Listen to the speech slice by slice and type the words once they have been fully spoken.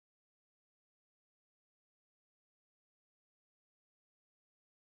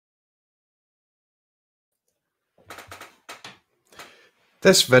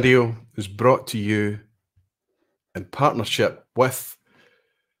This video is brought to you in partnership with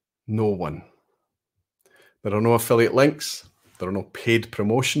no one. There are no affiliate links, there are no paid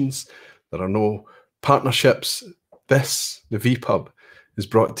promotions, there are no partnerships. This, the vPub, is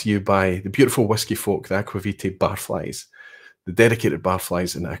brought to you by the beautiful whisky folk, the Aquavitae barflies, the dedicated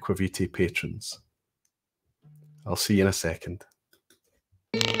barflies and Aquavitae patrons. I'll see you in a second.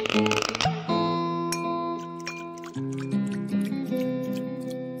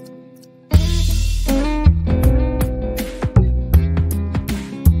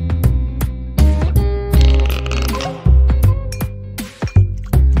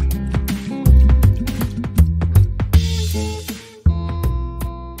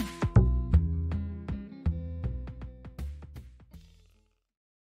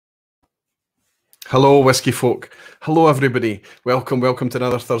 Hello, whisky folk. Hello, everybody. Welcome to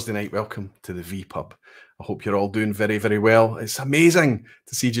another Thursday night. Welcome to the vPub. I hope you're all doing very, very well. It's amazing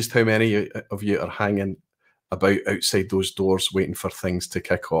to see just how many of you are hanging about outside those doors waiting for things to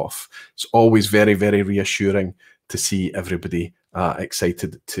kick off. It's always very, very reassuring to see everybody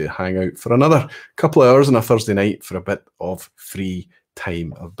excited to hang out for another couple of hours on a Thursday night for a bit of free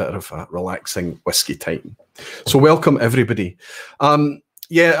time, a bit of a relaxing whisky time. So welcome, everybody.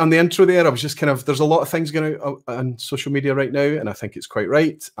 Yeah, on the intro there, I was just there's a lot of things going out on social media right now, and I think it's quite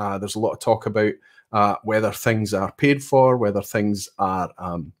right. There's a lot of talk about whether things are paid for, whether things are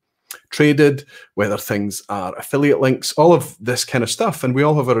traded, whether things are affiliate links, all of this kind of stuff. And we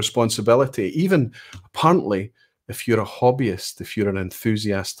all have a responsibility, even apparently, if you're a hobbyist, if you're an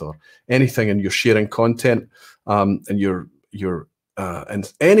enthusiast or anything, and you're sharing content, and you're in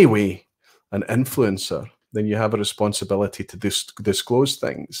any way an influencer, then you have a responsibility to disclose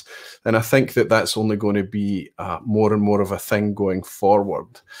things. And I think that that's only going to be more and more of a thing going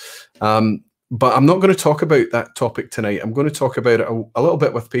forward. But I'm not going to talk about that topic tonight. I'm going to talk about it a little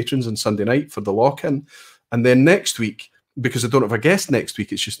bit with patrons on Sunday night for the lock-in. And then next week, because I don't have a guest next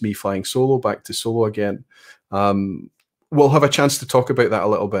week, it's just me flying solo, back to solo again. We'll have a chance to talk about that a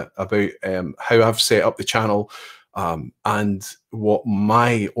little bit, about how I've set up the channel, and what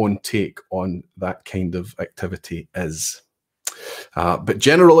my own take on that kind of activity is. But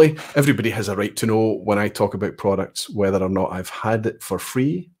generally, everybody has a right to know when I talk about products, whether or not I've had it for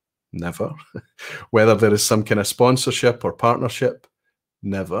free, never. Whether there is some kind of sponsorship or partnership,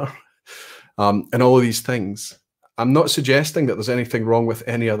 never. And all of these things. I'm not suggesting that there's anything wrong with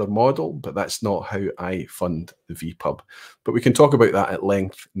any other model, but that's not how I fund the vPub. But we can talk about that at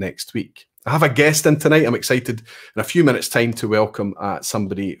length next week. I have a guest in tonight. I'm excited in a few minutes' time to welcome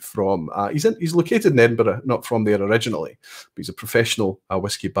somebody from, he's located in Edinburgh, not from there originally, but he's a professional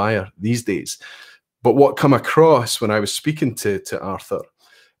whisky buyer these days. But what come across when I was speaking to Arthur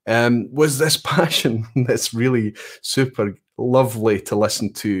was this passion, this really super lovely to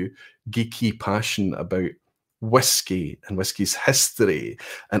listen to, geeky passion about whisky and whisky's history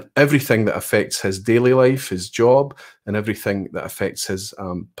and everything that affects his daily life, his job, and everything that affects his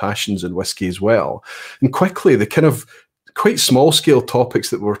passions in whisky as well. And quickly, the kind of quite small scale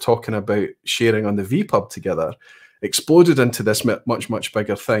topics that we were talking about sharing on the vPub together exploded into this much, much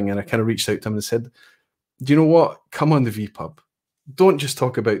bigger thing. And I kind of reached out to him and said, do you know what? Come on the vPub. Don't just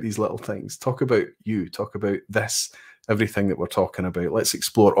talk about these little things. Talk about you. Talk about this. Everything that we're talking about. Let's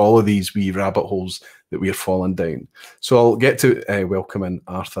explore all of these wee rabbit holes that we are falling down. So I'll get to welcome in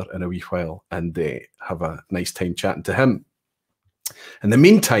Arthur in a wee while and have a nice time chatting to him. In the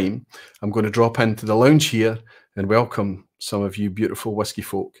meantime, I'm going to drop into the lounge here and welcome some of you beautiful whisky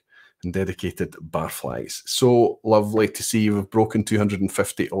folk and dedicated barflies. So lovely to see you. We've broken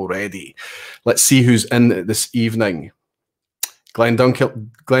 250 already. Let's see who's in this evening. Glenn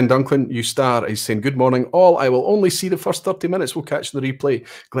Dunklin, you star, is saying, good morning all. I will only see the first 30 minutes. We'll catch the replay.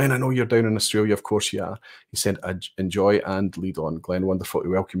 Glenn, I know you're down in Australia. Of course you are. He said, enjoy and lead on. Glenn, wonderful to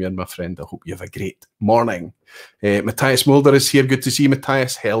welcome you in, my friend. I hope you have a great morning. Matthias Mulder is here. Good to see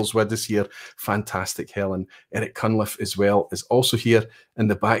Matthias. Hellswood is here. Fantastic, Helen. Eric Cunliffe as well is also here in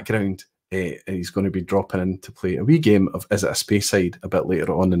the background. And he's going to be dropping in to play a wee game of Is It a Speyside a bit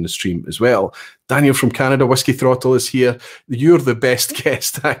later on in the stream as well. Daniel from Canada, Whiskey Throttle is here. You're the best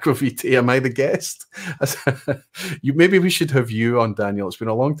guest, Aquavitae. Am I the guest? Maybe we should have you on, Daniel. It's been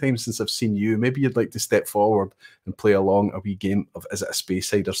a long time since I've seen you. Maybe you'd like to step forward and play along a wee game of Is It a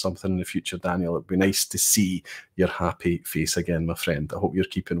Speyside or something in the future, Daniel. It'd be nice to see your happy face again, my friend. I hope you're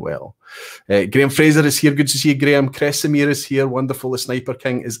keeping well. Graham Fraser is here. Good to see you, Graham. Cresimir is here. Wonderful. The Sniper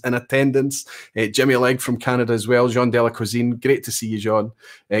King is in attendance. Jimmy Legg from Canada as well. Jean Delacuisine. Great to see you, John.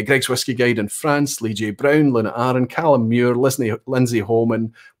 Greg's Whiskey Guide in France. France, Lee J. Brown, Luna Aaron, Callum Muir, Lindsay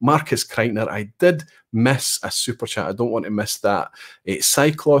Holman, Marcus Kreitner. I did miss a super chat. I don't want to miss that.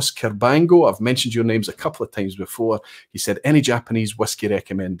 Cyclos Kerbango, I've mentioned your names a couple of times before. He said, any Japanese whiskey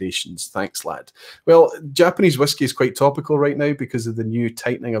recommendations? Thanks, lad. Well, Japanese whiskey is quite topical right now because of the new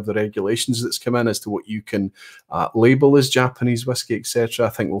tightening of the regulations that's come in as to what you can label as Japanese whiskey, etc. I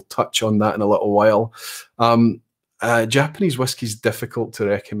think we'll touch on that in a little while. Japanese whiskey is difficult to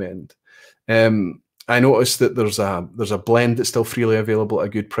recommend. I noticed that there's a blend that's still freely available at a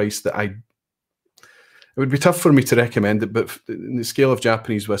good price that it would be tough for me to recommend it, but in the scale of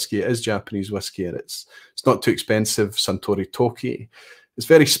Japanese whiskey, it is Japanese whiskey, and it's not too expensive. Suntory Toki. It's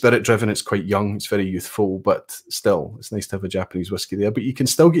very spirit driven. It's quite young. It's very youthful, but still, it's nice to have a Japanese whiskey there. But you can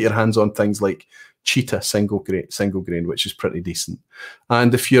still get your hands on things like Cheetah single grain, which is pretty decent.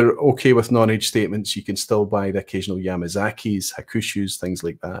 And if you're okay with non-age statements, you can still buy the occasional Yamazakis, Hakushus, things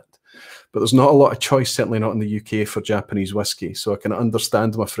like that. But there's not a lot of choice, certainly not in the UK, for Japanese whiskey. So I can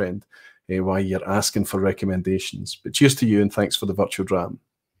understand, my friend, why you're asking for recommendations. But cheers to you, and thanks for the virtual dram.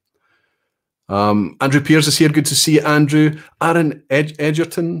 Andrew Pears is here. Good to see you, Andrew. Aaron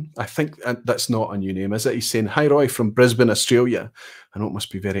Edgerton, I think that's not a new name, is it? He's saying, hi, Roy, from Brisbane, Australia. I know it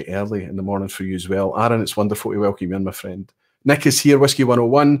must be very early in the morning for you as well. Aaron, it's wonderful to welcome you in, my friend. Nick is here, Whiskey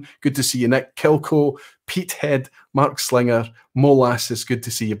 101. Good to see you, Nick. Kilco, Pete Head, Mark Slinger, Molasses, good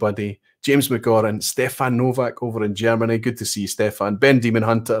to see you, buddy. James McGoran, Stefan Novak over in Germany. Good to see you, Stefan. Ben Demon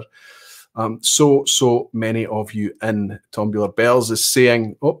Hunter. So many of you in. Tombular Bells is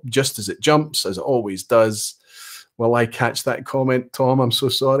saying, oh, just as it jumps, as it always does. Will I catch that comment, Tom? I'm so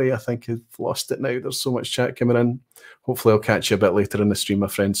sorry. I think I've lost it now. There's so much chat coming in. Hopefully I'll catch you a bit later in the stream, my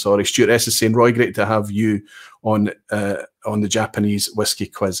friend. Sorry. Stuart S is saying, Roy, great to have you on the Japanese whiskey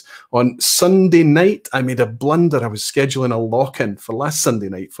quiz. On Sunday night, I made a blunder. I was scheduling a lock-in for last Sunday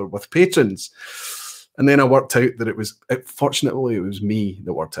night with patrons. And then I worked out that fortunately, it was me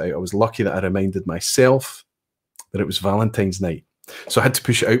that worked out. I was lucky that I reminded myself that it was Valentine's night. So I had to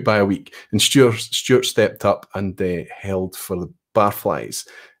push it out by a week. And Stuart stepped up and held for the Barflies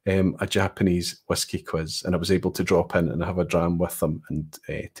a Japanese whiskey quiz. And I was able to drop in and have a dram with them and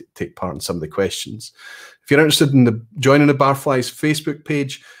take part in some of the questions. If you're interested in joining the Barflies Facebook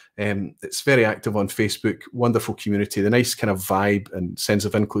page, it's very active on Facebook, wonderful community. The nice kind of vibe and sense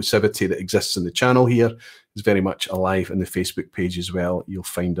of inclusivity that exists in the channel here is very much alive in the Facebook page as well. You'll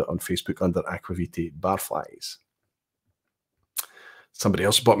find it on Facebook under Aquavite Barflies. Somebody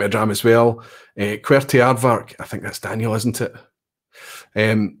else bought me a dram as well. Querty Aardvark, I think that's Daniel, isn't it?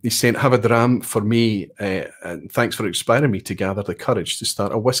 He's saying, have a dram for me, and thanks for inspiring me to gather the courage to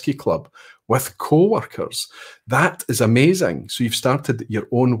start a whiskey club with co-workers. That is amazing. So you've started your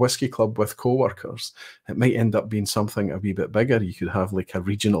own whiskey club with co-workers. It might end up being something a wee bit bigger. You could have like a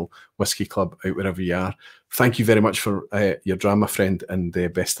regional whiskey club out wherever you are. Thank you very much for your dram, my friend, and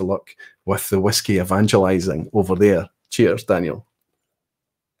best of luck with the whiskey evangelizing over there. Cheers, Daniel.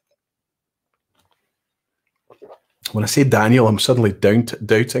 When I say Daniel, I'm suddenly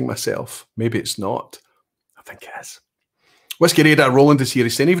doubting myself. Maybe it's not. I think it is. Whiskey Radar Roland is here.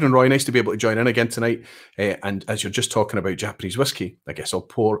 He's saying, evening, Roy. Nice to be able to join in again tonight. And as you're just talking about Japanese whiskey, I guess I'll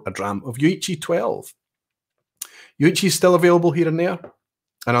pour a dram of Yuichi 12. Yuichi is still available here and there.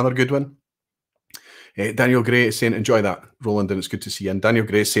 Another good one. Daniel Gray is saying, enjoy that, Roland, and it's good to see you. And Daniel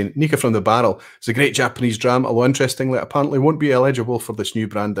Gray is saying, Nika from the Barrel is a great Japanese dram, although interestingly, apparently won't be eligible for this new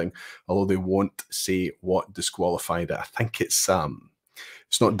branding, although they won't say what disqualified it. I think it's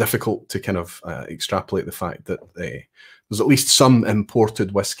not difficult to kind of extrapolate the fact that there's at least some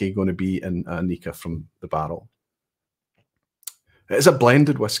imported whiskey going to be in Nika from the Barrel. It is a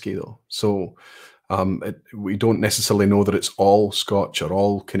blended whiskey, though, so we don't necessarily know that it's all Scotch or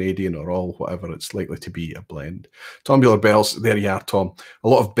all Canadian or all whatever. It's likely to be a blend. Tombular Bells, there you are, Tom. A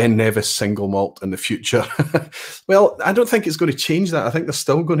lot of Ben Nevis single malt in the future. Well, I don't think it's going to change that. I think there's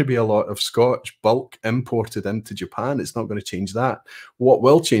still going to be a lot of Scotch bulk imported into Japan. It's not going to change that. What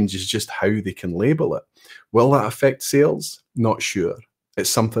will change is just how they can label it. Will that affect sales? Not sure. It's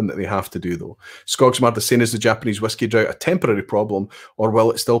something that they have to do, though. Skogsmard is saying, is the Japanese whiskey drought a temporary problem, or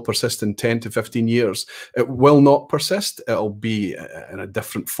will it still persist in 10 to 15 years? It will not persist. It'll be in a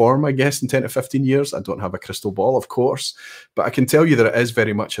different form, I guess, in 10 to 15 years. I don't have a crystal ball, of course, but I can tell you that it is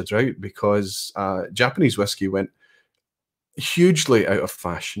very much a drought because Japanese whiskey went hugely out of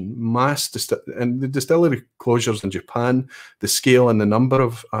fashion. And the distillery closures in Japan, the scale and the number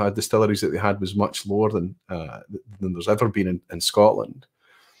of distilleries that they had was much lower than there's ever been in Scotland.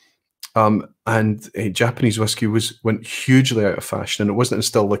 And Japanese whiskey went hugely out of fashion, and it wasn't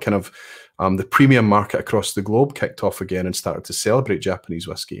until the kind of the premium market across the globe kicked off again and started to celebrate Japanese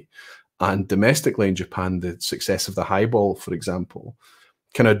whiskey. And domestically in Japan, the success of the highball, for example,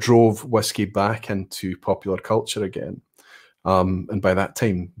 kind of drove whiskey back into popular culture again. And by that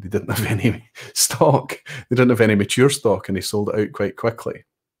time, they didn't have any stock. They didn't have any mature stock, and they sold it out quite quickly.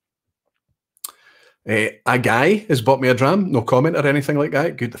 A guy has bought me a dram. No comment or anything like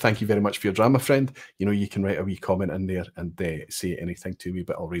that. Good. Thank you very much for your dram, my friend. You know, you can write a wee comment in there and say anything to me,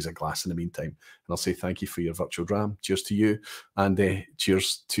 but I'll raise a glass in the meantime. And I'll say thank you for your virtual dram. Cheers to you. And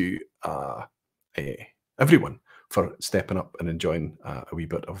cheers to everyone for stepping up and enjoying a wee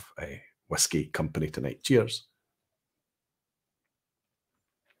bit of whiskey company tonight. Cheers.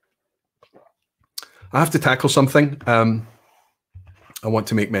 I have to tackle something. I want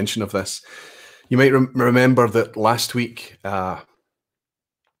to make mention of this. You might remember that last week I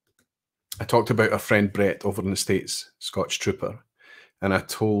talked about our friend Brett over in the States, Scotch Trooper, and I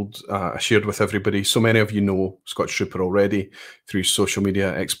shared with everybody, so many of you know Scotch Trooper already through social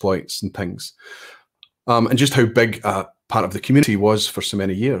media exploits and things, and just how big a part of the community was for so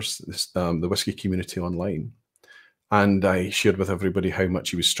many years, the whiskey community online. And I shared with everybody how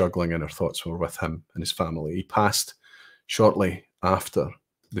much he was struggling, and our thoughts were with him and his family. He passed shortly after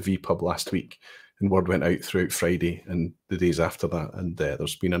the vPub last week, and word went out throughout Friday and the days after that. And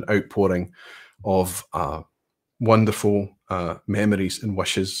there's been an outpouring of wonderful memories and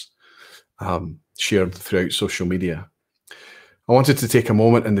wishes shared throughout social media. I wanted to take a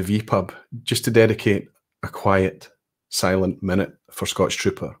moment in the vPub just to dedicate a quiet, silent minute for Scotch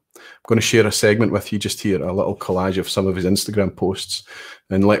Trooper. I'm going to share a segment with you just here, a little collage of some of his Instagram posts,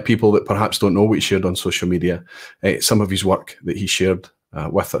 and let people that perhaps don't know what he shared on social media, some of his work that he shared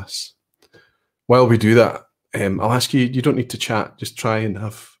with us. While we do that, I'll ask you, you don't need to chat, just try and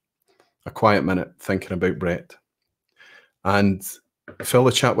have a quiet minute thinking about Brett. And fill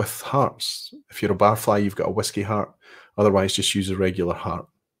the chat with hearts. If you're a barfly, you've got a whiskey heart. Otherwise, just use a regular heart.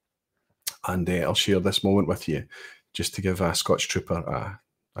 And I'll share this moment with you just to give Scotch Trooper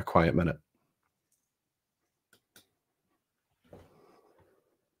a quiet minute.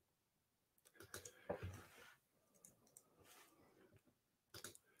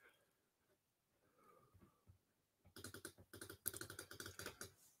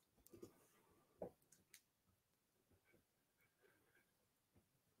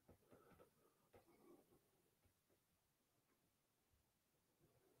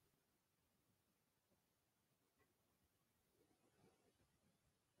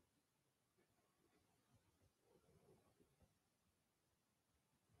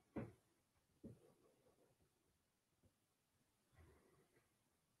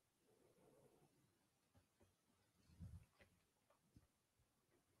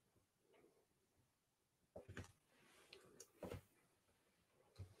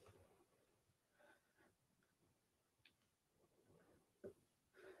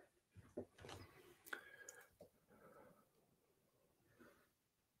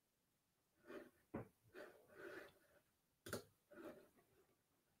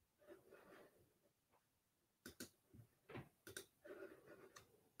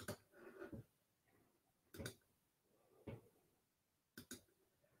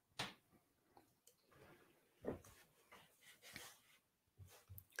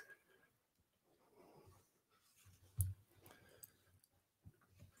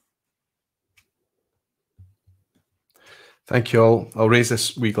 Thank you all. I'll raise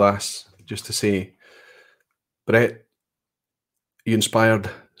this wee glass just to say, Brett, you inspired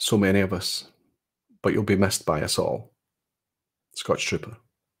so many of us, but you'll be missed by us all. Scotch Trooper.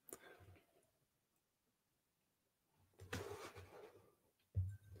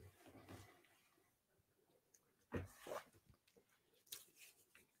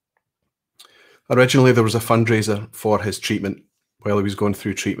 Originally, there was a fundraiser for his treatment while he was going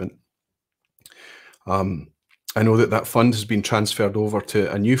through treatment. I know that fund has been transferred over to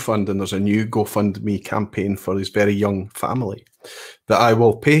a new fund, and there's a new GoFundMe campaign for his very young family that I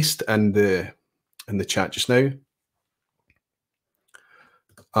will paste in the chat just now,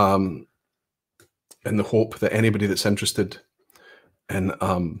 in the hope that anybody that's interested in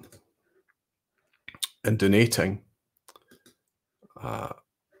donating.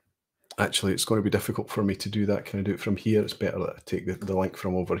 Actually, it's going to be difficult for me to do that. Can I do it from here? It's better that I take the link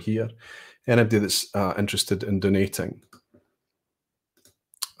from over here. Anybody that's interested in donating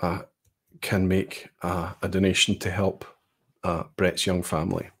can make a donation to help Brett's young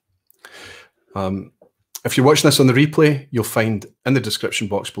family. If you're watching this on the replay, you'll find in the description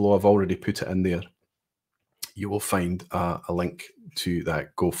box below, I've already put it in there, you will find a link to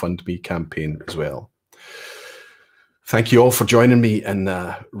that GoFundMe campaign as well. Thank you all for joining me in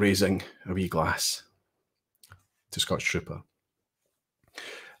raising a wee glass to Scotch Trooper.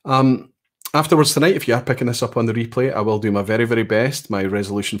 Afterwards tonight, if you are picking this up on the replay, I will do my very, very best. My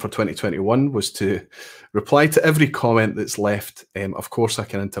resolution for 2021 was to reply to every comment that's left. Of course, I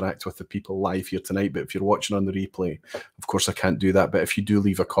can interact with the people live here tonight, but if you're watching on the replay, of course, I can't do that. But if you do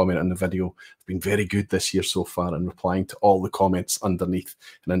leave a comment on the video, I've been very good this year so far in replying to all the comments underneath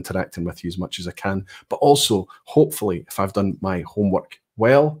and interacting with you as much as I can. But also, hopefully, if I've done my homework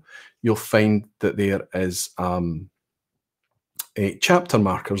well, you'll find that there is chapter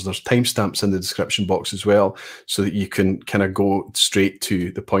markers. There's timestamps in the description box as well, so that you can kind of go straight to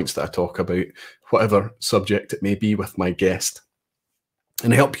the points that I talk about, whatever subject it may be with my guest,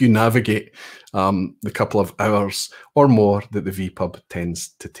 and help you navigate the couple of hours or more that the vPub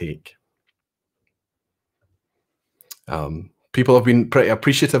tends to take. People have been pretty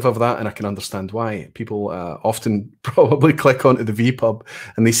appreciative of that, and I can understand why. People often probably click onto the vPub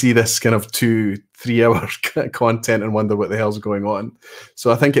and they see this kind of 2-3 hour content and wonder what the hell's going on.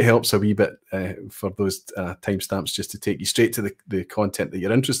 So I think it helps a wee bit for those timestamps just to take you straight to the content that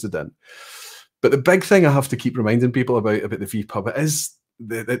you're interested in. But the big thing I have to keep reminding people about the vPub is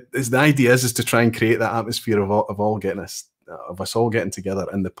the idea is to try and create that atmosphere of us all getting together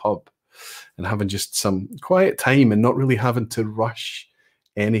in the pub and having just some quiet time and not really having to rush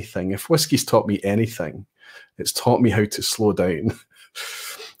anything. If whiskey's taught me anything, it's taught me how to slow down.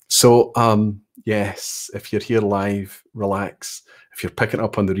 So yes, if you're here live, relax. If you're picking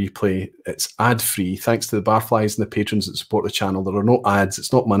up on the replay, it's ad-free. Thanks to the barflies and the patrons that support the channel, there are no ads.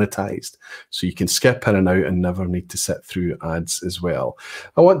 It's not monetized. So you can skip in and out and never need to sit through ads as well.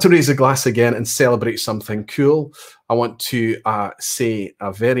 I want to raise a glass again and celebrate something cool. I want to say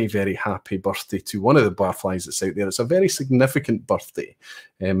a very, very happy birthday to one of the barflies that's out there. It's a very significant birthday.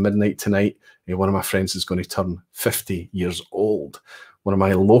 Midnight tonight, one of my friends is going to turn 50 years old. One of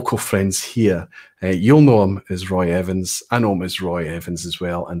my local friends here, you'll know him as Roy Evans. I know him as Roy Evans as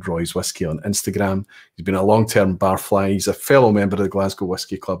well, and Roy's Whisky on Instagram. He's been a long-term barfly. He's a fellow member of the Glasgow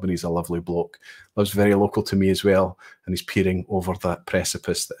Whisky Club, and he's a lovely bloke. Lives very local to me as well, and he's peering over that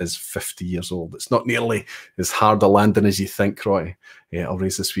precipice that is 50 years old. It's not nearly as hard a landing as you think, Roy. I'll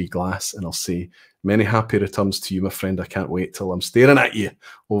raise this wee glass, and I'll say, many happy returns to you, my friend. I can't wait till I'm staring at you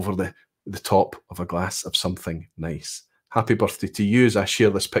over the top of a glass of something nice. Happy birthday to you as I share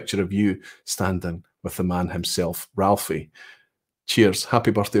this picture of you standing with the man himself, Ralphie. Cheers.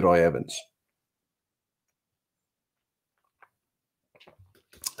 Happy birthday, Roy Evans.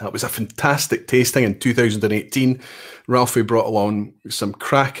 That was a fantastic tasting in 2018. Ralphie brought along some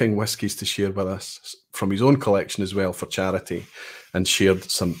cracking whiskies to share with us from his own collection as well for charity, and shared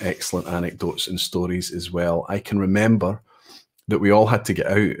some excellent anecdotes and stories as well. I can remember that we all had to get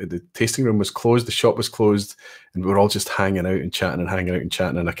out. The tasting room was closed, the shop was closed, and we were all just hanging out and chatting and hanging out and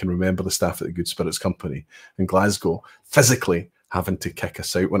chatting. And I can remember the staff at the Good Spirits Company in Glasgow physically having to kick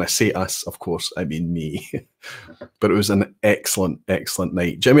us out. When I say us, of course, I mean me. But it was an excellent, excellent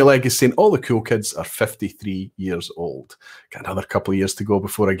night. Jimmy Legg is saying all the cool kids are 53 years old. Got another couple of years to go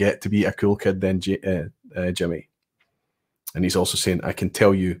before I get to be a cool kid then, Jimmy. And he's also saying, I can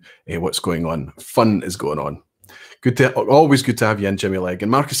tell you what's going on. Fun is going on. Always good to have you in, Jimmy Legg.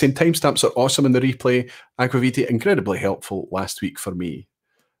 And Mark is saying timestamps are awesome in the replay. Aquavita, incredibly helpful last week for me.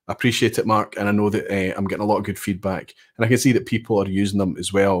 I appreciate it, Mark, and I know that I'm getting a lot of good feedback, and I can see that people are using them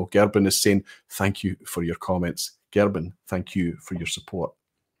as well. Gerben is saying, thank you for your comments. Gerben, thank you for your support.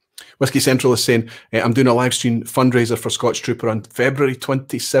 Whisky Central is saying, I'm doing a live stream fundraiser for Scotch Trooper on February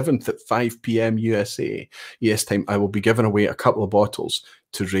 27th at 5 p.m. USA. ES time. I will be giving away a couple of bottles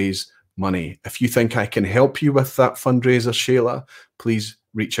to raise money. If you think I can help you with that fundraiser, Shayla, please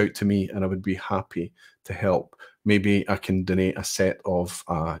reach out to me and I would be happy to help. Maybe I can donate a set of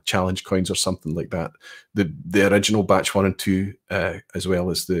challenge coins or something like that. The original batch 1 and 2, as well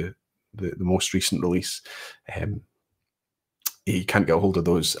as the most recent release. You can't get a hold of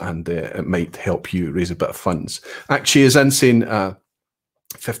those, and it might help you raise a bit of funds. Actually, is in saying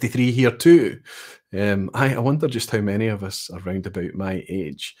 53 here too. I wonder just how many of us are round about my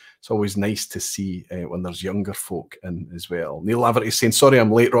age. It's always nice to see when there's younger folk in as well. Neil Laverty is saying, sorry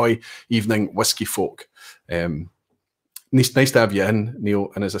I'm late, Roy. Evening, whiskey folk. Nice to have you in, Neil.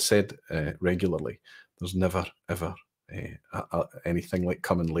 And as I said regularly, there's never, ever anything like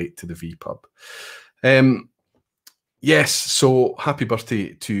coming late to the vPub. Yes, so happy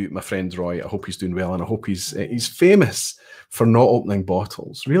birthday to my friend Roy. I hope he's doing well, and I hope he's famous for not opening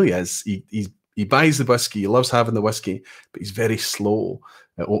bottles. Really is. He buys the whiskey, he loves having the whiskey, but he's very slow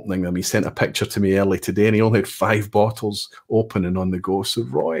at opening them. He sent a picture to me early today, and he only had 5 bottles open and on the go. So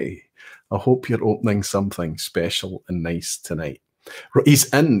Roy, I hope you're opening something special and nice tonight. He's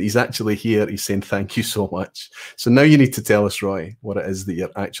in. He's actually here. He's saying thank you so much. So now you need to tell us, Roy, what it is that you're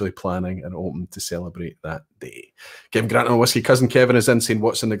actually planning and hoping to celebrate that day. Kevin Grant on Whiskey. Cousin Kevin is in saying,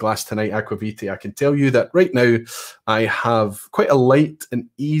 what's in the glass tonight? Aquavite. I can tell you that right now I have quite a light and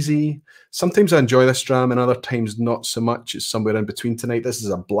easy. Sometimes I enjoy this dram and other times not so much. It's somewhere in between tonight. This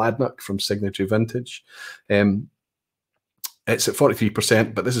is a Bladnock from Signatory Vintage. It's at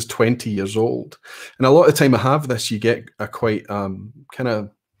 43%, but this is 20 years old. And a lot of the time I have this, you get a quite kind of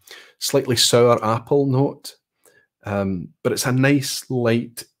slightly sour apple note. But it's a nice,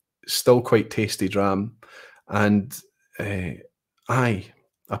 light, still quite tasty dram. And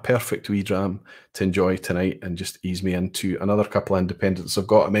a perfect wee dram to enjoy tonight and just ease me into another couple of independents I've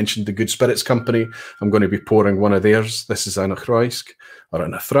got. I mentioned the Good Spirits Company. I'm going to be pouring one of theirs. This is an Achroisk, or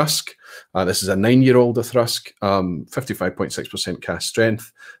an Athrusk. This is a 9-year-old Athrusk, 55.6% cast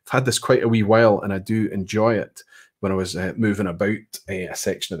strength. I've had this quite a wee while and I do enjoy it. When I was moving about a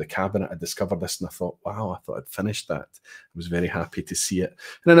section of the cabinet, I discovered this and I thought, wow, I thought I'd finished that. I was very happy to see it.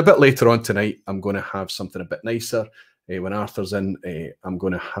 And then a bit later on tonight, I'm going to have something a bit nicer. When Arthur's in, I'm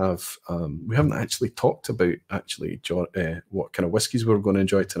going to have, we haven't actually talked about what kind of whiskies we're going to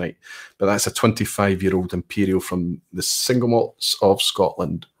enjoy tonight, but that's a 25-year-old Imperial from the Single Malts of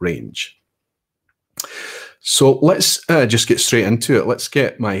Scotland range. So let's just get straight into it. Let's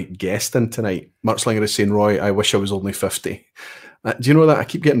get my guest in tonight. Murchlinger is saying, Roy, I wish I was only 50. Do you know that? I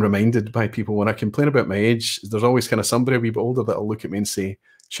keep getting reminded by people when I complain about my age, there's always kind of somebody a wee bit older that'll look at me and say,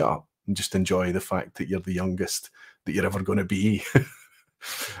 shut up and just enjoy the fact that you're the youngest that you're ever going to be.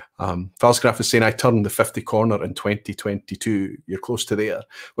 Falsgraph is saying, I turned the 50 corner in 2022. You're close to there.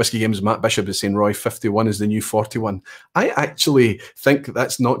 Whiskey Games Matt Bishop is saying, Roy, 51 is the new 41. I actually think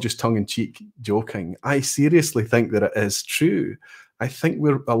that's not just tongue-in-cheek joking. I seriously think that it is true. I think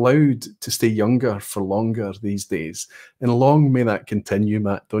we're allowed to stay younger for longer these days. And long may that continue,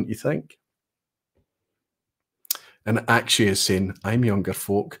 Matt, don't you think? And Akshay is saying, I'm younger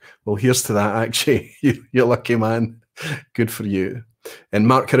folk. Well, here's to that, Akshay. You're lucky, man. Good for you. And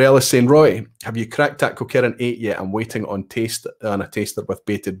Mark Carell is saying, Roy, have you cracked that Coquerin 8 yet? I'm waiting on a taster with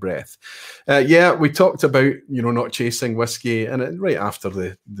bated breath. Yeah, we talked about, not chasing whiskey. And right after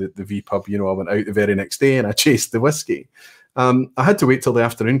the vPub, I went out the very next day and I chased the whiskey. I had to wait till the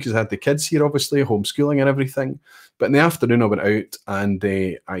afternoon because I had the kids here, obviously, homeschooling and everything. But in the afternoon, I went out and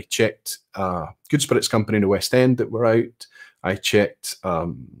I checked Good Spirits Company in the West End that were out. I checked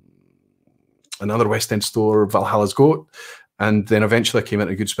another West End store, Valhalla's Goat. And then eventually I came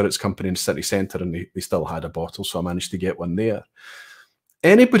into Good Spirits Company in City Centre and they still had a bottle, so I managed to get one there.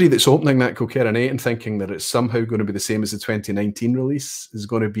 Anybody that's opening that Coquerin 8 and thinking that it's somehow going to be the same as the 2019 release is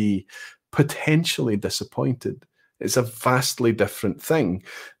going to be potentially disappointed. It's a vastly different thing.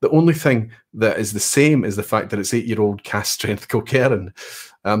 The only thing that is the same is the fact that it's 8-year-old cask strength Coquerin.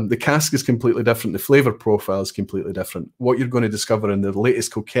 The cask is completely different. The flavour profile is completely different. What you're going to discover in the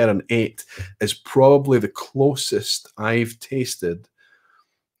latest Coquerin 8 is probably the closest I've tasted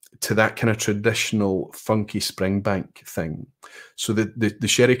to that kind of traditional funky Springbank thing. So the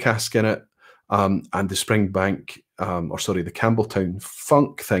sherry cask in it and the Springbank, the Campbelltown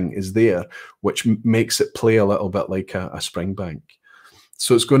funk thing is there, which makes it play a little bit like a Springbank.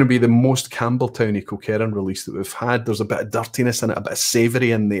 So it's going to be the most Campbelltowny Coquerin release that we've had. There's a bit of dirtiness in it, a bit of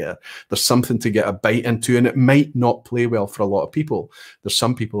savoury in there. There's something to get a bite into, and it might not play well for a lot of people. There's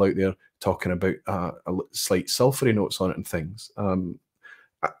some people out there talking about a slight sulphury notes on it and things. I'm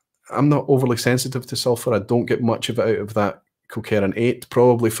not overly sensitive to sulphur. I don't get much of it out of that Coquerin 8.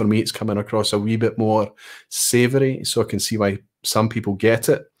 Probably for me, it's coming across a wee bit more savoury, so I can see why some people get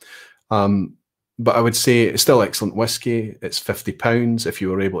it. But I would say it's still excellent whiskey. It's £50. If you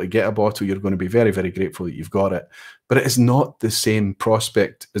were able to get a bottle, you're going to be very, very grateful that you've got it. But it is not the same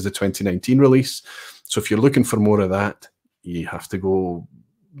prospect as the 2019 release. So if you're looking for more of that, you have to go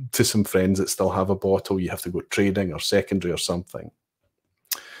to some friends that still have a bottle. You have to go trading or secondary or something.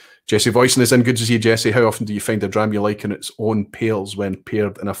 Jesse Voicing is in. Good to see you, Jesse. How often do you find a dram you like in its own pails when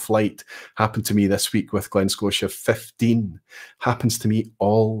paired in a flight? Happened to me this week with Glen Scotia 15. Happens to me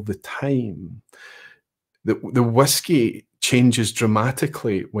all the time. The whiskey changes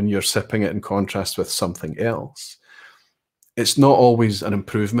dramatically when you're sipping it in contrast with something else. It's not always an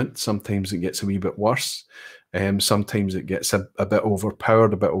improvement. Sometimes it gets a wee bit worse. Sometimes it gets a bit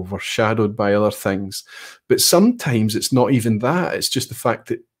overpowered, a bit overshadowed by other things. But sometimes it's not even that. It's just the fact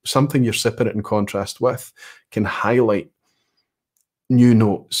that something you're sipping it in contrast with can highlight new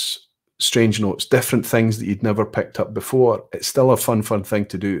notes, strange notes, different things that you'd never picked up before. It's still a fun thing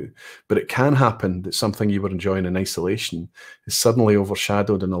to do, but it can happen that something you were enjoying in isolation is suddenly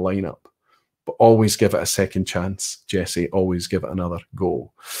overshadowed in a lineup. but always give it a second chance, Jesse. Always give it another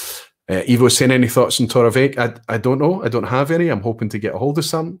go. Evo saying, any thoughts on Torevik? I don't know. I don't have any. I'm hoping to get a hold of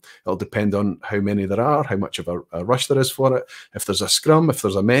some. It'll depend on how many there are, how much of a rush there is for it, if there's a scrum, if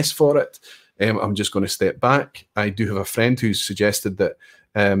there's a mess for it. I'm just going to step back. I do have a friend who's suggested that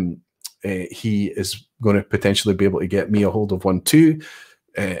he is going to potentially be able to get me a hold of one too.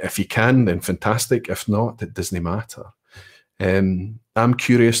 If he can, then fantastic. If not, it doesn't matter. I'm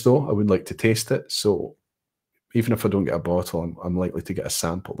curious though. I would like to taste it. So even if I don't get a bottle, I'm likely to get a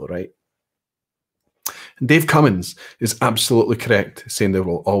sample, all right? And Dave Cummins is absolutely correct, saying there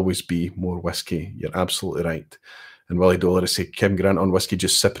will always be more whiskey. You're absolutely right. And Willie Dollar is saying, Kevin Grant on whiskey,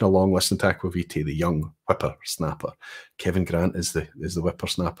 just sipping along, listening to Aquavitae, the young whippersnapper. Kevin Grant is the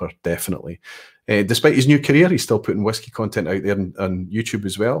whippersnapper, definitely. Despite his new career, he's still putting whiskey content out there on YouTube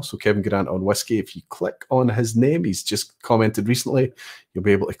as well. So Kevin Grant on whiskey, if you click on his name, he's just commented recently, you'll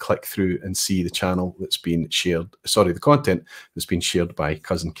be able to click through and see the channel that's been shared, sorry, the content that's been shared by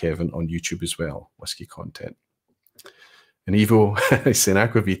cousin Kevin on YouTube as well, whiskey content. And Evo is saying,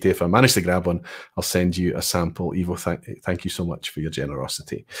 Aquavitae, if I manage to grab one, I'll send you a sample. Evo, thank you so much for your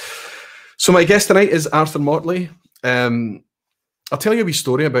generosity. So my guest tonight is Arthur Motley. I'll tell you a wee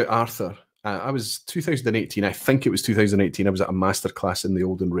story about Arthur. I was 2018, I think it was 2018, I was at a masterclass in the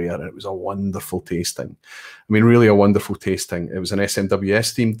Old and Rare, and it was a wonderful tasting. I mean, really a wonderful tasting. It was an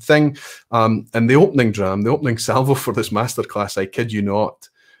SMWS themed thing. And the opening dram, the opening salvo for this masterclass, I kid you not,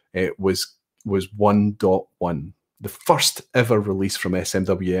 it was 1.1. The first ever release from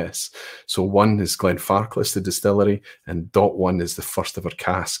SMWS. So 1 is Glenfarclas, the distillery, and .1 is the first ever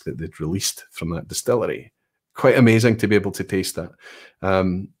cask that they'd released from that distillery. Quite amazing to be able to taste that.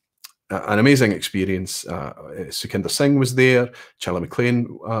 An amazing experience. Sukhinder Singh was there, Charlie McLean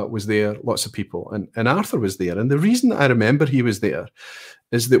was there, lots of people, and Arthur was there. And the reason I remember he was there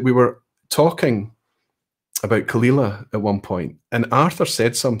is that we were talking about Kalila at one point, and Arthur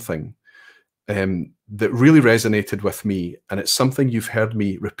said something that really resonated with me, and it's something you've heard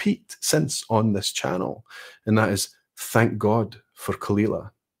me repeat since on this channel, and that is, thank God for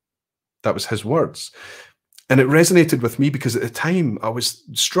Kalila. That was his words. And it resonated with me because at the time I was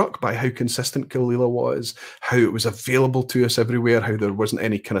struck by how consistent Kalila was, how it was available to us everywhere, how there wasn't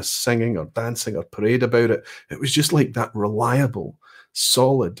any kind of singing or dancing or parade about it. It was just like that reliable,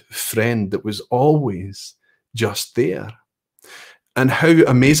 solid friend that was always just there. And how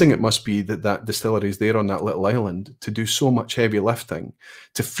amazing it must be that that distillery is there on that little island to do so much heavy lifting,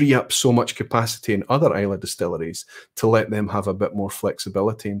 to free up so much capacity in other island distilleries, to let them have a bit more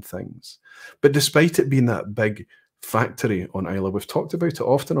flexibility in things. But despite it being that big factory on Islay, we've talked about it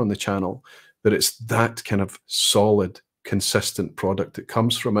often on the channel, that it's that kind of solid, consistent product that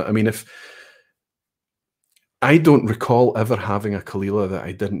comes from it. I mean, if I don't recall ever having a Kalila that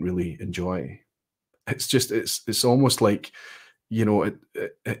I didn't really enjoy. It's just, it's almost like, you know,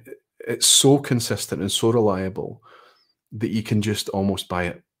 it's so consistent and so reliable that you can just almost buy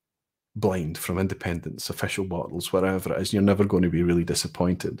it blind from independents, official bottles, wherever it is. You're never going to be really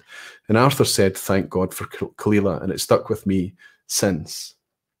disappointed. And Arthur said, thank God for Kalila, and it stuck with me since.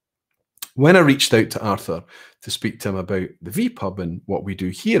 When I reached out to Arthur to speak to him about the vPub and what we do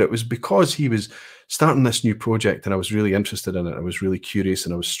here, it was because he was starting this new project and I was really interested in it. I was really curious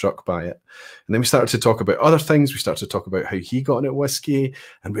and I was struck by it. And then we started to talk about other things. We started to talk about how he got into whiskey,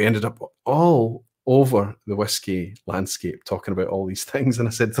 and we ended up all over the whiskey landscape talking about all these things. And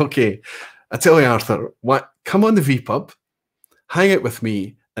I said, okay, I tell you, Arthur, come on the vPub, hang out with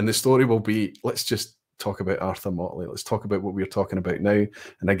me, and the story will be, let's just talk about Arthur Motley. Let's talk about what we're talking about now,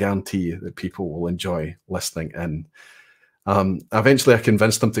 and I guarantee you that people will enjoy listening in. Eventually I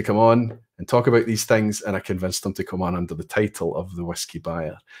convinced him to come on and talk about these things, and I convinced him to come on under the title of The Whiskey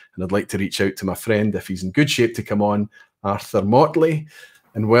Buyer. And I'd like to reach out to my friend, if he's in good shape to come on, Arthur Motley,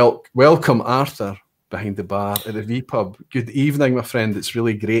 and welcome Arthur behind the bar at the vPub. Good evening, my friend. It's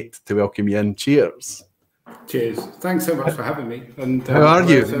really great to welcome you in. Cheers. Cheers. Thanks so much for having me. And how are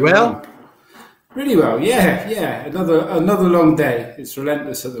you? Well? Really well, yeah. Another long day. It's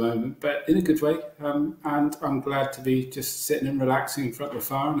relentless at the moment, but in a good way. And I'm glad to be just sitting and relaxing in front of the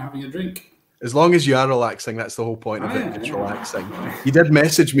fire and having a drink. As long as you are relaxing, that's the whole point of it. It's relaxing. You did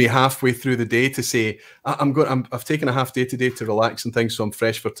message me halfway through the day to say, I've taken a half day today to relax and things, so I'm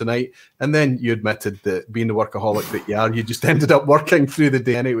fresh for tonight. And then you admitted that being the workaholic that you are, you just ended up working through the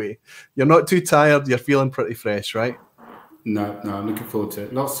day anyway. You're not too tired. You're feeling pretty fresh, right? No, I'm looking forward to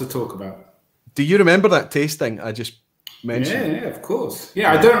it. Lots to talk about. Do you remember that tasting I just mentioned? Yeah, of course.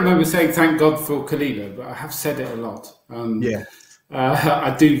 Yeah, I don't remember saying thank God for Kalila, but I have said it a lot. Yeah.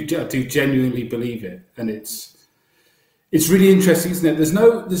 I do genuinely believe it, and it's really interesting, isn't it? There's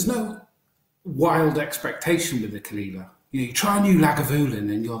no wild expectation with the Kalila. You try a new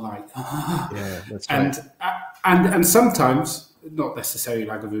Lagavulin and you're like, yeah, that's right. And sometimes, not necessarily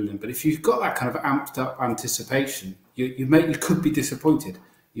Lagavulin, but if you've got that kind of amped up anticipation, you could be disappointed.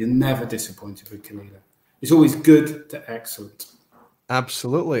 You're never disappointed with Kalila. It's always good to excellent.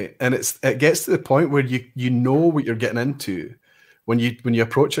 Absolutely, and it gets to the point where you know what you're getting into when you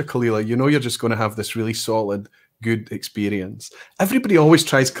approach a Kalila. You know you're just going to have this really solid, good experience. Everybody always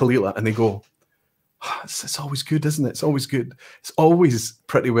tries Kalila and they go, it's always good, isn't it? It's always good. It's always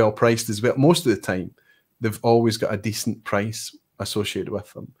pretty well priced as well. Most of the time, they've always got a decent price associated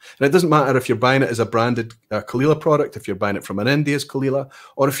with them. And it doesn't matter if you're buying it as a branded Kalila product, if you're buying it from an India's Kalila,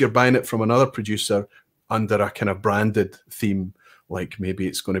 or if you're buying it from another producer under a kind of branded theme, like maybe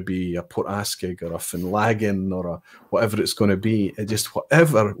it's going to be a Port Ascig or a Finlagin or a whatever it's going to be. It just,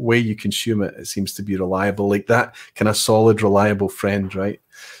 whatever way you consume it, it seems to be reliable, like that kind of solid, reliable friend, right?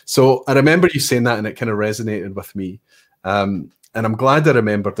 So I remember you saying that and it kind of resonated with me. And I'm glad I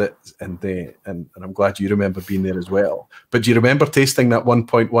remembered it, and I'm glad you remember being there as well. But do you remember tasting that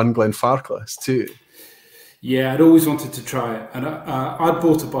 1.1 Glenfarclas too? Yeah, I'd always wanted to try it. And I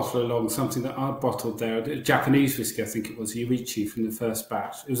bought a bottle along, something that I bottled there, a Japanese whiskey, I think it was, Yorichi from the first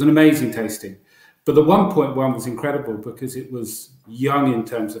batch. It was an amazing tasting. But the 1.1 was incredible because it was young in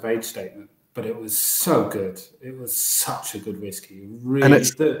terms of age statement, but it was so good. It was such a good whiskey. Really, and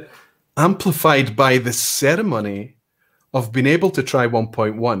it's amplified by the ceremony of being able to try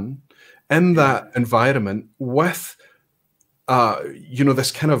 1.1 in that environment with, you know,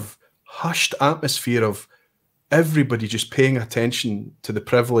 this kind of hushed atmosphere of everybody just paying attention to the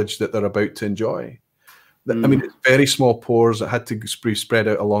privilege that they're about to enjoy. I mean, it's very small pours. It had to be spread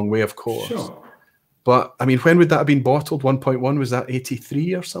out a long way, of course. Sure. But, I mean, when would that have been bottled? 1.1, was that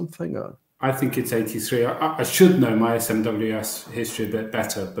 83 or something? Or? I think it's 83. I should know my SMWS history a bit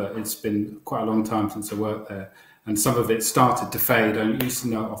better, but it's been quite a long time since I worked there. And some of it started to fade. I used to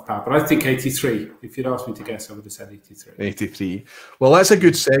know it off power, but I think 83. If you'd asked me to guess, I would have said 83. 83. Well, that's a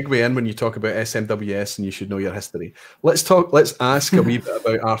good segue in when you talk about SMWS and you should know your history. Let's ask a wee bit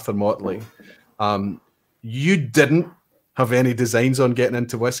about Arthur Motley. You didn't have any designs on getting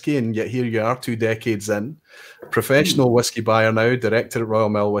into whiskey, and yet here you are 2 decades in. Professional whiskey buyer now, director at Royal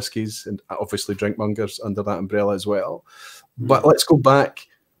Mill Whiskies, and obviously Drinkmongers under that umbrella as well. But let's go back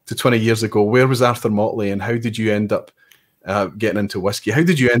to 20 years ago. Where was Arthur Motley, and how did you end up getting into whiskey? How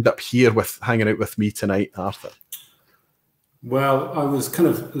did you end up here hanging out with me tonight, Arthur? Well, I was kind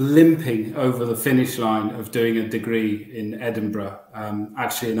of limping over the finish line of doing a degree in Edinburgh,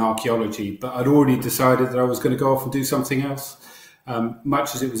 actually in archaeology, but I'd already decided that I was going to go off and do something else.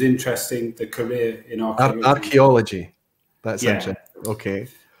 Much as it was interesting, the career in archaeology. Archaeology, that's interesting. Okay.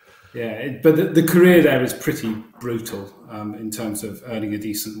 Yeah, but the career there is pretty brutal in terms of earning a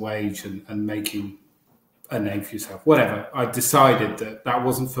decent wage and making a name for yourself. Whatever. I decided that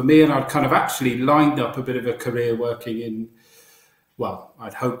wasn't for me, and I'd kind of actually lined up a bit of a career working in, well,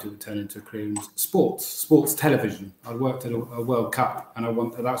 I'd hoped it would turn into a career in sports television. I'd worked at a World Cup, and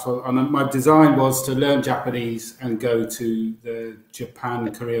my design was to learn Japanese and go to the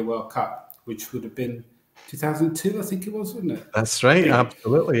Japan Korea World Cup, which would have been 2002, I think it was, wasn't it? That's right,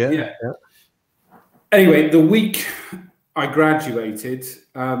 absolutely, yeah. Anyway, the week I graduated,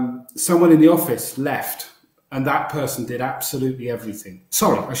 someone in the office left, and that person did absolutely everything.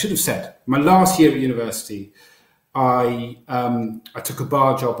 Sorry, I should have said, my last year at university, I took a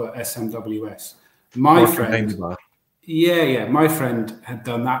bar job at SMWS. My friend had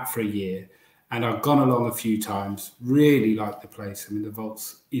done that for a year, and I'd gone along a few times, really liked the place. I mean, the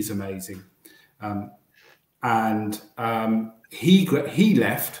Vaults is amazing. He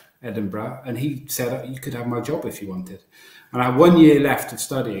left Edinburgh, and he said, you could have my job if you wanted. And I had 1 year left of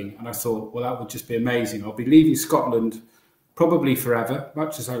studying, and I thought, well, that would just be amazing. I'll be leaving Scotland probably forever,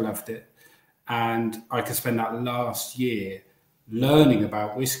 much as I loved it. And I could spend that last year learning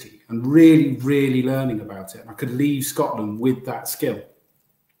about whiskey and really, really learning about it. And I could leave Scotland with that skill.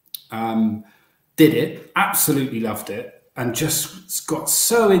 Did it, absolutely loved it, and just got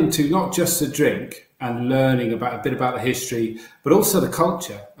so into not just the drink and learning about a bit about the history, but also the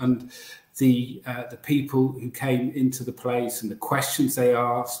culture and the people who came into the place and the questions they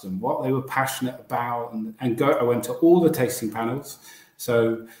asked and what they were passionate about. I went to all the tasting panels,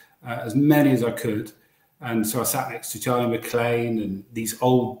 so as many as I could. And so I sat next to Charlie McLean and these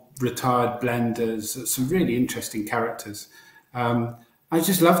old retired blenders, some really interesting characters. I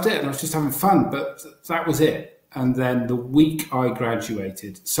just loved it, and I was just having fun, but that was it. And then the week I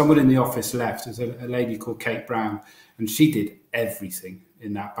graduated, someone in the office left. There's a lady called Kate Brown, and she did everything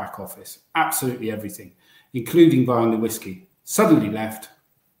in that back office, absolutely everything, including buying the whiskey. Suddenly left,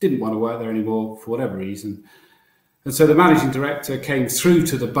 didn't want to work there anymore for whatever reason. And so the managing director came through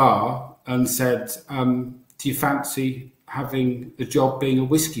to the bar and said, do you fancy having a job being a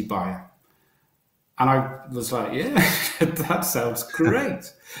whiskey buyer? And I was like, yeah, that sounds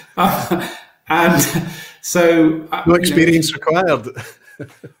great. And so... no experience required.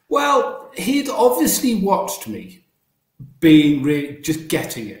 Well, he'd obviously watched me being really, just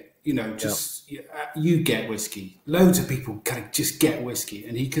getting it, just, you get whiskey. Loads of people kind of just get whiskey.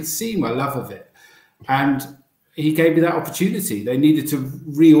 And he could see my love of it. And he gave me that opportunity. They needed to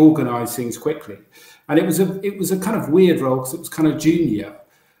reorganize things quickly. And it was a kind of weird role because it was kind of junior.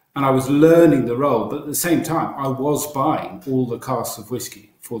 And I was learning the role, but at the same time, I was buying all the casks of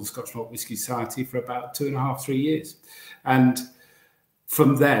whiskey for the Scotch Malt Whisky Society for about 2.5, 3 years. And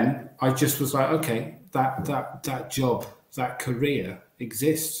from then, I just was like, okay, that job, that career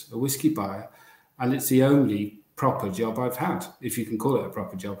exists, a whiskey buyer, and it's the only proper job I've had, if you can call it a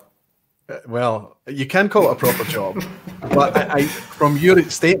proper job. Well, you can call it a proper job, but I, from your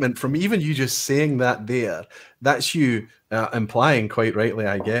statement, from even you just saying that there, that's you implying quite rightly,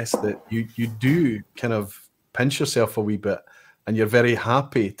 I guess, that you do kind of pinch yourself a wee bit and you're very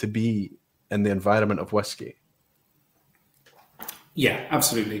happy to be in the environment of whiskey. Yeah,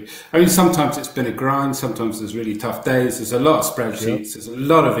 absolutely. I mean, sometimes it's been a grind. Sometimes there's really tough days. There's a lot of spreadsheets. There's a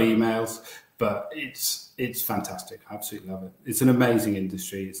lot of emails, but it's fantastic. I absolutely love it. It's an amazing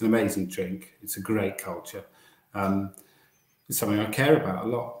industry. It's an amazing drink. It's a great culture. It's something I care about a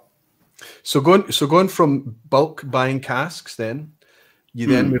lot. So going from bulk buying casks, then you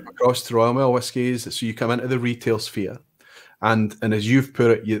then move across to Royal Mail whiskies. So you come into the retail sphere, and as you've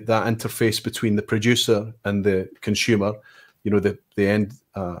put it, that interface between the producer and the consumer, the end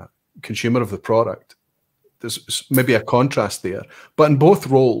consumer of the product. There's maybe a contrast there, but in both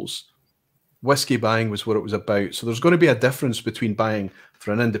roles, whiskey buying was what it was about. So there's going to be a difference between buying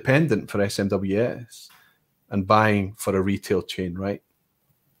for an independent for SMWS and buying for a retail chain, right?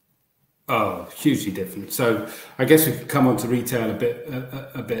 Oh, hugely different. So I guess we could come on to retail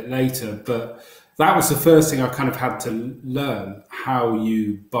a bit later, but that was the first thing I kind of had to learn, how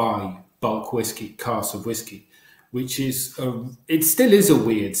you buy bulk whiskey, casks of whiskey, which is, it still is a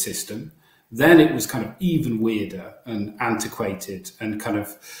weird system. Then it was kind of even weirder and antiquated and kind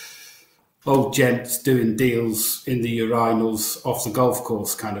of old gents doing deals in the urinals off the golf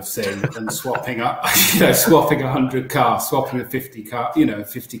course kind of thing, and swapping up, swapping 100 cars, swapping a 50 car,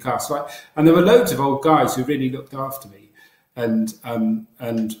 50 cars. And there were loads of old guys who really looked after me and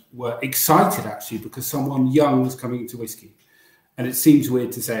were excited actually because someone young was coming into whiskey. And it seems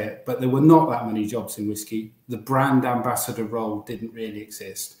weird to say it, but there were not that many jobs in whiskey. The brand ambassador role didn't really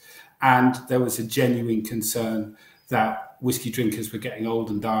exist. And there was a genuine concern that whiskey drinkers were getting old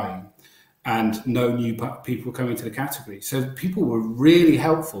and dying, and no new people coming to the category. So people were really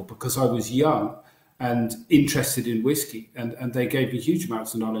helpful because I was young and interested in whiskey, and they gave me huge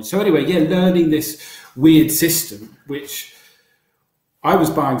amounts of knowledge. So anyway, yeah, learning this weird system, which I was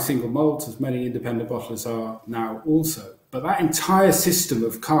buying single malts, as many independent bottlers are now also. But that entire system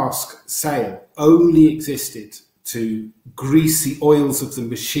of cask sale only existed to grease the oils of the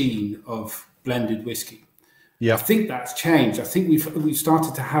machine of blended whiskey. Yeah, I think that's changed. I think we've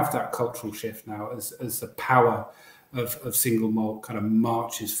started to have that cultural shift now as the power of single malt kind of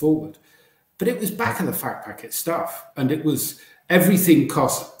marches forward. But it was back in the fact packet stuff, and it was everything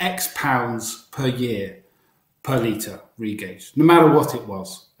cost X pounds per year per litre regauge, no matter what it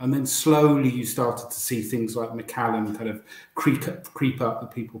was. And then slowly you started to see things like Macallan kind of creep up,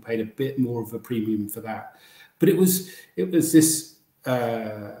 that people paid a bit more of a premium for that. But it was this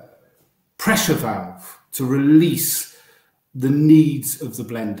pressure valve to release the needs of the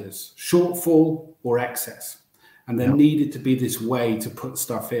blenders, shortfall or excess. And there needed to be this way to put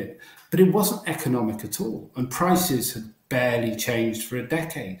stuff in. But it wasn't economic at all. And prices had barely changed for a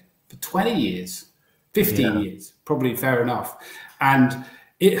decade, for 20 years, 15 years, probably fair enough. And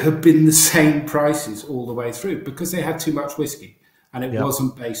it had been the same prices all the way through because they had too much whiskey. And it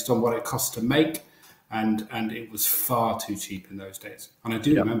wasn't based on what it cost to make. And it was far too cheap in those days. And I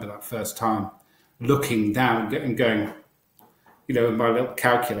do remember that first time looking down and going, in my little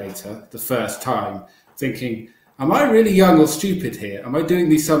calculator, the first time, thinking, am I really young or stupid here? Am I doing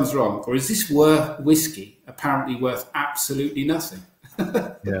these sums wrong? Or is this whiskey apparently worth absolutely nothing?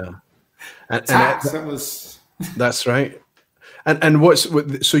 That's right.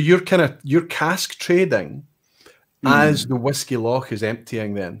 And so you're cask trading as the whiskey loch is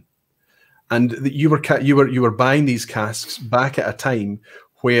emptying then. And you were buying these casks back at a time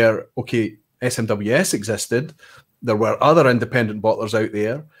where, okay, SMWS existed. There were other independent bottlers out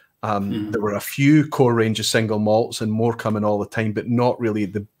there. There were a few core range of single malts and more coming all the time, but not really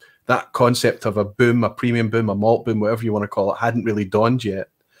the that concept of a boom, a premium boom, a malt boom, whatever you want to call it, hadn't really dawned yet.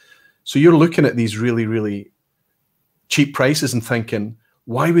 So you're looking at these really, really cheap prices and thinking,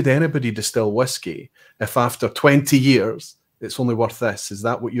 why would anybody distill whiskey if after 20 years it's only worth this? Is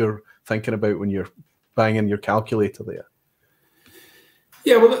that what you're thinking about when you're banging your calculator there?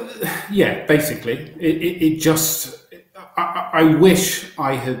 Yeah, well, yeah, basically. It just... I wish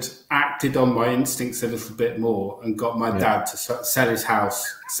I had acted on my instincts a little bit more and got my dad to sell his house,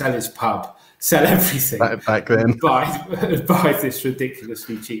 sell his pub, sell everything back then, buy this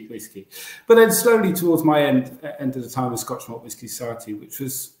ridiculously cheap whiskey. But then slowly towards my end of the time with Scotch Malt Whisky Society, which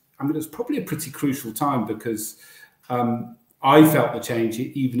was, I mean, it was probably a pretty crucial time because I felt the change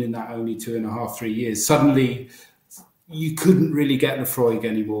even in that only 2.5, 3 years. Suddenly, you couldn't really get Lefroy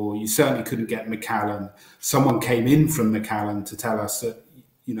anymore. You certainly couldn't get Macallan. Someone came in from Macallan to tell us that,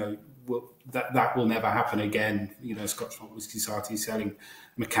 you know, that will never happen again. You know, Scotch Malt Whisky Society selling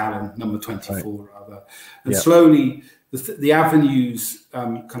Macallan number 24 rather. And slowly the avenues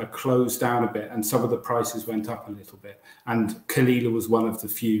kind of closed down a bit and some of the prices went up a little bit. And Kalila was one of the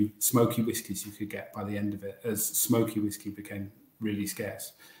few smoky whiskies you could get by the end of it, as smoky whiskey became really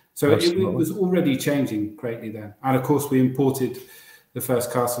scarce. So it was already changing greatly then. And of course, we imported the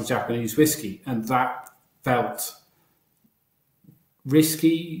first cask of Japanese whiskey, and that felt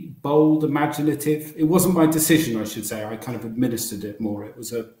risky, bold, imaginative. It wasn't my decision, I should say. I kind of administered it more. That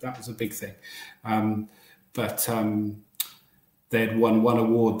was a big thing. But they'd won one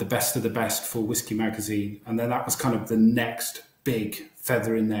award, the best of the best, for Whisky Magazine, and then that was kind of the next big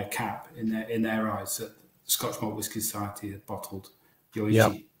feather in their cap, in their eyes, that Scotch Malt Whisky Society had bottled Yoichi.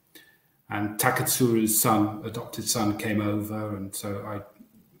 Yep. And Takatsura's adopted son, came over, and so I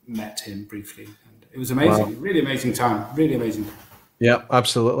met him briefly. And it was amazing, really amazing time, really amazing. Yeah,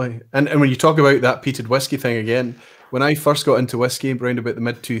 absolutely. And when you talk about that peated whiskey thing again, when I first got into whiskey around about the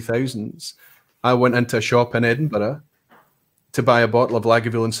mid-2000s, I went into a shop in Edinburgh to buy a bottle of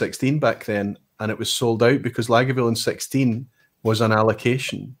Lagavulin 16 back then, and it was sold out because Lagavulin 16 was on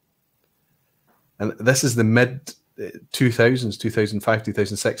allocation. And this is the mid 2000s, 2005,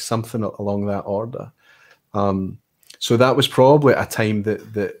 2006, something along that order. So that was probably a time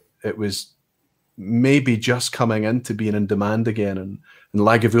that it was maybe just coming into being in demand again, and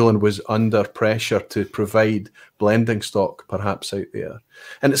Lagavulin was under pressure to provide blending stock perhaps out there.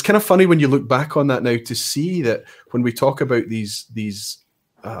 And it's kind of funny when you look back on that now to see that when we talk about these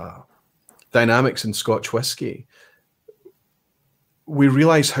dynamics in Scotch whisky, we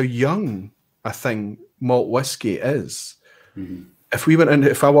realize how young a thing malt whiskey is. Mm-hmm.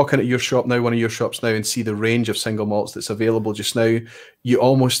 If I walk into your shop now, one of your shops now, and see the range of single malts that's available just now, you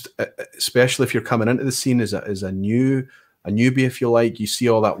almost, especially if you're coming into the scene as a newbie, if you like, you see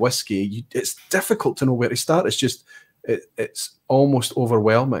all that whiskey. It's difficult to know where to start. It's just, it's almost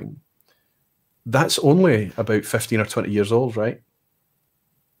overwhelming. That's only about 15 or 20 years old, right?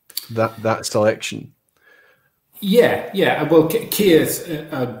 That selection. Yeah. Well, Keir's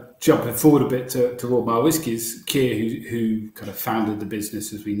jumping forward a bit to Royal Mile Whiskies. Keir, who kind of founded the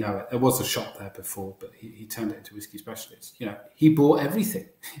business as we know it. There was a shop there before, but he turned it into Whiskey Specialist. You know, he bought everything.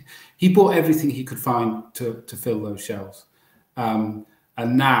 He bought everything he could find to fill those shelves. And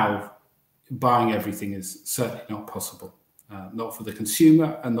now buying everything is certainly not possible. Not for the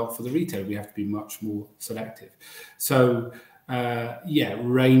consumer and not for the retailer. We have to be much more selective. So,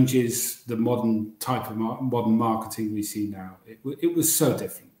 ranges, the modern type of modern marketing we see now. It was so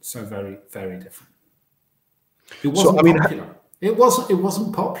different, so very, very different. It wasn't popular. It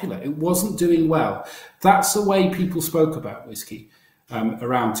wasn't popular. It wasn't doing well. That's the way people spoke about whiskey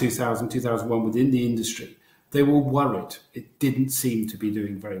around 2000, 2001 within the industry. They were worried. It didn't seem to be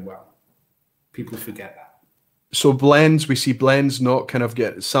doing very well. People forget that. So blends, we see blends not kind of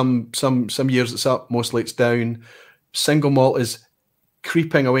get some years it's up, mostly it's down. Single malt is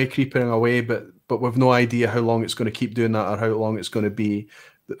creeping away, but we've no idea how long it's going to keep doing that or how long it's going to be.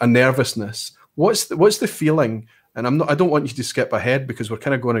 A nervousness. What's the feeling? And I don't want you to skip ahead because we're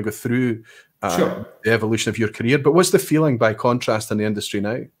kind of going to go through the evolution of your career. But what's the feeling by contrast in the industry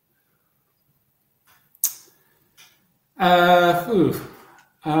now?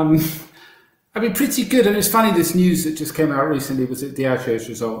 I mean, pretty good. And it's funny, this news that just came out recently was that Diageo's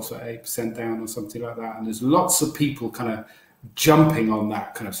results are 8% down or something like that. And there's lots of people kind of jumping on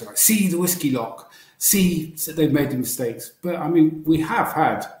that kind of stuff. Like, see the whiskey lock, see they've made the mistakes. But I mean, we have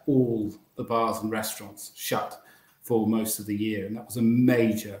had all the bars and restaurants shut for most of the year. And that was a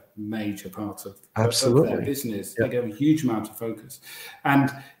major, major part of their business. Yep. They gave a huge amount of focus.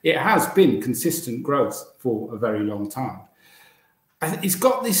 And it has been consistent growth for a very long time. It's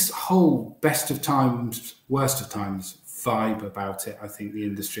got this whole best of times, worst of times vibe about it, I think, the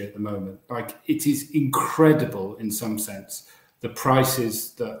industry at the moment. Like, it is incredible in some sense, the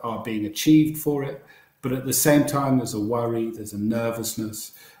prices that are being achieved for it. But at the same time, there's a worry, there's a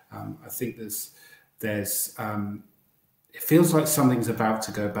nervousness. I think there's it feels like something's about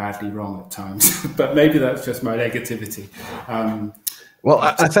to go badly wrong at times, but maybe that's just my negativity. Well,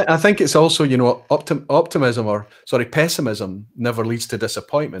 I think it's also, you know, pessimism never leads to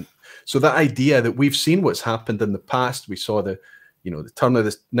disappointment. So that idea that we've seen what's happened in the past, we saw the turn of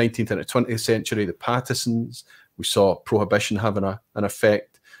the 19th and 20th century, the partisans, we saw prohibition having an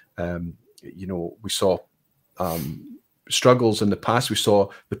effect. You know, we saw struggles in the past. We saw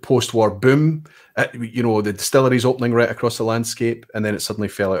the post-war boom, you know, the distilleries opening right across the landscape, and then it suddenly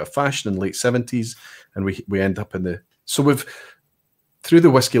fell out of fashion in the late 70s, and we end up in the... So we've, through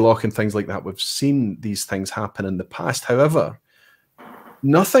the whiskey lock and things like that, we've seen these things happen in the past. However,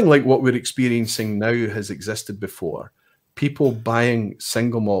 nothing like what we're experiencing now has existed before. People buying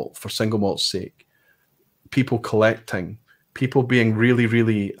single malt for single malt's sake, people collecting, people being really,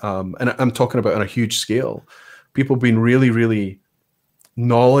 really, and I'm talking about on a huge scale, people being really, really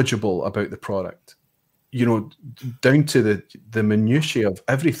knowledgeable about the product, you know, down to the minutiae of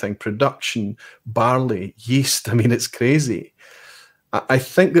everything, production, barley, yeast. I mean, it's crazy. I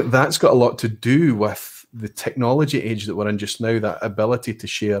think that that's got a lot to do with the technology age that we're in just now, that ability to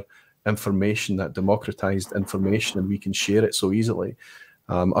share information, that democratized information, and we can share it so easily.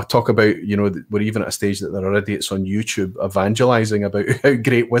 I talk about, you know, we're even at a stage that there are idiots on YouTube evangelizing about how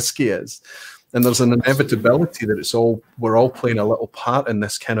great whiskey is. And there's an inevitability that we're all playing a little part in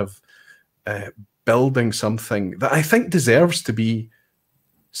this kind of building something that I think deserves to be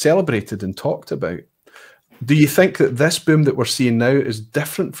celebrated and talked about. Do you think that this boom that we're seeing now is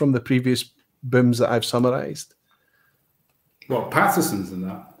different from the previous booms that I've summarized? Well, partisans and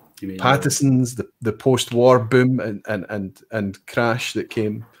that, you mean? Partisans, the post-war boom and crash that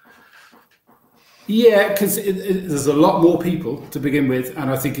came. Yeah, because there's a lot more people to begin with,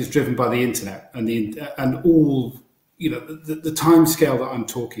 and I think it's driven by the internet and all, you know, the time scale that I'm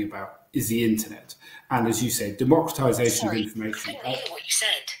talking about is the internet, and as you say, democratization of information. I didn't hear what you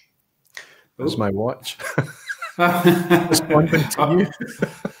said. That's my watch. Responding to you.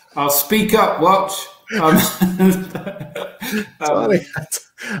 I'll speak up, watch. Sorry,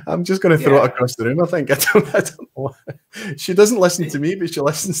 I'm just going to throw it across the room. I think I don't know. She doesn't listen to me, but she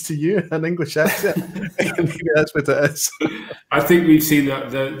listens to you, an English accent. Maybe that's what it is. I think we've seen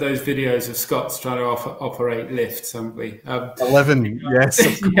those videos of Scots trying to operate lifts, haven't we? 11,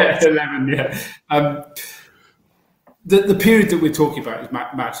 yes. Yeah, 11, yeah. The period that we're talking about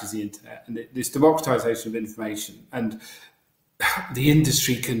matches the internet and this democratization of information, and the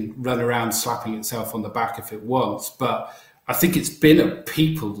industry can run around slapping itself on the back if it wants, but I think it's been a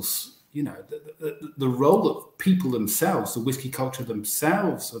people's, you know, the role that people themselves, the whiskey culture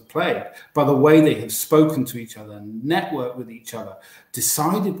themselves have played by the way they have spoken to each other, networked with each other,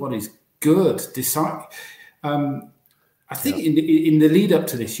 decided what is good, I think in the lead up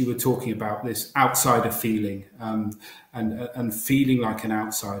to this, you were talking about this outsider feeling and feeling like an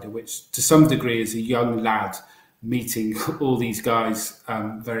outsider, which to some degree as a young lad meeting all these guys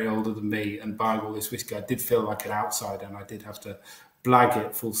very older than me and buying all this whiskey, I did feel like an outsider and I did have to blag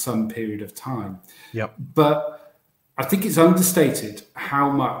it for some period of time. Yep. But I think it's understated how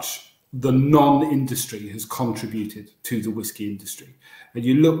much the non-industry has contributed to the whiskey industry. And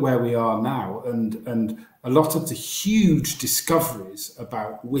you look where we are now, and a lot of the huge discoveries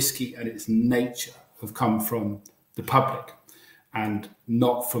about whiskey and its nature have come from the public and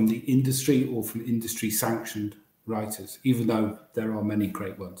not from the industry or from industry sanctioned writers, even though there are many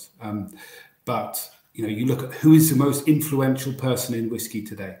great ones. But you know, you look at who is the most influential person in whiskey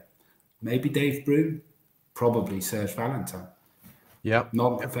today. Maybe Dave Broom, probably Serge Valentine. Yeah,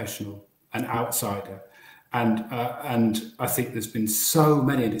 non-professional, an outsider. And I think there's been so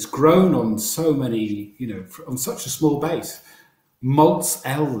many, and it's grown on so many, you know, on such a small base. Malt's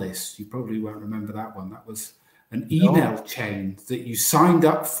L list, you probably won't remember that one. That was an email chain that you signed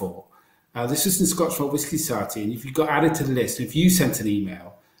up for. This is the Scotch Malt Whisky Society, and if you got added to the list, if you sent an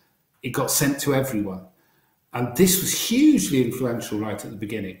email, it got sent to everyone. And this was hugely influential right at the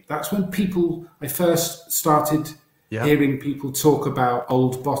beginning. That's when I first started hearing people talk about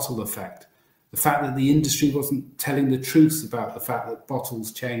old bottle effect. The fact that the industry wasn't telling the truth about the fact that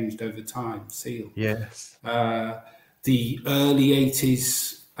bottles changed over time, sealed. Yes. The early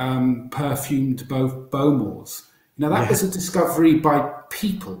 80s perfumed Bowmores. Now, that was a discovery by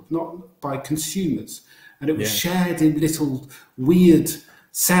people, not by consumers. And it was shared in little weird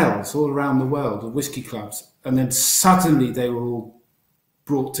cells all around the world of whiskey clubs. And then suddenly they were all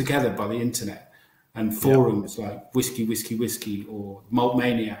brought together by the internet. and forums like Whisky or Malt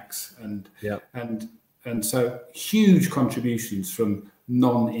Maniacs, and so huge contributions from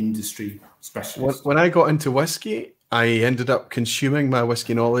non-industry specialists. When I got into whiskey, I ended up consuming my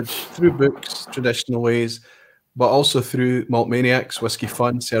whiskey knowledge through books, traditional ways, but also through Malt Maniacs, Whiskey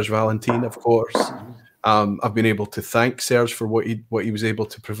Fun, Serge Valentine, of course. I've been able to thank Serge for what he was able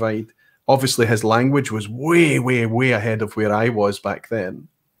to provide. Obviously, his language was way, way, way ahead of where I was back then.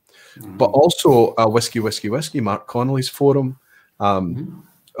 But also Whisky, Mark Connolly's forum,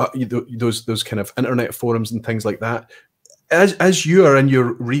 those kind of internet forums and things like that. As you are in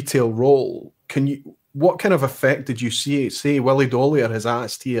your retail role, what kind of effect did you see? Say Willie Dollier has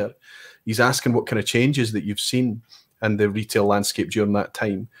asked here. He's asking what kind of changes that you've seen in the retail landscape during that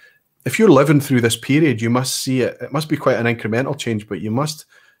time. If you're living through this period, you must see it. It must be quite an incremental change, but you must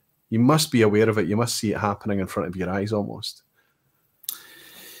be aware of it. You must see it happening in front of your eyes almost.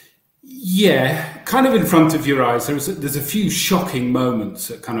 Yeah, kind of in front of your eyes. There's a few shocking moments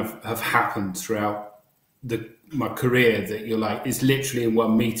that kind of have happened throughout my career that you're like, it's literally in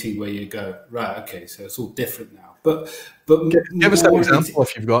one meeting where you go, right, okay, so it's all different now. But give us an example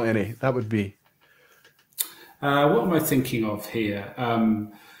if you've got any. That would be. What am I thinking of here?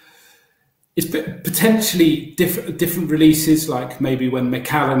 It's potentially different releases, like maybe when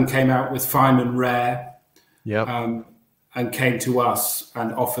Macallan came out with Fine and Rare. Yeah. And came to us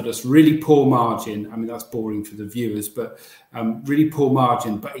and offered us really poor margin. I mean, that's boring for the viewers, but really poor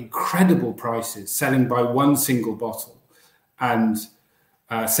margin, but incredible prices, selling by one single bottle. And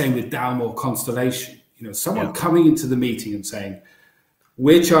same with Dalmore Constellation. You know, someone coming into the meeting and saying,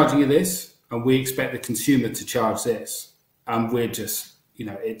 we're charging you this, and we expect the consumer to charge this. And we're just, you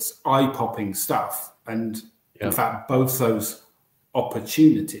know, it's eye-popping stuff. And in fact, both those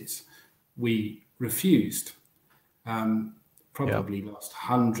opportunities we refused. Probably lost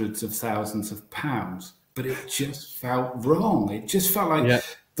hundreds of thousands of pounds, but it just felt wrong. It just felt like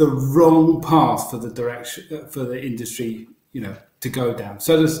the wrong path for the direction for the industry, you know, to go down.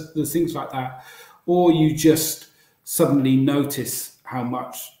 So there's things like that, or you just suddenly notice how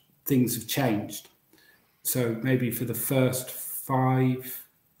much things have changed. So maybe for the first 5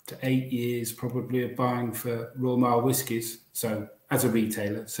 to 8 years, probably of buying for Royal Mile whiskies. So as a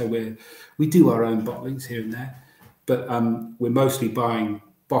retailer, so we do our own bottlings here and there. But we're mostly buying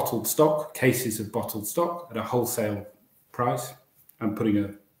bottled stock, cases of bottled stock at a wholesale price and putting a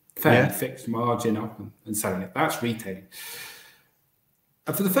fairly fixed margin up and selling it. That's retailing.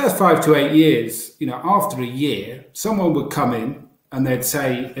 And for the first 5 to 8 years, you know, after a year, someone would come in and they'd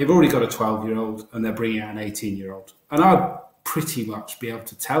say they've already got a 12-year-old and they're bringing out an 18-year-old. And I'd pretty much be able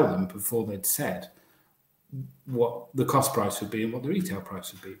to tell them before they'd said what the cost price would be and what the retail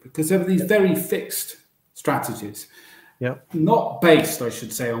price would be, because there were these very fixed strategies, not based, I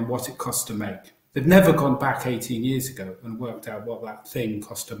should say, on what it costs to make. They've never gone back 18 years ago and worked out what that thing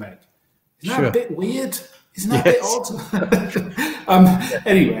cost to make. Isn't that a bit weird? Isn't that a bit odd?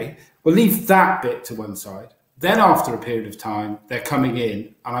 Anyway, we'll leave that bit to one side. Then after a period of time, they're coming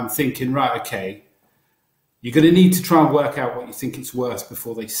in and I'm thinking, right, okay, you're going to need to try and work out what you think it's worth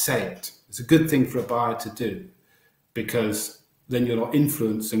before they say it. It's a good thing for a buyer to do, because then you're not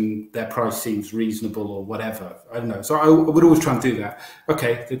influencing their price seems reasonable or whatever. I don't know. So I would always try and do that.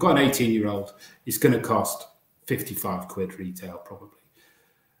 Okay, they've got an 18-year-old. It's going to cost 55 quid retail probably.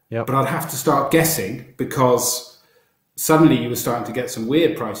 But I'd have to start guessing, because suddenly you were starting to get some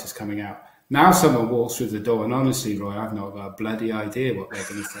weird prices coming out. Now someone walks through the door, and honestly, Roy, I've not got a bloody idea what they're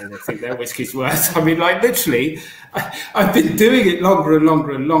going to say they think their whiskey's worth. I mean, like literally, I've been doing it longer and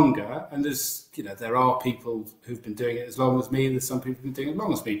longer and longer, and there's, you know, there are people who've been doing it as long as me, and there's some people who've been doing it as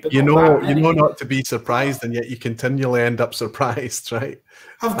long as me. But you know not to be surprised, and yet you continually end up surprised, right?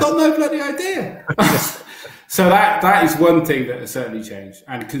 I've got no bloody idea. So that is one thing that has certainly changed,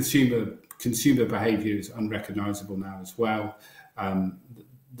 and consumer behaviour is unrecognisable now as well.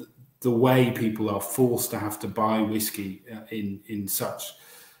 The way people are forced to have to buy whiskey in such,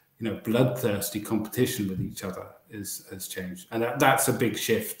 you know, bloodthirsty competition with each other has changed, and that's a big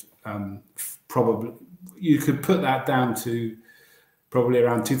shift. Probably you could put that down to probably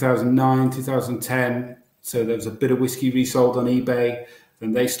around 2009, 2010. So there was a bit of whiskey resold on eBay,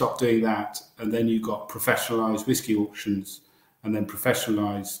 then they stopped doing that, and then you got professionalized whiskey auctions, and then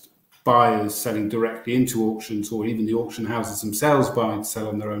professionalized buyers selling directly into auctions, or even the auction houses themselves buying and sell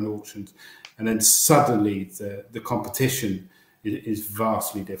on their own auctions. And then suddenly the competition is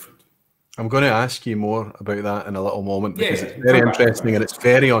vastly different. I'm going to ask you more about that in a little moment, because it's very interesting and it's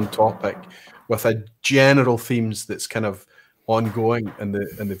very on topic with a general themes that's kind of ongoing in the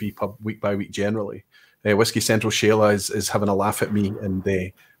vPub week by week generally. Whiskey Central Shayla is having a laugh at me, and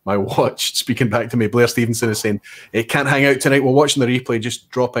my watch speaking back to me. Blair Stevenson is saying, "It can't hang out tonight. We're watching the replay, just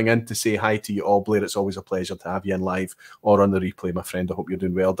dropping in to say hi to you all. Blair, it's always a pleasure to have you in live or on the replay, my friend. I hope you're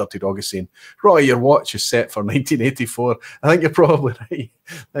doing well." Dirty Dog is saying, "Roy, your watch is set for 1984. I think you're probably right.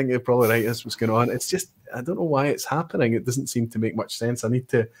 I think you're probably right. That's what's going on. It's just, I don't know why it's happening. It doesn't seem to make much sense. I need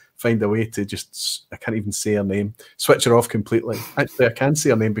to find a way to just, I can't even say her name, switch her off completely. Actually, I can say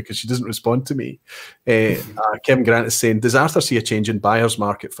her name because she doesn't respond to me. Kevin Grant is saying, does Arthur see a change in buyer's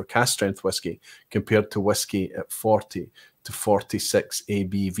market for cask strength whiskey compared to whiskey at 40 to 46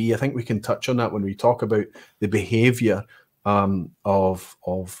 ABV? I think we can touch on that when we talk about the behaviour of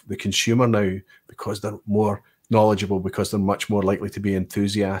the consumer now, because they're more knowledgeable, because they're much more likely to be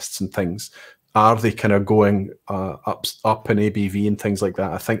enthusiasts and things. Are they kind of going up in ABV and things like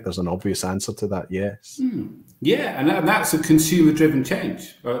that? I think there's an obvious answer to that, yes. Yeah, and that's a consumer-driven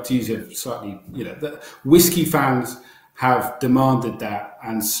change. To use it slightly, the whiskey fans have demanded that,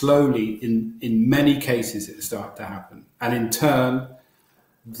 and slowly, in many cases, it started to happen. And in turn,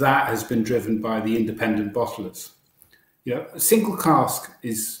 that has been driven by the independent bottlers. A single cask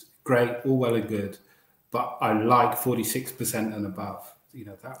is great, all well and good, but I like 46% and above.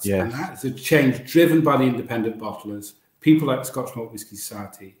 That's and that's a change driven by the independent bottlers, people like the Scotch Malt Whisky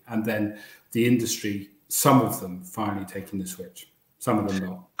Society, and then the industry. Some of them finally taking the switch, some of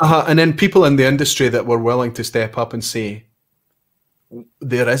them not. And then people in the industry that were willing to step up and say,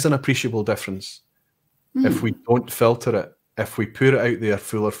 there is an appreciable difference if we don't filter it, if we put it out there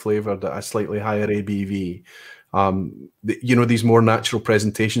fuller flavoured at a slightly higher ABV. These more natural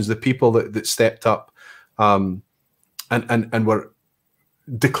presentations, the people that stepped up and were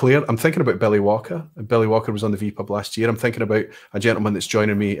declared. I'm thinking about Billy Walker. Billy Walker was on the vPub last year. I'm thinking about a gentleman that's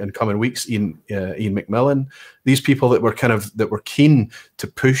joining me in coming weeks, Ian McMillan. These people that were keen to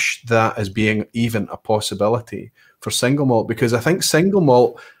push that as being even a possibility for single malt, because I think single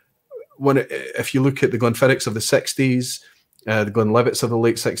malt, if you look at the Glenfiddichs of the 60s, the Glenlivets of the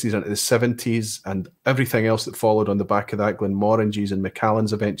late 60s into the 70s, and everything else that followed on the back of that, Glenmorangies and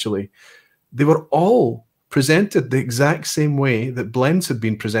Macallans eventually, they were all presented the exact same way that blends had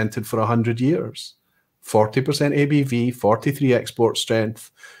been presented for 100 years. 40% ABV, 43 export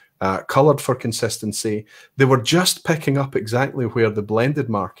strength, coloured for consistency. They were just picking up exactly where the blended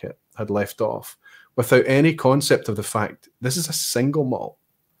market had left off, without any concept of the fact this is a single malt.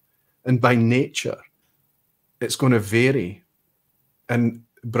 And by nature, it's going to vary. And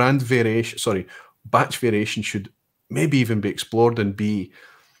batch variation should maybe even be explored and be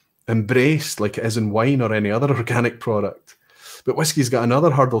embraced like it is in wine or any other organic product. But whiskey's got another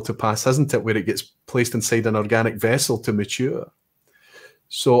hurdle to pass, hasn't it, where it gets placed inside an organic vessel to mature.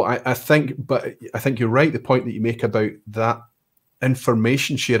 So I think you're right, the point that you make about that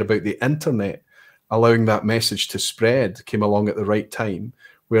information share about the internet, allowing that message to spread, came along at the right time,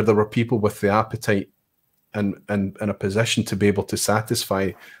 where there were people with the appetite and a position to be able to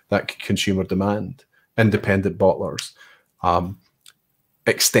satisfy that consumer demand. Independent bottlers,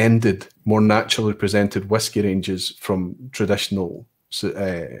 extended, more naturally presented whiskey ranges from traditional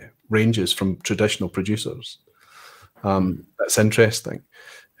producers. That's interesting.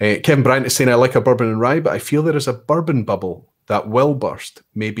 Kevin Bryant is saying, I like a bourbon and rye, but I feel there is a bourbon bubble that will burst.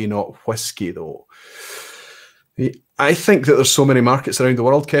 Maybe not whiskey, though. I think that there's so many markets around the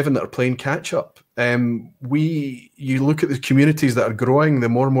world, Kevin, that are playing catch up. You look at the communities that are growing, the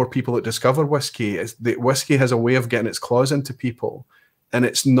more and more people that discover whiskey. Whiskey has a way of getting its claws into people, and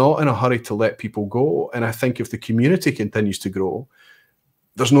it's not in a hurry to let people go. And I think if the community continues to grow,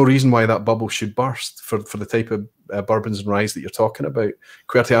 there's no reason why that bubble should burst for the type of bourbons and ryes that you're talking about.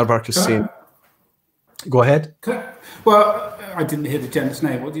 Qwerty Aardvark is saying, go ahead. Well, I didn't hear the gent's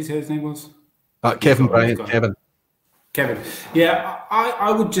name. What did you say his name was? Kevin Bryant. Kevin. Yeah,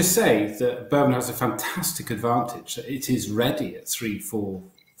 I would just say that bourbon has a fantastic advantage. It is ready at 3, 4,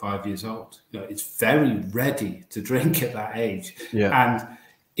 5 years old. It's very ready to drink at that age. Yeah.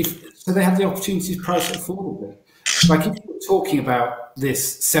 And so they have the opportunity to price it affordably. Like if you're talking about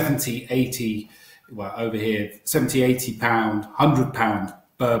this 70, 80, well, over here, 70, 80 pound, 100 pound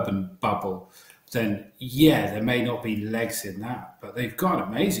bourbon bubble, then yeah, there may not be legs in that, but they've got an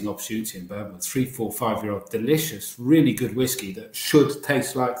amazing opportunity in bourbon. 3, 4, 5 year old, delicious, really good whiskey that should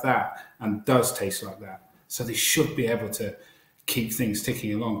taste like that and does taste like that. So they should be able to keep things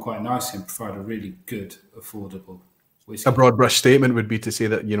ticking along quite nicely and provide a really good, affordable whiskey. A broad brush statement would be to say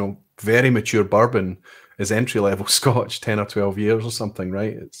that, very mature bourbon is entry-level Scotch, 10 or 12 years or something,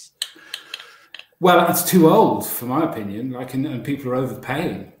 right? Well, it's too old, for my opinion. And people are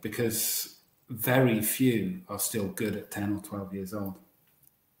overpaying because very few are still good at 10 or 12 years old.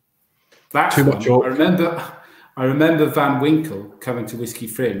 That's too much. I I remember Van Winkle coming to Whisky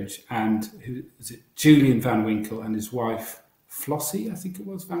Fringe, and who was it? Julian Van Winkle and his wife Flossie, I think it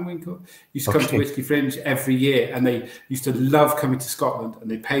was, Van Winkle, used to come to Whisky Fringe every year, and they used to love coming to Scotland, and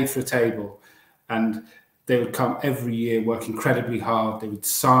they paid for a table, and they would come every year, work incredibly hard. They would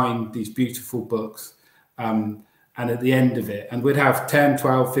sign these beautiful books, and at the end of it, and we'd have 10,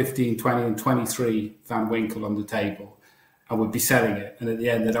 12, 15, 20, and 23 Van Winkle on the table, and we'd be selling it. And at the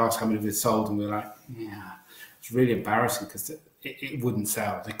end, they'd ask how many of it sold, and we were like, yeah, it's really embarrassing because it wouldn't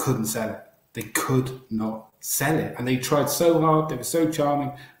sell. They couldn't sell it. They could not sell it. And they tried so hard. They were so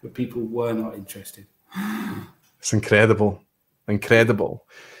charming, but people were not interested. It's incredible. Incredible.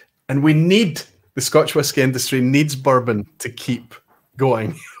 And the Scotch whisky industry needs bourbon to keep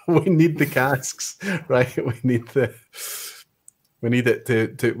going. We need the casks, right? We need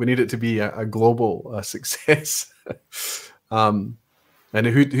it to be a global success. And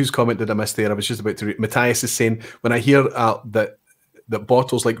whose comment did I miss there? I was just about to read. Matthias is saying, when I hear that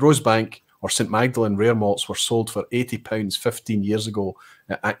bottles like Rosebank or St Magdalen rare malts were sold for £80 15 years ago,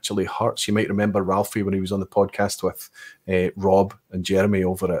 it actually hurts. You might remember Ralphie when he was on the podcast with Rob and Jeremy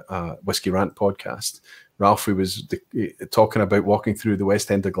over at Whiskey Rant podcast. Ralphie was talking about walking through the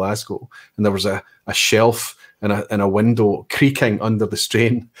West End of Glasgow, and there was a shelf and a window creaking under the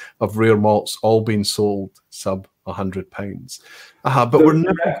strain of rare malts, all being sold sub £100. But we're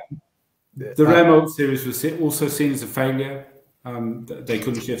never. The rare malt series was also seen as a failure. They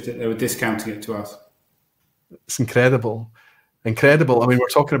couldn't shift it. They were discounting it to us. It's incredible. Incredible. I mean, we're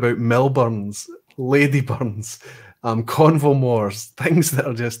talking about Milburns, Ladyburns, Convomores, things that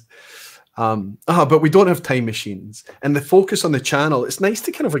are just... but we don't have time machines. And the focus on the channel, it's nice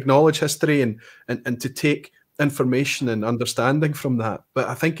to kind of acknowledge history and to take information and understanding from that. But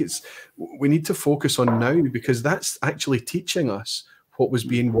I think we need to focus on now, because that's actually teaching us what was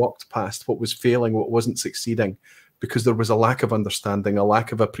being walked past, what was failing, what wasn't succeeding, because there was a lack of understanding, a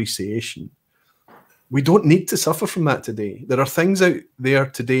lack of appreciation. We don't need to suffer from that today. There are things out there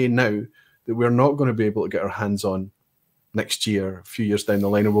today now that we're not going to be able to get our hands on next year, a few years down the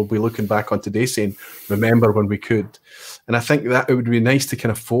line, and we'll be looking back on today saying, remember when we could. And I think that it would be nice to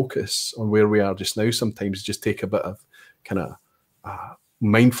kind of focus on where we are just now sometimes, just take a bit of kind of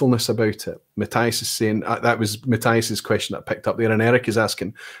mindfulness about it. Matthias is saying, that was Matthias's question that I picked up there, and Eric is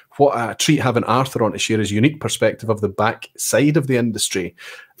asking, what a treat having Arthur on to share his unique perspective of the back side of the industry.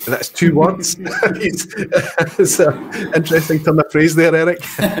 That's 2 words. It's an interesting turn of phrase there, Eric.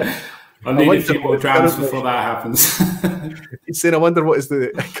 I'll need a few more drams before that happens. He's saying, I wonder what is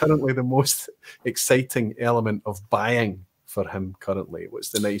currently the most exciting element of buying for him currently. What's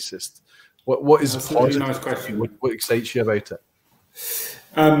the nicest? What is That's positive? a really nice question. What excites you about it?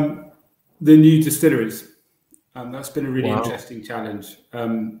 The new distilleries. That's been a really interesting challenge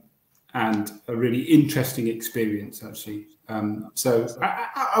and a really interesting experience, actually. So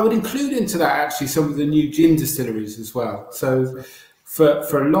I would include into that actually some of the new gin distilleries as well. So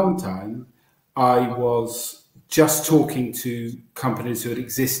for a long time, I was just talking to companies who had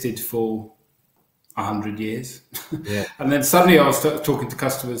existed for 100 years. Yeah. And then suddenly I was talking to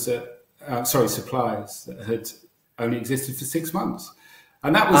customers suppliers that had only existed for 6 months.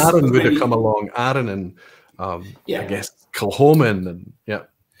 And that was Aaron would have come along. Aaron and I guess Kilchoman and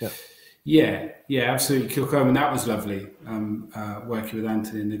yeah, absolutely. Kilchoman, that was lovely. Working with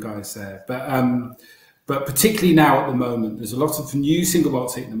Anthony and the guys there, but particularly now at the moment, there's a lot of new single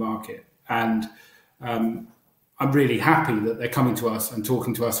malts hitting the market, and I'm really happy that they're coming to us and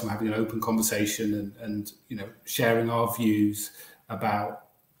talking to us and having an open conversation and sharing our views about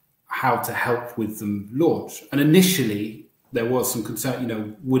how to help with them launch. And initially, there was some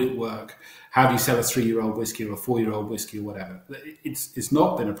concern, would it work? How do you sell a 3-year-old whiskey or a 4-year-old whiskey or whatever? It's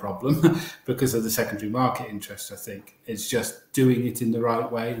not been a problem because of the secondary market interest, I think. It's just doing it in the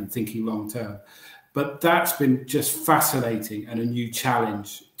right way and thinking long term. But that's been just fascinating and a new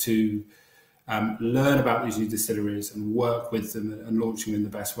challenge to learn about these new distilleries and work with them and launching them in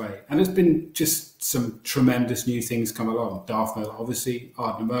the best way. And there's been just some tremendous new things come along. Dartmouth, obviously,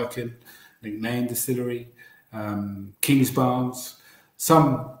 Ardnamurchan, Merkin, Nain Distillery, Kingsbarns.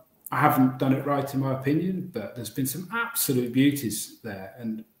 Some I haven't done it right in my opinion, but there's been some absolute beauties there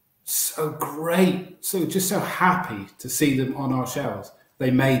and so great. So just so happy to see them on our shelves.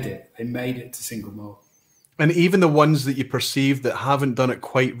 They made it. They made it to single malt. And even the ones that you perceive that haven't done it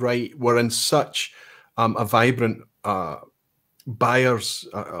quite right were in such a vibrant buyers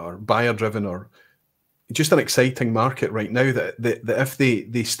or buyer-driven or just an exciting market right now that if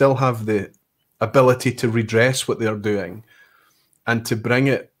they still have the ability to redress what they're doing and to bring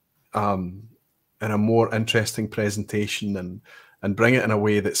it in a more interesting presentation and bring it in a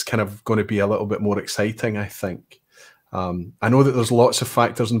way that's kind of going to be a little bit more exciting, I think. I know that there's lots of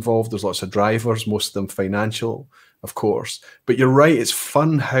factors involved. There's lots of drivers, most of them financial, of course. But you're right, it's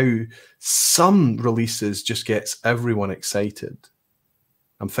fun how some releases just gets everyone excited.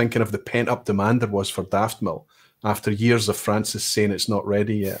 I'm thinking of the pent-up demand there was for Daftmill after years of Francis saying it's not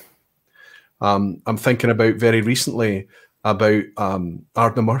ready yet. I'm thinking about very recently about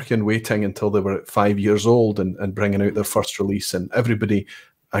Ardnamurchan waiting until they were 5 years old and bringing out their first release, and everybody,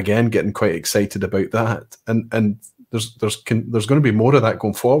 again, getting quite excited about that. And there's going to be more of that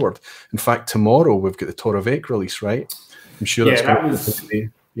going forward. In fact, tomorrow we've got the Torevik release, right? I'm sure that's going to be,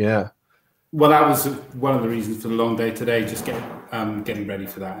 yeah. Well, that was one of the reasons for the long day today, just getting ready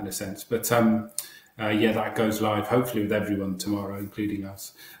for that in a sense. But yeah, that goes live hopefully with everyone tomorrow, including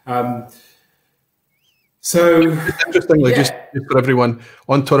us. So interestingly, just for everyone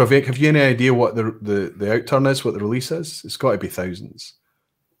on Torevik, have you any idea what the outturn is, what the release is? It's got to be thousands.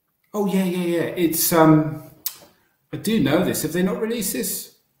 Oh yeah. It's I do know this. Have they not released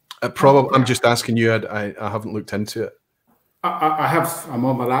this? Probably. I'm just asking you. I haven't looked into it. I have. I'm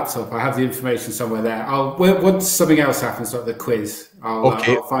on my laptop. I have the information somewhere there. Once something else happens, like the quiz, I'll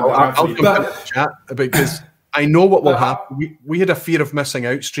find out. I'll come to the chat because I know what will happen. We had a fear of missing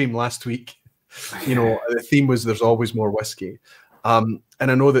out stream last week. You know, the theme was there's always more whiskey. And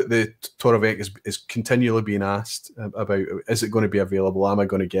I know that the Torevik is continually being asked about, is it going to be available? Am I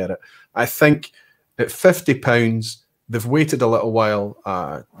going to get it? I think at £50, they've waited a little while.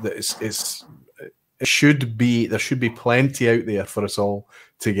 There should be plenty out there for us all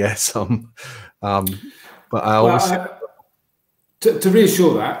to get some. But I always to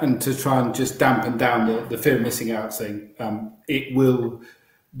reassure that and to try and just dampen down the fear of missing out thing, it will.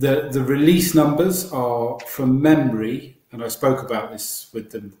 The release numbers are from memory, and I spoke about this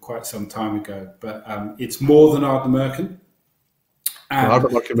with them quite some time ago, but it's more than Ardnamurchan.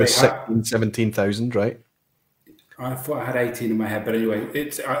 Ardnamurchan was 16,000, 17,000, right? I thought I had 18 in my head, but anyway,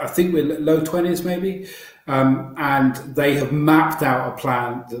 I think we're low 20s maybe. And they have mapped out a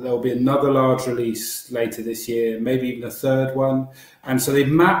plan that there'll be another large release later this year, maybe even a third one. And so they've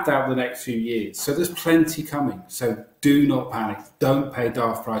mapped out the next few years. So there's plenty coming. So do not panic. Don't pay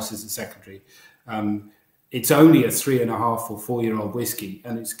daft prices at secondary. It's only a 3.5 or 4 year old whiskey,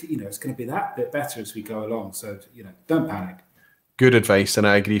 and it's going to be that bit better as we go along. So don't panic. Good advice, and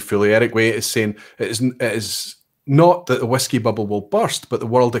I agree fully. Eric Waite is saying it is not that the whiskey bubble will burst, but the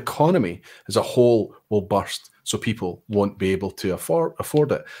world economy as a whole will burst, so people won't be able to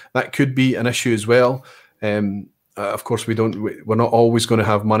afford it. That could be an issue as well. Of course, we're not always going to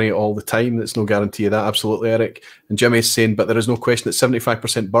have money all the time. There's no guarantee of that. Absolutely, Eric. And Jimmy's saying, but there is no question that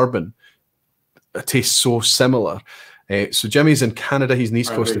 75% bourbon tastes so similar. So Jimmy's in Canada. He's in the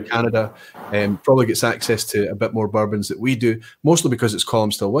East Coast of Canada. Probably gets access to a bit more bourbons that we do, mostly because it's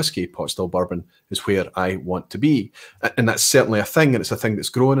column still whiskey. Pot still bourbon is where I want to be. And that's certainly a thing, and it's a thing that's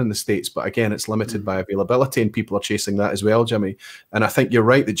growing in the States. But again, it's limited by availability, and people are chasing that as well, Jimmy. And I think you're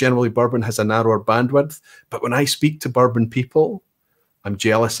right that generally bourbon has a narrower bandwidth. But when I speak to bourbon people, I'm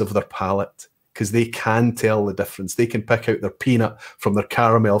jealous of their palate, because they can tell the difference. They can pick out their peanut from their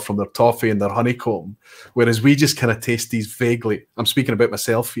caramel, from their toffee and their honeycomb. Whereas we just kind of taste these vaguely, I'm speaking about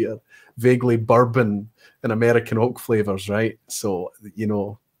myself here, vaguely bourbon and American oak flavors, right? So,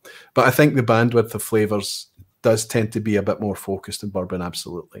 but I think the bandwidth of flavors does tend to be a bit more focused in bourbon,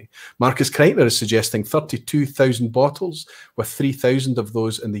 absolutely. Marcus Kreitner is suggesting 32,000 bottles, with 3,000 of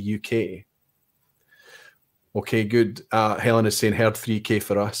those in the UK. Okay, good. Helen is saying heard 3K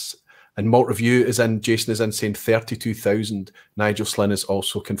for us. And Malt Review is in, Jason is in saying 32,000. Nigel Slynn is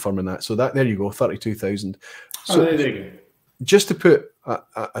also confirming that. So there you go, 32,000. So there you go. Just to put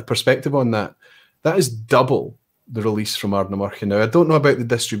a perspective on that, that is double the release from Ardnamurchan. Now, I don't know about the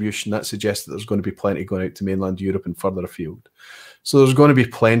distribution. That suggests that there's going to be plenty going out to mainland Europe and further afield. So there's going to be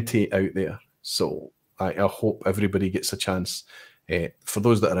plenty out there. So I hope everybody gets a chance, for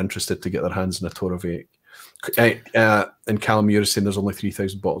those that are interested, to get their hands on a Torevik. And Callum Muir is saying there's only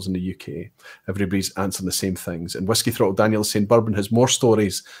 3,000 bottles in the UK. Everybody's answering the same things. And Whiskey Throttle Daniel is saying bourbon has more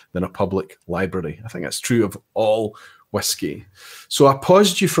stories than a public library. I think that's true of all whiskey. So I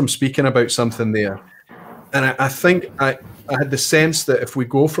paused you from speaking about something there. And I think I had the sense that if we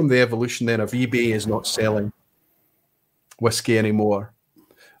go from the evolution then of eBay is not selling whiskey anymore,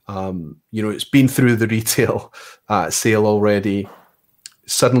 it's been through the retail sale already.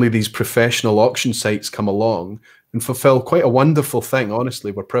 Suddenly these professional auction sites come along and fulfill quite a wonderful thing.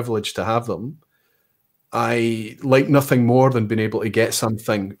 Honestly, we're privileged to have them. I like nothing more than being able to get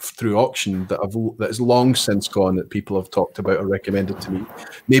something through auction that is long since gone, that people have talked about or recommended to me.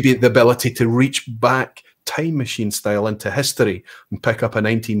 Maybe the ability to reach back time machine style into history and pick up a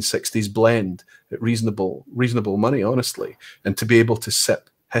 1960s blend at reasonable money, honestly, and to be able to sip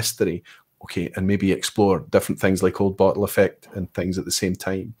history, okay, and maybe explore different things like Old Bottle Effect and things at the same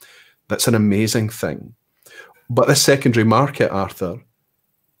time. That's an amazing thing. But this secondary market, Arthur,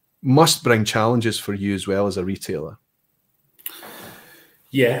 must bring challenges for you as well as a retailer.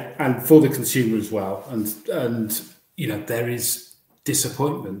 Yeah, and for the consumer as well. And you know, there is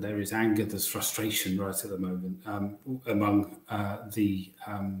disappointment, there is anger, there's frustration right at the moment among the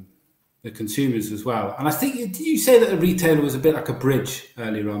consumers as well. And I think, did you say that a retailer was a bit like a bridge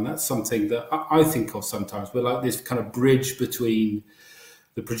earlier on? That's something that I think of sometimes. We're like this kind of bridge between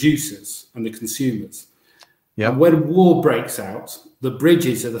the producers and the consumers. Yeah. And when war breaks out, the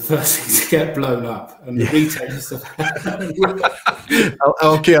bridges are the first things to get blown up, and the retailers are.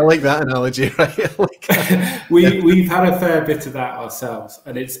 Okay, I like that analogy. Right, we've had a fair bit of that ourselves,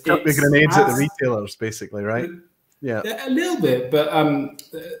 and it's the grenades at the retailers, basically, right? Yeah, a little bit, but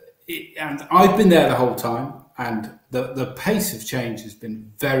and I've been there the whole time, and the pace of change has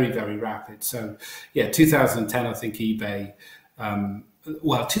been very, very rapid. So, yeah, 2010, I think eBay.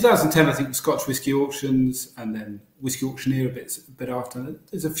 Well, 2010, I think Scotch Whisky Auctions, and then Whisky Auctioneer a bit after.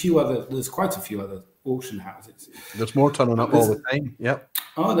 There's quite a few other auction houses. There's more turning up all the time. Yep.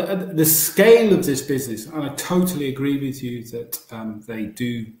 Oh, the scale of this business, and I totally agree with you that they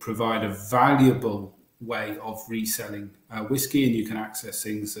do provide a valuable way of reselling whiskey, and you can access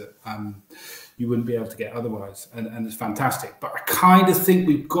things that you wouldn't be able to get otherwise, and it's fantastic. But I kind of think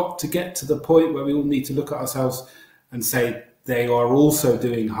we've got to get to the point where we all need to look at ourselves and say, they are also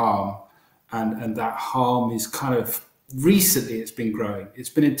doing harm, and that harm is kind of recently it's been growing. It's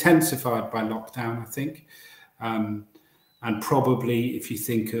been intensified by lockdown, I think, and probably if you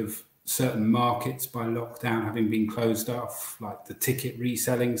think of certain markets by lockdown having been closed off, like the ticket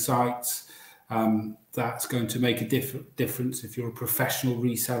reselling sites, that's going to make a difference if you're a professional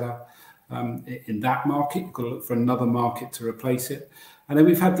reseller in that market. You've got to look for another market to replace it. And then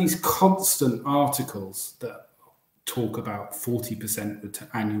we've had these constant articles that talk about 40%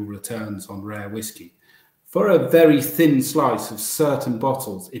 annual returns on rare whiskey for a very thin slice of certain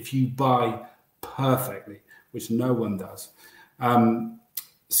bottles if you buy perfectly, which no one does.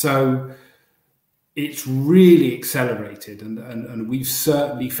 So it's really accelerated, and we've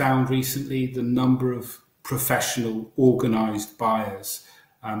certainly found recently the number of professional organised buyers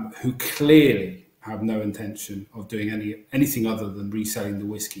who clearly have no intention of doing anything other than reselling the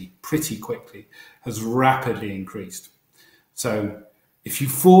whiskey pretty quickly has rapidly increased. So if you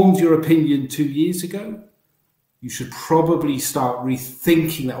formed your opinion 2 years ago, you should probably start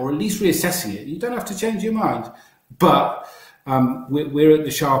rethinking that, or at least reassessing it. You don't have to change your mind, but we're at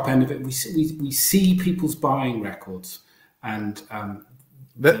the sharp end of it. We see people's buying records, and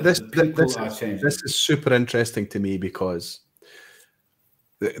this is super interesting to me, because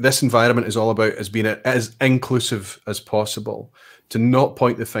this environment is all about as being as inclusive as possible, to not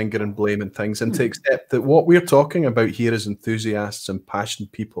point the finger and blame and things, and to accept that what we're talking about here is enthusiasts and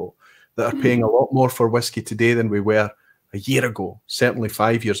passionate people that are paying a lot more for whiskey today than we were a year ago, certainly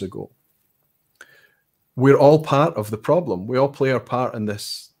 5 years ago. We're all part of the problem. We all play our part in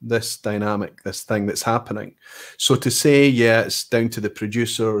this dynamic, this thing that's happening. So to say, yeah, it's down to the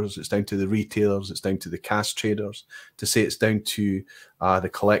producers, it's down to the retailers, it's down to the cask traders, to say it's down to the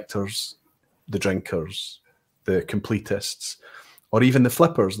collectors, the drinkers, the completists, or even the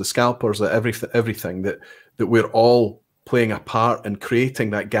flippers, the scalpers, everything, that we're all playing a part in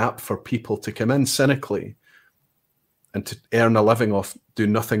creating that gap for people to come in cynically and to earn a living off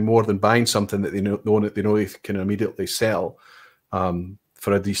doing nothing more than buying something that they know they can immediately sell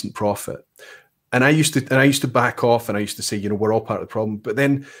for a decent profit. And I used to back off, and I used to say, you know, we're all part of the problem. But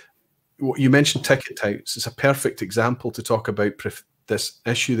then you mentioned ticket touts. It's a perfect example to talk about this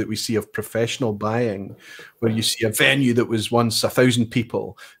issue that we see of professional buying, where you see a venue that was once 1,000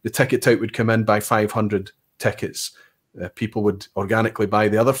 people, the ticket tout would come in by 500 tickets. People would organically buy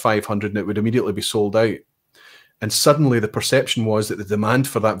the other 500, and it would immediately be sold out. And suddenly the perception was that the demand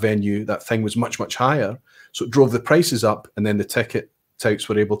for that venue, that thing, was much, much higher. So it drove the prices up, and then the ticket touts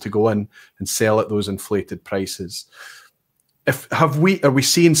were able to go in and sell at those inflated prices. Are we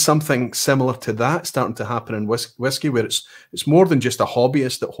seeing something similar to that starting to happen in whiskey, where it's more than just a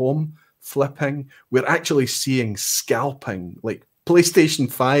hobbyist at home flipping? We're actually seeing scalping, like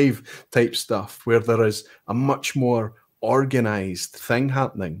PlayStation 5 type stuff, where there is a much more organized thing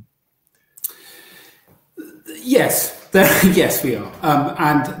happening. Yes, yes, we are.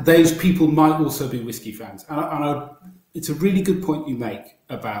 And those people might also be whiskey fans. And it's a really good point you make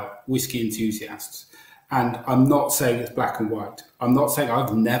about whiskey enthusiasts. And I'm not saying it's black and white. I'm not saying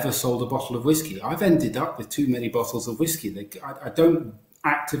I've never sold a bottle of whiskey. I've ended up with too many bottles of whiskey. I don't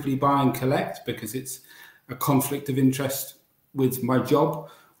actively buy and collect because it's a conflict of interest with my job.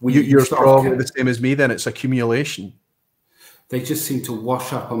 You're probably the same as me then. It's accumulation. They just seem to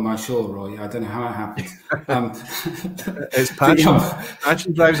wash up on my shore, Roy. I don't know how it happens. It's passion.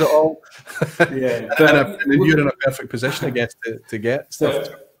 Passion drives it all. Yeah, and you're in a perfect position, I guess, to get stuff.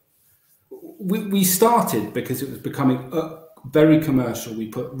 We started because it was becoming very commercial. We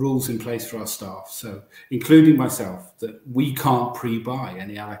put rules in place for our staff, so including myself, that we can't pre-buy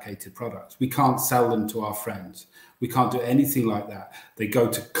any allocated products. We can't sell them to our friends. We can't do anything like that. They go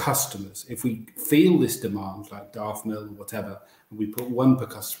to customers. If we feel this demand, like Darth Mill or whatever, and we put one per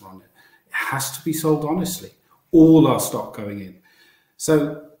customer on it, it has to be sold honestly. All our stock going in.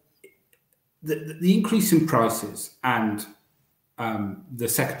 So the increase in prices and the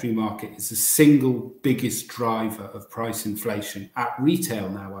secondary market is the single biggest driver of price inflation at retail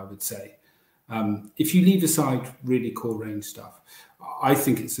now, I would say. If you leave aside really core range stuff, I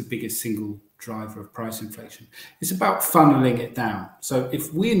think it's the biggest single driver of price inflation. It's about funneling it down. So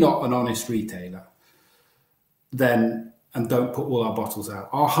if we're not an honest retailer, then, and don't put all our bottles out,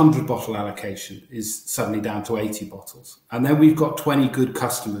 our 100 bottle allocation is suddenly down to 80 bottles. And then we've got 20 good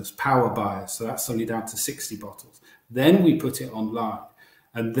customers, power buyers, so that's suddenly down to 60 bottles. Then we put it online.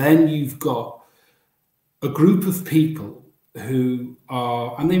 And then you've got a group of people who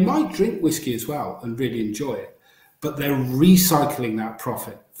are, and they might drink whiskey as well and really enjoy it, but they're recycling that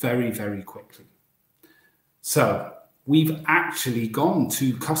profit very, very quickly. So we've actually gone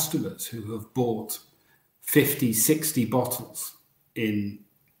to customers who have bought 50, 60 bottles in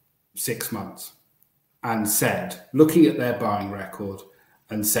 6 months and said, looking at their buying record,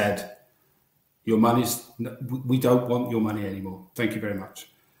 and said, your money's, we don't want your money anymore. Thank you very much.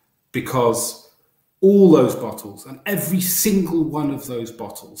 Because all those bottles and every single one of those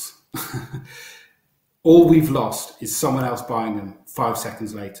bottles, all we've lost is someone else buying them 5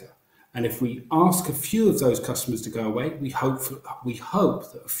 seconds later. And if we ask a few of those customers to go away, we hope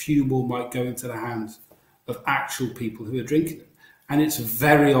that a few more might go into the hands of actual people who are drinking them. And it's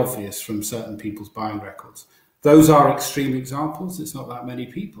very obvious from certain people's buying records. Those are extreme examples. It's not that many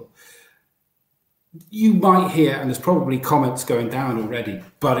people. You might hear, and there's probably comments going down already,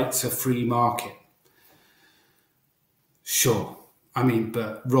 but it's a free market. Sure. I mean,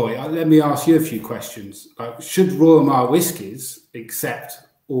 but Roy, let me ask you a few questions. Should Royal Mile Whiskies accept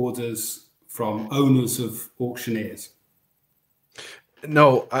orders from owners of auctioneers?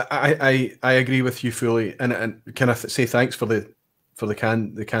 No, I agree with you fully, and can I say thanks for the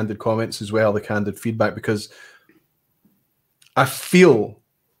candid comments as well, the candid feedback, because I feel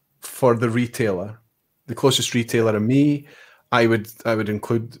for the retailer, the closest retailer and me. I would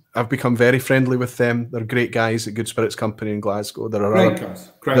include. I've become very friendly with them. They're great guys at Good Spirits Company in Glasgow. There are other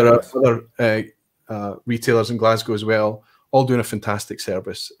retailers in Glasgow as well, all doing a fantastic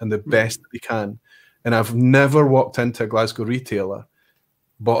service and the best that they can. And I've never walked into a Glasgow retailer,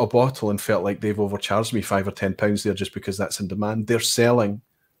 bought a bottle, and felt like they've overcharged me £5 or £10 there just because that's in demand. They're selling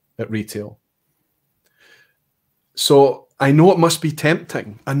at retail. So I know it must be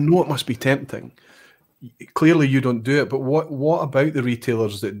tempting. I know it must be tempting. Clearly you don't do it, but what about the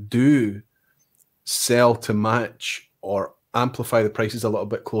retailers that do sell to match or amplify the prices a little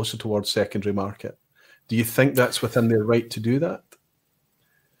bit closer towards secondary market? Do you think that's within their right to do that?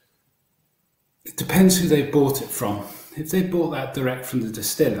 It depends who they bought it from. If they bought that direct from the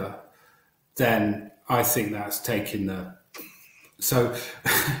distiller, then I think that's taking the... So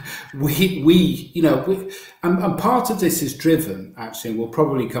and part of this is driven, actually, and we'll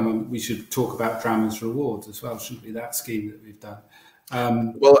probably come on, we should talk about Drammer's Reward as well, shouldn't we, that scheme that we've done.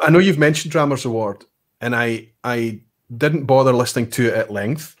 Well, I know you've mentioned Drammer's Reward, and I didn't bother listening to it at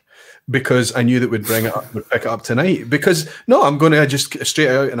length because I knew that we'd bring it up, we'd pick it up tonight. Because, no, I'm going to just straight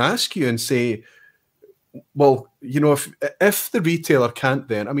out and ask you and say, well, you know, if the retailer can't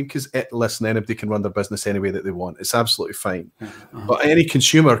then, I mean, because listen, anybody can run their business any way that they want. It's absolutely fine. But any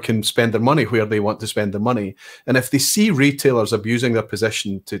consumer can spend their money where they want to spend their money. And if they see retailers abusing their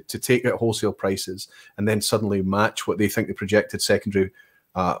position to take out wholesale prices and then suddenly match what they think the projected secondary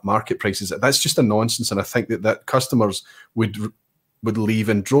market prices, that's just a nonsense. And I think that customers would leave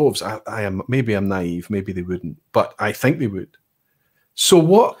in droves. Maybe I'm naive, maybe they wouldn't, but I think they would. So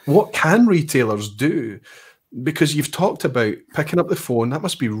what can retailers do? Because you've talked about picking up the phone. That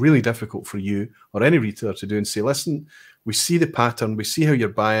must be really difficult for you or any retailer to do and say, listen, we see the pattern, we see how you're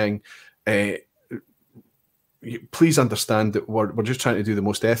buying. Please understand that we're just trying to do the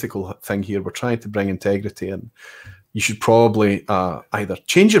most ethical thing here. We're trying to bring integrity in. You should probably either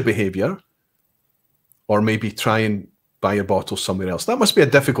change your behavior or maybe try and buy your bottle somewhere else. That must be a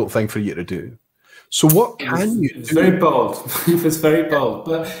difficult thing for you to do. So what can you do? It was very bold. It was very bold,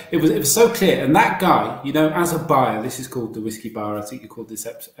 but it was so clear. And that guy, you know, as a buyer, this is called the Whiskey Bar, I think you called this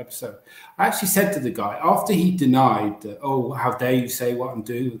episode. I actually said to the guy, after he denied that, oh, how dare you say what I'm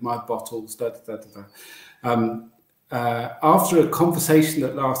doing with my bottles, after a conversation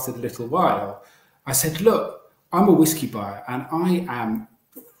that lasted a little while, I said, look, I'm a whiskey buyer and I am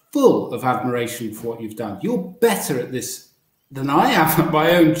full of admiration for what you've done. You're better at this than I am at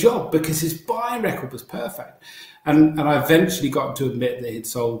my own job, because his buying record was perfect. And I eventually got to admit that he'd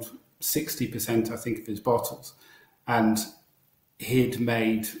sold 60%, I think, of his bottles. And he'd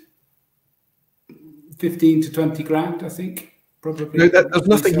made 15 to 20 grand, I think, probably. No, there's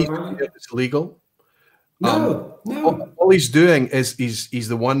nothing he's doing that's illegal. No. All he's doing is he's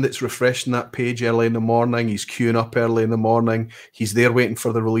the one that's refreshing that page early in the morning. He's queuing up early in the morning. He's there waiting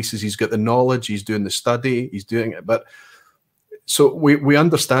for the releases. He's got the knowledge. He's doing the study. He's doing it. But so we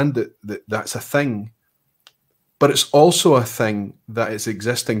understand that that's a thing, but it's also a thing that is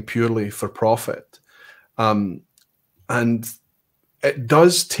existing purely for profit. And it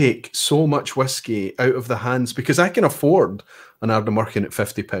does take so much whiskey out of the hands, because I can afford an Ardnamurchan at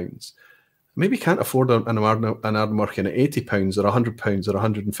 £50. Maybe can't afford an Ardnamurchan at £80 or £100 or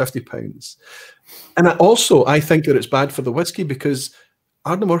 £150. And I think that it's bad for the whiskey, because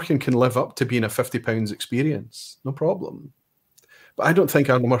Ardnamurchan can live up to being a £50 experience, no problem. But I don't think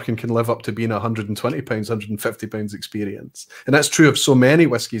Ardnamurchan can live up to being a £120, £150 experience. And that's true of so many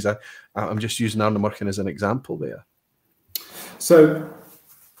whiskies. I'm just using Ardnamurchan as an example there. So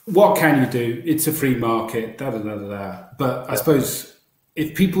what can you do? It's a free market, But I suppose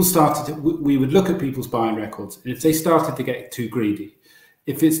if people started, we would look at people's buying records. And if they started to get too greedy,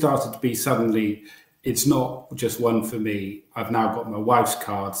 if it started to be suddenly, it's not just one for me, I've now got my wife's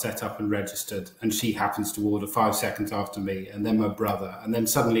card set up and registered, and she happens to order 5 seconds after me, and then my brother, and then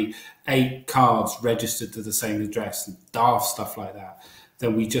suddenly 8 cards registered to the same address, and daft stuff like that,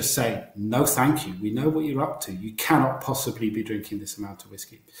 then we just say, no, thank you. We know what you're up to. You cannot possibly be drinking this amount of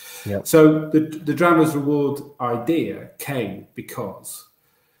whiskey. Yep. So the Drammer's Reward idea came because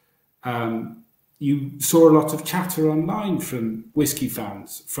you saw a lot of chatter online from whiskey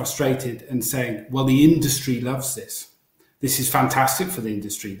fans, frustrated and saying, well, the industry loves this. This is fantastic for the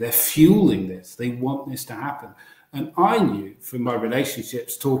industry. They're fueling this. They want this to happen. And I knew from my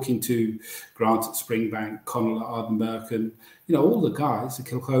relationships, talking to Grant at Springbank, Connell at Ardnamurchan, you know, all the guys, the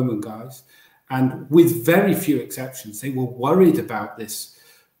Kilchoman guys, and with very few exceptions, they were worried about this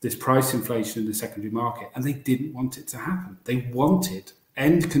price inflation in the secondary market, and they didn't want it to happen. They wanted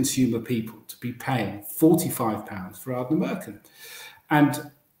end consumer people to be paying £45 for Ardnamurchan.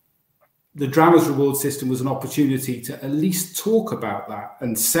 And the Drammer's Reward system was an opportunity to at least talk about that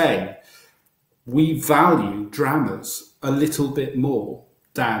and say, we value dramas a little bit more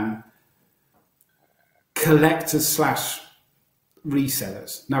than collectors /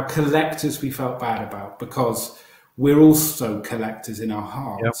 resellers. Now, collectors we felt bad about, because we're also collectors in our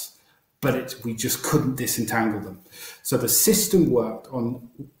hearts. Yep. But we just couldn't disentangle them. So the system worked on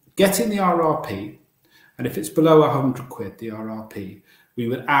getting the RRP, and if it's below 100 quid, the RRP, we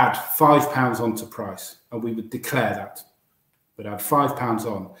would add £5 onto price, and we would declare that. We'd add £5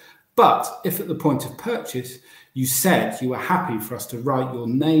 on. But if at the point of purchase, you said you were happy for us to write your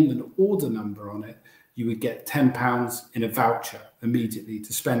name and order number on it, you would get £10 in a voucher immediately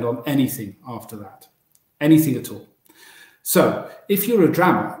to spend on anything after that. Anything at all. So if you're a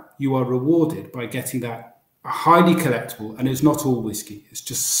drama, you are rewarded by getting that highly collectible, and it's not all whiskey, it's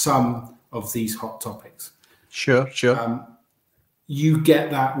just some of these hot topics. Sure. You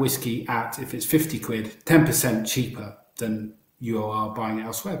get that whiskey at, if it's 50 quid, 10% cheaper than you are buying it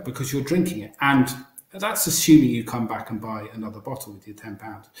elsewhere, because you're drinking it. And that's assuming you come back and buy another bottle with your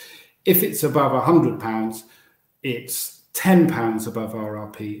 £10. If it's above £100, it's £10 above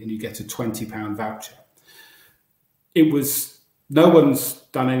RRP, and you get a £20 voucher. No one's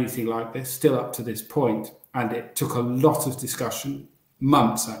done anything like this, still up to this point, and it took a lot of discussion,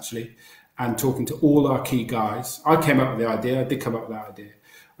 months actually, and talking to all our key guys. I came up with the idea, I did come up with that idea.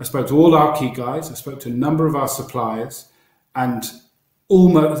 I spoke to all our key guys, I spoke to a number of our suppliers, and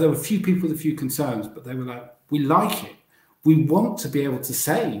almost there were a few people with a few concerns, but they were like, we like it. We want to be able to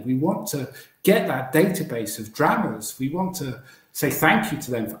say, we want to get that database of dramas. We want to say thank you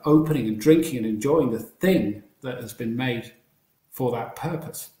to them for opening and drinking and enjoying the thing that has been made for that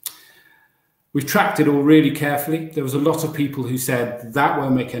purpose. We've tracked it all really carefully. There was a lot of people who said that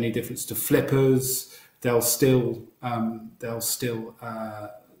won't make any difference to flippers. They'll still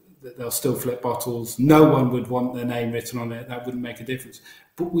they'll still flip bottles. No one would want their name written on it. That wouldn't make a difference.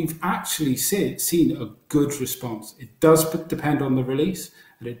 But we've actually seen a good response. It does depend on the release,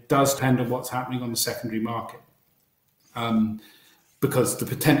 and it does depend on what's happening on the secondary market. Because if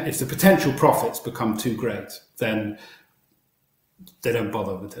the potential profits become too great, then they don't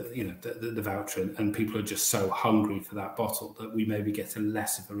bother with the voucher, and people are just so hungry for that bottle that we maybe get a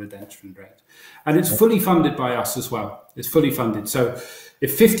less of a redemption rate. And it's fully funded by us as well. It's fully funded. So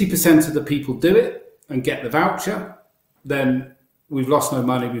if 50% of the people do it and get the voucher, then we've lost no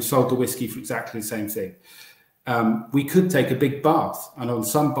money. We've sold the whiskey for exactly the same thing. We could take a big bath, and on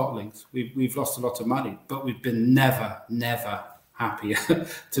some bottlings, we've lost a lot of money, but we've been never happier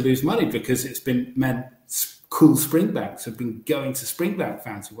to lose money, because it's been meant cool Springbanks have been going to Springbank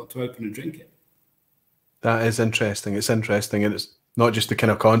fans who want to open and drink it. That is interesting. It's interesting, and it's not just the kind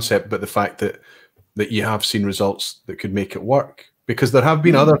of concept, but the fact that you have seen results that could make it work. Because there have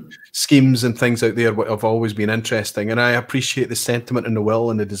been other schemes and things out there that have always been interesting, and I appreciate the sentiment and the will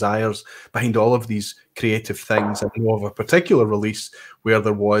and the desires behind all of these creative things. I know of a particular release where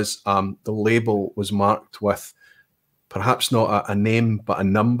there was the label was marked with perhaps not a name but a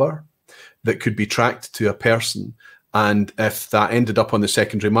number that could be tracked to a person, and if that ended up on the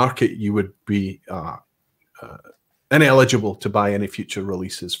secondary market, you would be ineligible to buy any future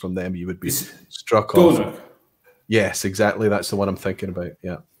releases from them. You would be struck off. Yes, exactly. That's the one I'm thinking about.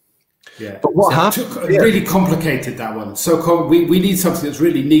 Yeah. Yeah. But what happened? Really complicated, that one. So we need something that's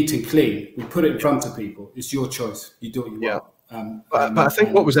really neat and clean. We put it in front of people. It's your choice. You do what you want. But I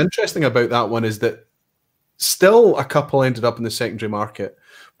think what was interesting about that one is that still a couple ended up in the secondary market,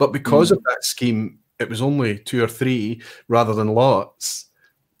 but because of that scheme, it was only 2 or 3 rather than lots.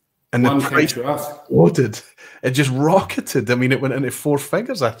 And the price exploded. It just rocketed. I mean, it went into 4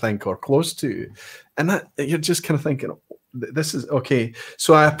 figures, I think, or close to. And that, you're just kind of thinking, this is okay.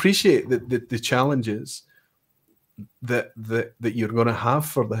 So I appreciate the challenges that you're going to have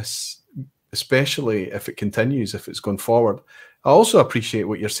for this, especially if it continues, if it's going forward. I also appreciate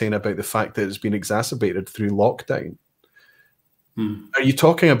what you're saying about the fact that it's been exacerbated through lockdown. Are you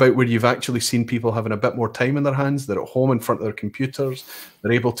talking about where you've actually seen people having a bit more time in their hands? They're at home in front of their computers.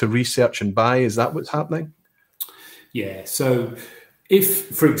 They're able to research and buy. Is that what's happening? Yeah. So if,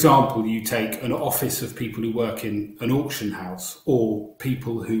 for example, you take an office of people who work in an auction house, or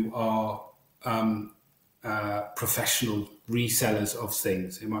people who are professional resellers of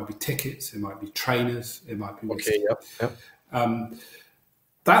things, it might be tickets, it might be trainers, it might be... Okay, yep.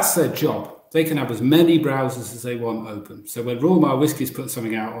 That's their job. They can have as many browsers as they want open. So when Royal Mile Whisky's put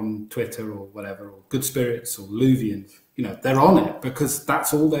something out on Twitter or whatever, or Good Spirits or Luvian, they're on it because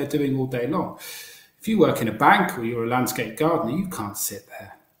that's all they're doing all day long. If you work in a bank or you're a landscape gardener, you can't sit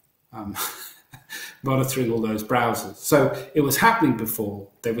there monitoring all those browsers. So it was happening before.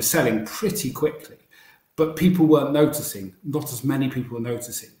 They were selling pretty quickly, but people weren't noticing. Not as many people were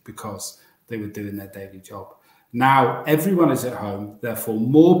noticing because they were doing their daily job. Now everyone is at home, therefore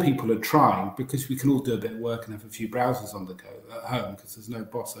more people are trying, because we can all do a bit of work and have a few browsers on the go at home because there's no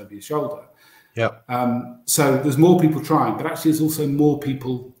boss over your shoulder. Yeah. So there's more people trying, but actually there's also more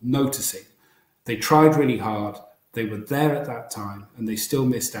people noticing. They tried really hard, they were there at that time, and they still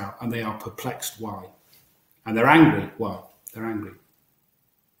missed out, and they are perplexed why. And they're angry why. They're angry.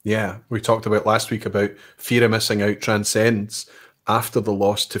 Yeah, we talked about last week about fear of missing out transcends after the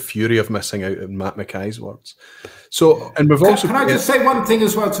loss to fury of missing out, in Matt Mackay's words. So, and we've also... Can I just say one thing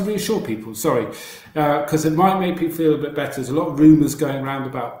as well to reassure people? Sorry, because it might make people feel a bit better. There's a lot of rumours going around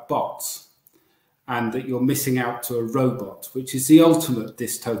about bots, and that you're missing out to a robot, which is the ultimate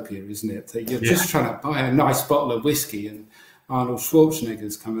dystopia, isn't it? That you're just trying to buy a nice bottle of whiskey and Arnold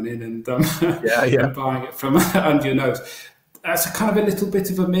Schwarzenegger's coming in and, and buying it from under your nose. That's a kind of a little bit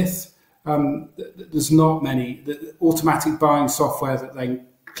of a myth. There's not many. The automatic buying software that then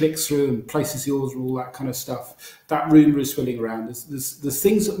clicks through and places the order and all that kind of stuff. That rumour is swirling around. There's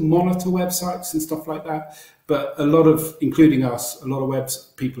things that monitor websites and stuff like that, but a lot of, including us, a lot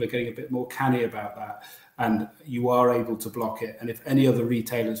of people are getting a bit more canny about that, and you are able to block it. And if any other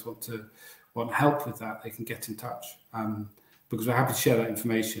retailers want help with that, they can get in touch, because we're happy to share that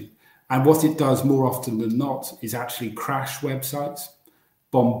information. And what it does more often than not is actually crash websites,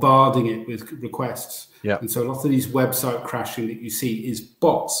 bombarding it with requests. Yeah. And so a lot of these website crashing that you see is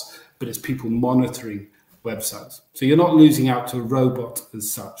bots, but it's people monitoring websites. So you're not losing out to a robot as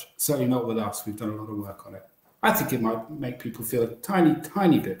such. Certainly not with us. We've done a lot of work on it. I think it might make people feel a tiny,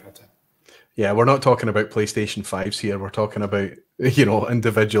 tiny bit better. Yeah, we're not talking about PlayStation 5s here. We're talking about,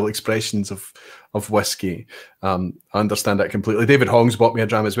 individual expressions of whiskey. I understand that completely. David Hong's bought me a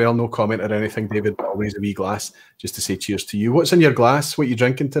dram as well. No comment or anything, David, but I'll raise a wee glass just to say cheers to you. What's in your glass? What are you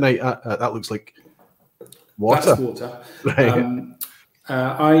drinking tonight? That looks like water. That's water. Right.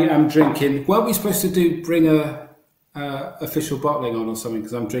 I am drinking. Weren't we supposed to bring a official bottling on or something?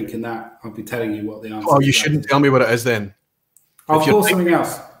 Because I'm drinking that. I'll be telling you what the answer is. Oh, you shouldn't tell me what it is then. I'll pour something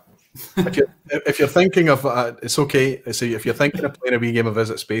else. If you're thinking of it's okay. So if you're thinking of playing a wee game of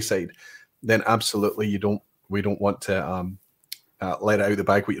Visit Speyside, then absolutely we don't want to let it out the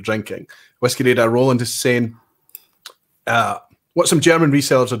bag what you're drinking. Whiskey Radar Roland is saying what some German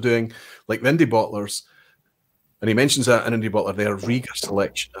resellers are doing, like the indie bottlers, and he mentions that an indie bottler there, Rieger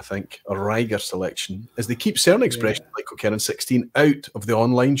Selection, I think, or Rieger Selection, is they keep certain expressions like O'Kerran 16 out of the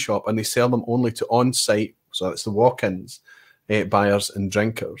online shop and they sell them only to on-site, so that's the walk-ins, buyers and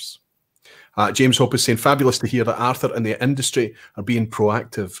drinkers. James Hope is saying, fabulous to hear that Arthur and the industry are being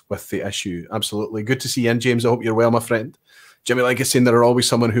proactive with the issue. Absolutely. Good to see you in, James. I hope you're well, my friend. Jimmy Legg is saying there are always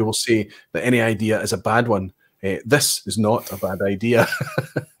someone who will say that any idea is a bad one. This is not a bad idea.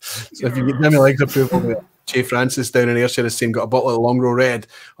 So if you get Jimmy Legg's approval, Jay Francis down in Ayrshire is saying, got a bottle of Longrow Red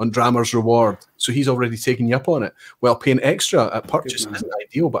on Drammer's Reward. So he's already taken you up on it. Well, paying extra at purchase isn't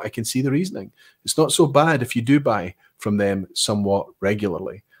ideal, but I can see the reasoning. It's not so bad if you do buy from them somewhat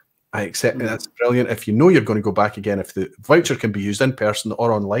regularly. I accept that's brilliant. If you know you're going to go back again, if the voucher can be used in person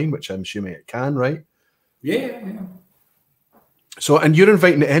or online, which I'm assuming it can, right? Yeah. So, and you're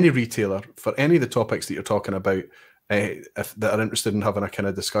inviting any retailer for any of the topics that you're talking about, if that are interested in having a kind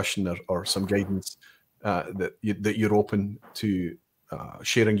of discussion or some guidance, that you're open to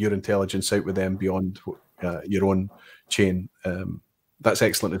sharing your intelligence out with them beyond your own chain. That's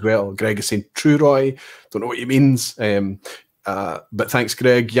excellent as well. Greg is saying, true, Roy. Don't know what he means. But thanks,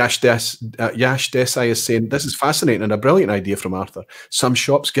 Greg. Yash Desai is saying, this is fascinating and a brilliant idea from Arthur. Some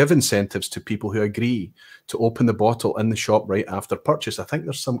shops give incentives to people who agree to open the bottle in the shop right after purchase. I think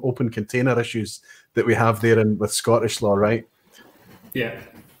there's some open container issues that we have there with Scottish law, right? Yeah.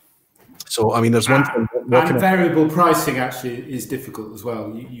 So, I mean, there's one thing. And variable pricing actually is difficult as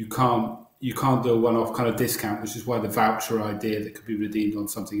well. You can't do a one-off kind of discount, which is why the voucher idea that could be redeemed on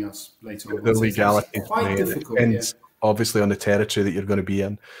something else later on. The legality is quite difficult. Depends, obviously, on the territory that you're going to be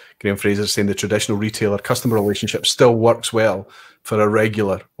in. Graham Fraser saying the traditional retailer customer relationship still works well for a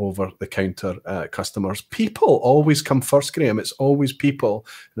regular over-the-counter customers. People always come first, Graham. It's always people,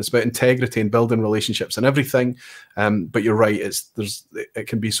 and it's about integrity and building relationships and everything. But you're right; it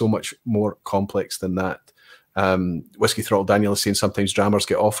can be so much more complex than that. Whiskey Throttle Daniel is saying sometimes drammers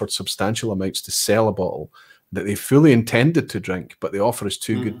get offered substantial amounts to sell a bottle that they fully intended to drink, but the offer is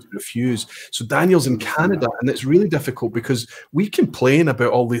too good to refuse. So Daniel's in Canada, and it's really difficult because we complain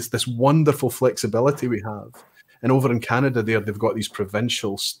about all this wonderful flexibility we have. And over in Canada, they've got these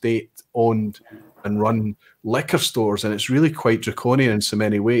provincial, state-owned and run liquor stores, and it's really quite draconian in so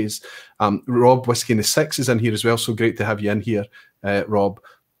many ways. Rob Whiskey in the Six is in here as well, so great to have you in here, Rob.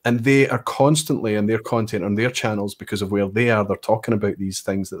 And they are constantly in their content on their channels, because of where they are, they're talking about these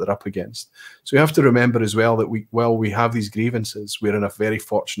things that they're up against. So you have to remember as well that while we have these grievances, we're in a very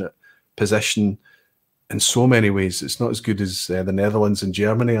fortunate position in so many ways. It's not as good as the Netherlands and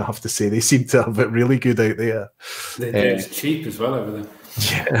Germany, I have to say. They seem to have it really good out there. It's cheap as well over there.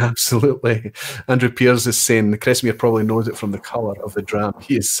 Yeah, absolutely. Andrew Piers is saying, Kresimir probably knows it from the colour of the dram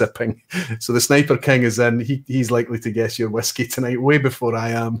he is sipping. So the Sniper King is in. He's likely to guess your whiskey tonight, way before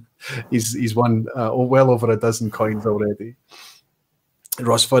I am. He's won well over a dozen coins already.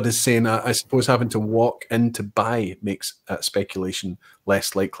 Ross Fudd is saying, I suppose having to walk in to buy makes speculation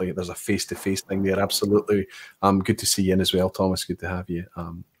less likely. There's a face-to-face thing there, absolutely. Good to see you in as well, Thomas. Good to have you.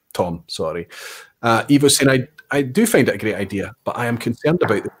 Tom, sorry. Evo's saying, I do find it a great idea, but I am concerned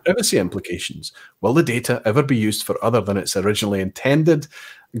about the privacy implications. Will the data ever be used for other than its originally intended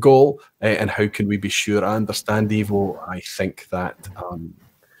goal? And how can we be sure? I understand, Evo. I think that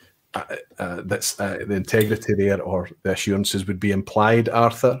that's the integrity there, or the assurances would be implied.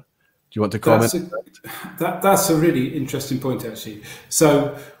 Arthur, do you want to comment? That's a really interesting point, actually.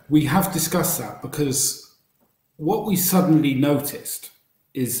 So we have discussed that, because what we suddenly noticed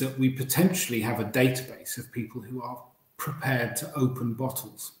is that we potentially have a database of people who are prepared to open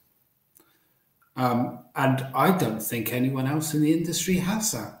bottles. And I don't think anyone else in the industry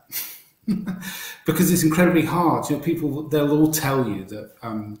has that. Because it's incredibly hard. You know, people, they'll all tell you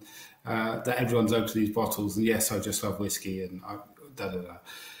that that everyone's opened these bottles, and yes, I just love whiskey, and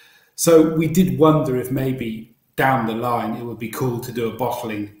So we did wonder if maybe down the line it would be cool to do a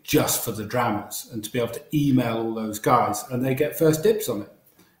bottling just for the drammers, and to be able to email all those guys, and they get first dibs on it.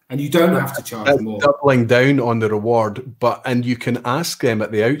 And you don't have to charge That's more. doubling down on the reward, and you can ask them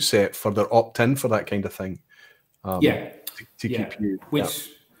at the outset for their opt-in for that kind of thing. Yeah. To keep you,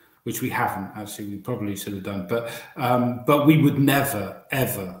 which we haven't actually. We probably should have done, but we would never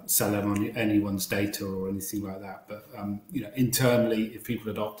ever sell them on anyone's data or anything like that. But you know, internally, if people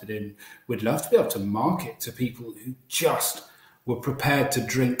had opted in, we'd love to be able to market to people who just were prepared to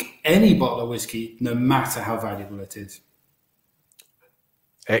drink any bottle of whiskey, no matter how valuable it is.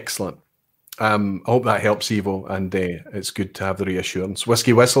 Excellent. I hope that helps, Evo, and it's good to have the reassurance.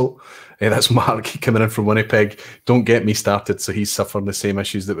 Whiskey Whistle, that's Mark coming in from Winnipeg. Don't get me started, so he's suffering the same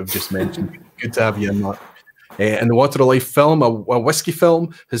issues that we've just mentioned. Good to have you in, Mark. And the Water of Life film, a whiskey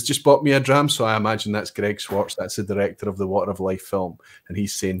film, has just bought me a dram, so I imagine that's Greg Schwartz. That's the director of the Water of Life film, and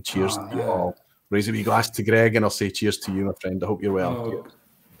he's saying cheers to you all. Raise a wee glass to Greg, and I'll say cheers to you, my friend. I hope you're well.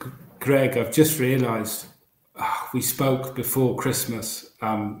 Greg, I've just realised we spoke before Christmas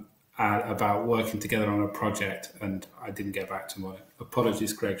about working together on a project, and I didn't get back to my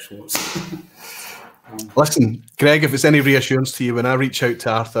apologies, Greg Schwartz. Listen, Greg, if it's any reassurance to you, when I reach out to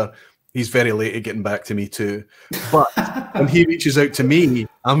Arthur, he's very late at getting back to me too. But when he reaches out to me,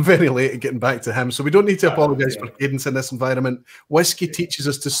 I'm very late at getting back to him. So we don't need to apologise for cadence in this environment. Whiskey teaches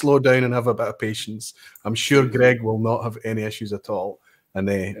us to slow down and have a bit of patience. I'm sure Greg will not have any issues at all. And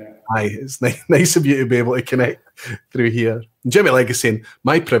it's nice of you to be able to connect through here. And Jimmy Legg is saying,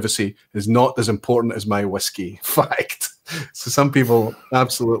 my privacy is not as important as my whiskey. Fact. So some people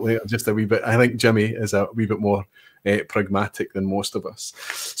absolutely are just a wee bit, I think Jimmy is a wee bit more pragmatic than most of us.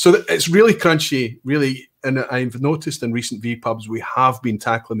 So it's really crunchy, really, and I've noticed in recent vPubs, we have been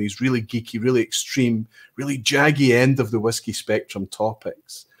tackling these really geeky, really extreme, really jaggy end of the whiskey spectrum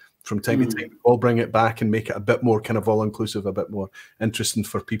topics. From time to time, we'll bring it back and make it a bit more kind of all-inclusive, a bit more interesting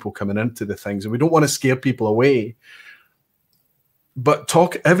for people coming into the things. And we don't want to scare people away. But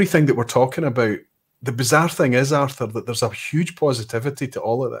everything that we're talking about, the bizarre thing is, Arthur, that there's a huge positivity to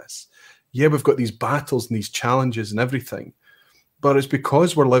all of this. Yeah, we've got these battles and these challenges and everything. But it's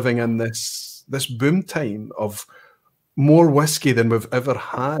because we're living in this boom time of more whiskey than we've ever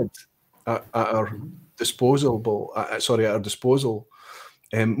had at our disposal.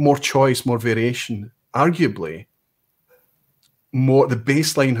 More choice, more variation. Arguably, the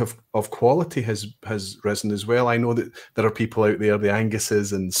baseline of quality has risen as well. I know that there are people out there, the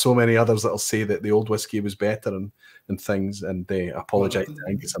Anguses and so many others, that'll say that the old whiskey was better and things. And they apologise to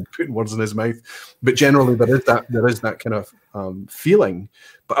Angus. I'm putting words in his mouth, but generally there is that kind of feeling.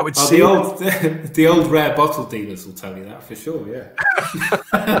 But I would say the old rare bottle dealers will tell you that for sure.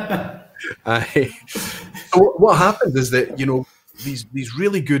 Yeah. So what happens is that, you know, these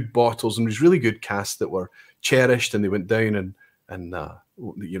really good bottles and these really good casks that were cherished and they went down and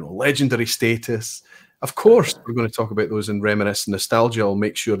you know, legendary status. Of course, we're going to talk about those and reminisce and nostalgia. I'll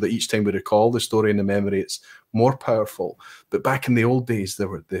make sure that each time we recall the story and the memory, it's more powerful. But back in the old days, there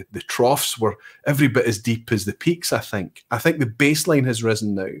were the troughs were every bit as deep as the peaks. I think the baseline has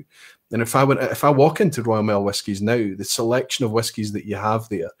risen now. And if I walk into Royal Mail Whiskies now, the selection of whiskies that you have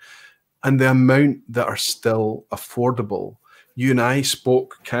there, and the amount that are still affordable. You and I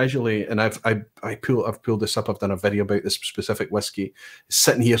spoke casually, and I've pulled this up. I've done a video about this specific whiskey. It's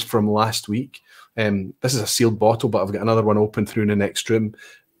sitting here from last week. This is a sealed bottle, but I've got another one open through in the next room.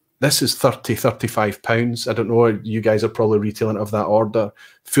 This is £35. I don't know. You guys are probably retailing of that order.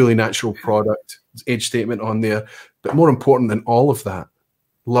 Fully natural product. Age statement on there. But more important than all of that,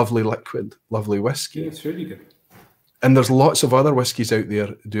 lovely liquid, lovely whiskey. Yeah, it's really good. And there's lots of other whiskies out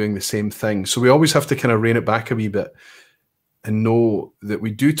there doing the same thing. So we always have to kind of rein it back a wee bit and know that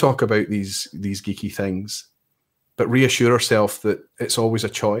we do talk about these geeky things, but reassure ourselves that it's always a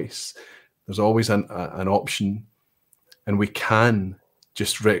choice. There's always an option, and we can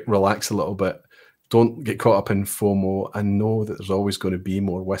just relax a little bit. Don't get caught up in FOMO and know that there's always going to be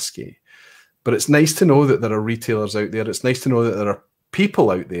more whiskey. But it's nice to know that there are retailers out there. It's nice to know that there are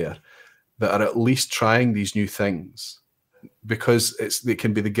people out there that are at least trying these new things, because it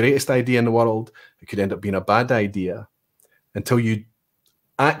can be the greatest idea in the world. It could end up being a bad idea until you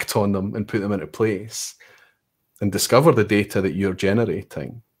act on them and put them into place and discover the data that you're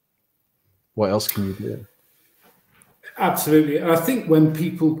generating. What else can you do? Absolutely. And I think when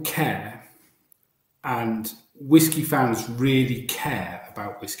people care, and whiskey fans really care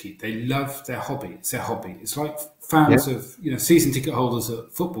about whiskey, they love their hobby. It's their hobby. It's like fans of, you know, season ticket holders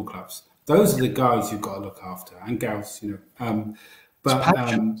at football clubs. Those are the guys you've got to look after, and gals, you know. But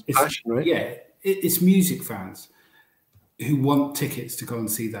it's passion, right? Yeah, it's music fans who want tickets to go and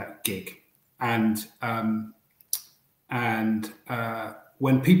see that gig. And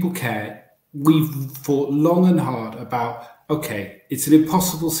when people care, we've thought long and hard about okay, it's an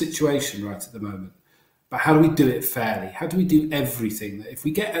impossible situation right at the moment, but how do we do it fairly? How do we do everything that if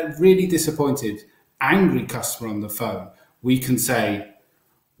we get a really disappointed, angry customer on the phone, we can say,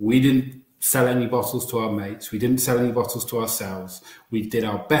 we didn't sell any bottles to our mates, we didn't sell any bottles to ourselves, we did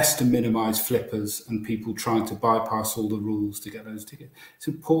our best to minimize flippers and people trying to bypass all the rules to get those tickets. It's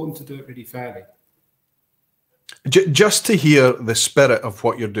important to do it really fairly. Just to hear the spirit of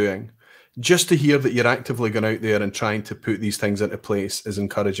what you're doing, just to hear that you're actively going out there and trying to put these things into place is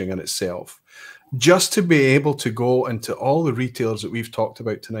encouraging in itself. Just to be able to go into all the retailers that we've talked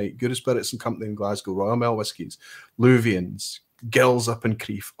about tonight, Good Spirits and Company in Glasgow, Royal Mile Whiskies, Luvians, Gills up in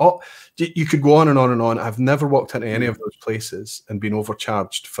Crieff. Oh, you could go on and on and on. I've never walked into any of those places and been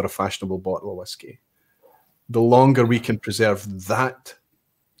overcharged for a fashionable bottle of whiskey. The longer we can preserve that,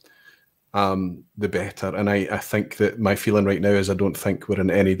 the better. And I think that my feeling right now is I don't think we're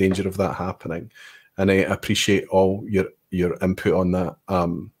in any danger of that happening. And I appreciate all your input on that.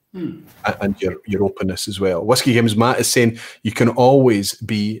 And your openness as well. Whiskey Games Matt is saying you can always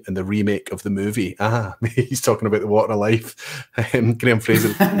be in the remake of the movie. He's talking about the Water of Life. Graham Fraser,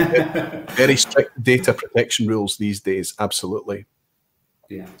 very strict data protection rules these days. Absolutely.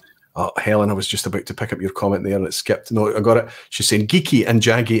 Yeah. Oh, Helen, I was just about to pick up your comment there and it skipped. No, I got it. She's saying geeky and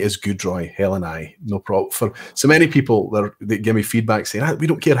jaggy is good, Roy. Helen, no problem. For so many people that give me feedback saying, we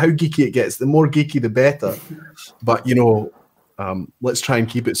don't care how geeky it gets. The more geeky, the better. But, you know, let's try and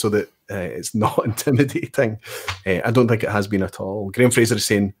keep it so that it's not intimidating. I don't think it has been at all. Graham Fraser is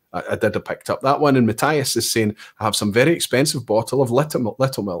saying, I did have picked up that one. And Matthias is saying, I have some very expensive bottle of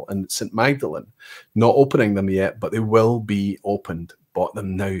Little Mill in St. Magdalene. Not opening them yet, but they will be opened. Bought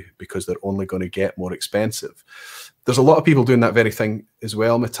them now because they're only going to get more expensive. There's a lot of people doing that very thing as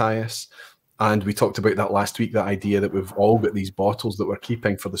well, Matthias. And we talked about that last week, that idea that we've all got these bottles that we're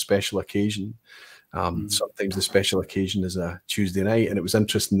keeping for the special occasion. Sometimes the special occasion is a Tuesday night, and it was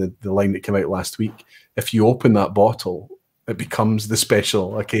interesting the line that came out last week. If you open that bottle, it becomes the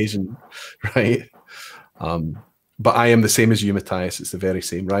special occasion, right? But I am the same as you, Matthias. It's the very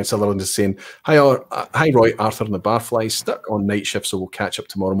same. Ryan Sutherland is saying, hi Roy, Arthur and the Barflies. Stuck on night shift, so we'll catch up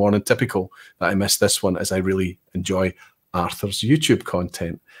tomorrow morning. Typical that I missed this one, as I really enjoy Arthur's YouTube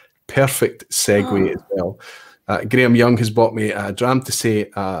content. Perfect segue as well. Graham Young has bought me a dram to say,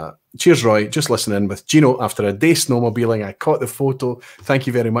 cheers, Roy. Just listening with Gino after a day snowmobiling. I caught the photo. Thank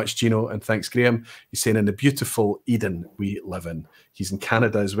you very much, Gino. And thanks, Graham. He's saying in the beautiful Eden we live in. He's in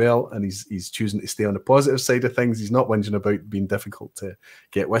Canada as well, and he's choosing to stay on the positive side of things. He's not whinging about being difficult to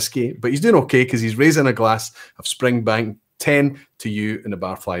get whiskey, but he's doing okay because he's raising a glass of Springbank 10 to you and the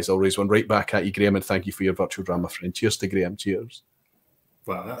Barflies. I'll raise one right back at you, Graham, and thank you for your virtual drama, friend. Cheers to Graham. Cheers.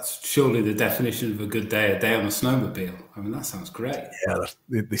 Well, that's surely the definition of a good day, a day on a snowmobile. I mean, that sounds great. Yeah,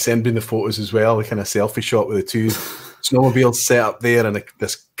 they send me the photos as well, the kind of selfie shot with the two snowmobiles set up there and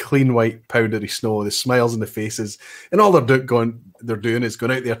this clean white powdery snow, the smiles on the faces. And all they're doing is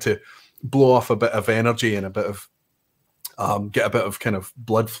going out there to blow off a bit of energy and a bit of, get a bit of kind of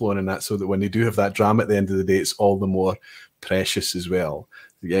blood flowing in that, so that when they do have that drama at the end of the day, it's all the more precious as well.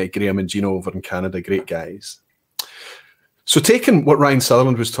 Yeah, Graham and Gino over in Canada, great guys. So taking what Ryan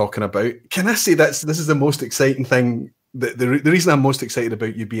Sutherland was talking about, can I say this is the most exciting thing, the reason I'm most excited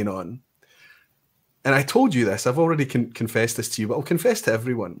about you being on, and I told you this, I've already confessed this to you, but I'll confess to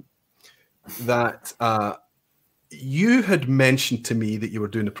everyone, that you had mentioned to me that you were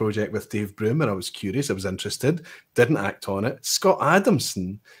doing a project with Dave Broom, and I was curious, I was interested, didn't act on it. Scott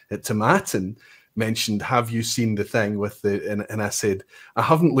Adamson at Tomatin mentioned, have you seen the thing with the, and I said, I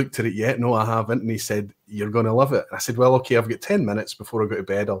haven't looked at it yet. No, I haven't. And he said, you're going to love it. And I said, well, okay, I've got 10 minutes before I go to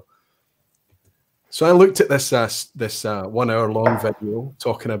bed. So I looked at this 1 hour long video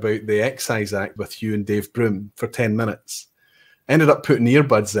talking about the Excise Act with you and Dave Broom for 10 minutes. Ended up putting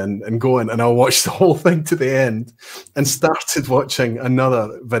earbuds in and going, and I watched the whole thing to the end and started watching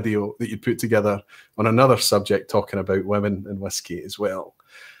another video that you put together on another subject talking about women and whiskey as well.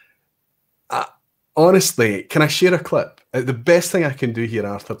 Honestly, can I share a clip? The best thing I can do here,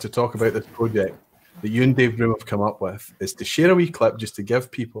 Arthur, to talk about this project that you and Dave Broom have come up with is to share a wee clip just to give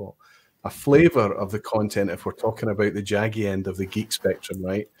people a flavour of the content if we're talking about the jaggy end of the geek spectrum,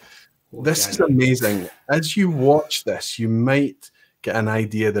 right? This is amazing. As you watch this, you might get an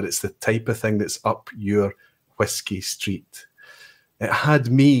idea that it's the type of thing that's up your whiskey street. It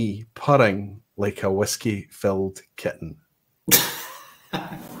had me purring like a whiskey-filled kitten.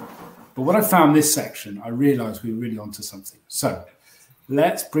 But when I found this section, I realised we were really onto something. So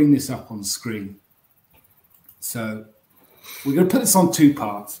let's bring this up on screen. So we're going to put this on two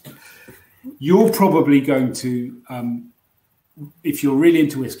parts. You're probably going to, if you're really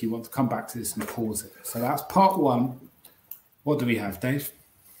into whiskey, want to come back to this and pause it. So that's part one. What do we have, Dave?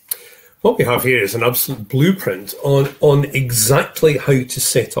 What we have here is an absolute blueprint on exactly how to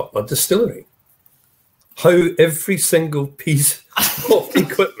set up a distillery. How every single piece of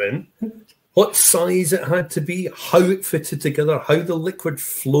equipment, what size it had to be, how it fitted together, how the liquid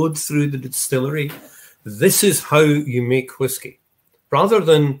flowed through the distillery. This is how you make whiskey. Rather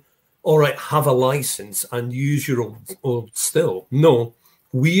than, all right, have a license and use your old still. No,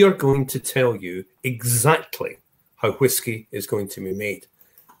 we are going to tell you exactly how whiskey is going to be made.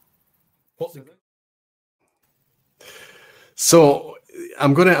 So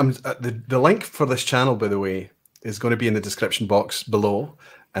the link for this channel, by the way, is going to be in the description box below,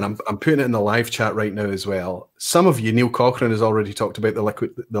 and I'm putting it in the live chat right now as well. Some of you, Neil Cochrane has already talked about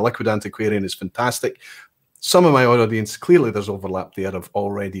the liquid antiquarian is fantastic. Some of my audience, clearly there's overlap there, have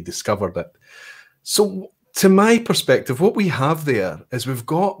already discovered it. So to my perspective, what we have there is we've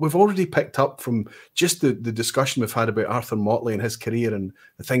already picked up from just the discussion we've had about Arthur Motley and his career and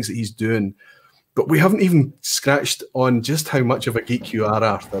the things that he's doing. But we haven't even scratched on just how much of a geek you are,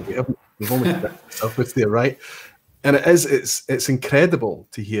 Arthur. We've only scratched the surface there, right? And it's incredible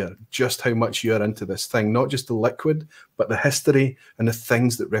to hear just how much you are into this thing, not just the liquid, but the history and the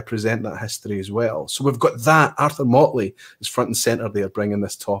things that represent that history as well. So we've got that. Arthur Motley is front and center there, bringing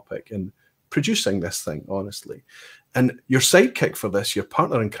this topic and producing this thing, honestly. And your sidekick for this, your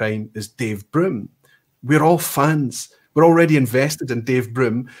partner in crime, is Dave Broom. We're all fans. We're already invested in Dave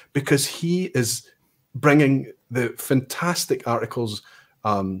Broom because he is bringing the fantastic articles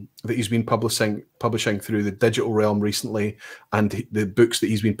that he's been publishing through the digital realm recently, and the books that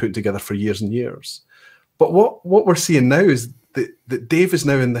he's been putting together for years and years. But what we're seeing now is that Dave is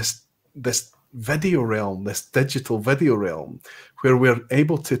now in this video realm, this digital video realm, where we're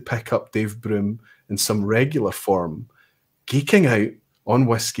able to pick up Dave Broom in some regular form, geeking out on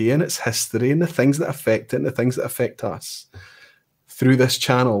whiskey and its history and the things that affect it and the things that affect us through this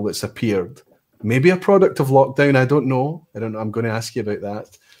channel that's appeared. Maybe a product of lockdown, I don't know. I'm going to ask you about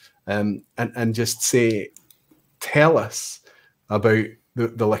that. And just say, tell us about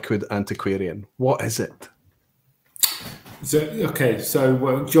the liquid antiquarian. What is it? So, okay, so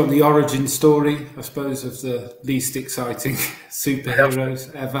do you want the origin story, I suppose, of the least exciting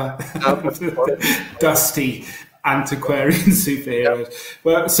superheroes ever? Dusty antiquarian superheroes.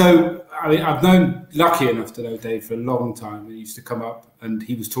 Well, so I mean, I've known, lucky enough to know Dave for a long time. He used to come up and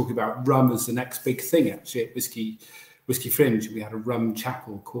he was talking about rum as the next big thing, actually, at Whisky Fringe. We had a rum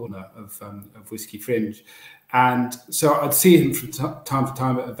chapel corner of Whisky Fringe. And so I'd see him from time to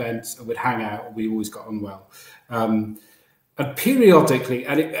time at events and we'd hang out, and we always got on well. And periodically,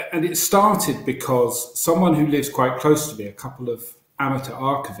 and it started because someone who lives quite close to me, a couple of amateur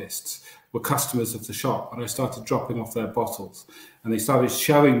archivists, were customers of the shop, and I started dropping off their bottles, and they started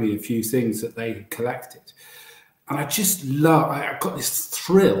showing me a few things that they had collected. And I just I got this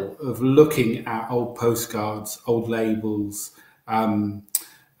thrill of looking at old postcards, old labels,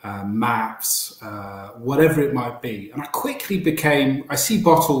 maps, whatever it might be. And I quickly I see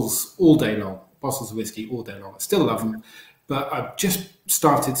bottles all day long, bottles of whiskey all day long. I still love them, but I've just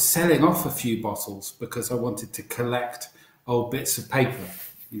started selling off a few bottles because I wanted to collect old bits of paper,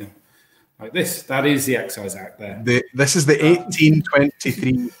 you know. Like this, that is the Excise Act there. This is the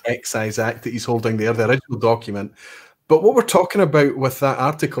 1823 Excise Act that he's holding there, the original document. But what we're talking about with that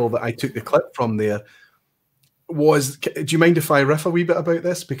article that I took the clip from there was, do you mind if I riff a wee bit about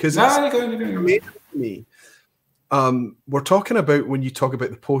this? Because it's amazing to me. We're talking about, when you talk about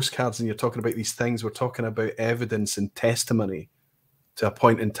the postcards and you're talking about these things, we're talking about evidence and testimony to a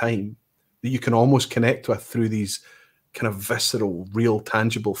point in time that you can almost connect with through these kind of visceral, real,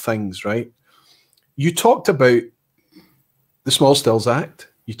 tangible things, right? You talked about the Small Stills Act.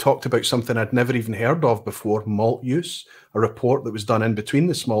 You talked about something I'd never even heard of before, malt use, a report that was done in between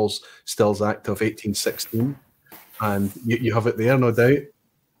the Small Stills Act of 1816. And you have it there, no doubt.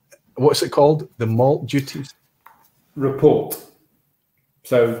 What's it called? The malt duties report.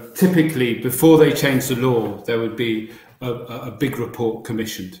 So typically, before they changed the law, there would be a big report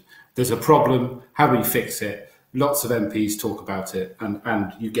commissioned. There's a problem, how do we fix it? Lots of MPs talk about it,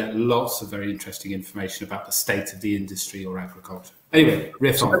 and you get lots of very interesting information about the state of the industry or agriculture. Anyway,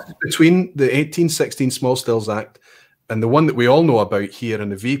 riff on. Between the 1816 Small Stills Act and the one that we all know about here in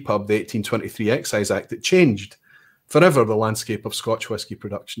the vPub, the 1823 Excise Act, it changed forever the landscape of Scotch whisky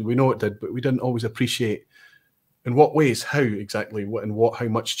production. We know it did, but we didn't always appreciate in what ways, how exactly, how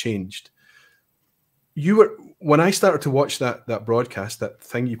much changed. When I started to watch that broadcast, that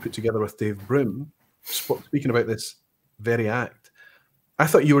thing you put together with Dave Broom, speaking about this very act, I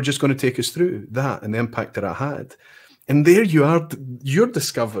thought you were just going to take us through that and the impact that it had. And there you are, your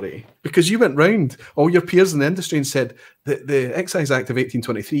discovery, because you went round all your peers in the industry and said, the Excise Act of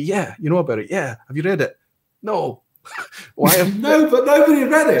 1823, yeah, you know about it, yeah. Have you read it? No. Why have No, but nobody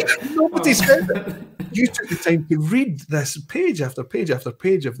read it. Nobody's read it. You took the time to read this page after page after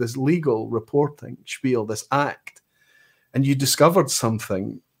page of this legal reporting spiel, this act, and you discovered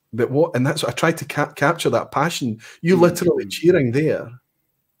something and that's what I tried to capture, that passion. You literally cheering there.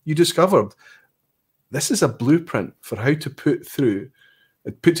 You discovered this is a blueprint for how to put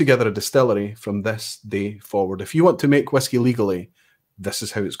together a distillery from this day forward. If you want to make whiskey legally, this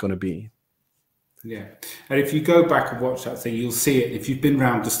is how it's going to be. Yeah. And if you go back and watch that thing, you'll see it. If you've been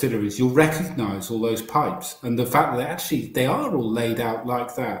around distilleries, you'll recognize all those pipes and the fact that they are all laid out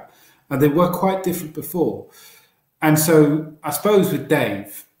like that. And they were quite different before. And so I suppose with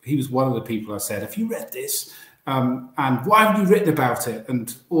Dave, he was one of the people I said, have you read this? And why haven't you written about it?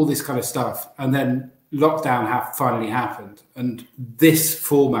 And all this kind of stuff. And then lockdown finally happened. And this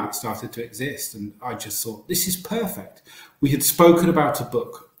format started to exist. And I just thought, this is perfect. We had spoken about a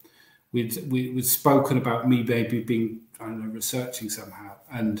book. We'd spoken about me maybe being, I don't know, researching somehow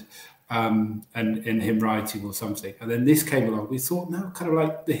and him writing or something. And then this came along. We thought, no, kind of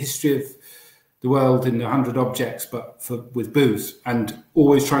like the history of the world in 100 objects, but with booze, and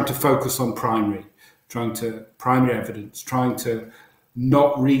always trying to focus on primary evidence, trying to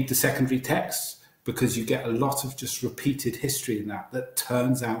not read the secondary texts, because you get a lot of just repeated history in that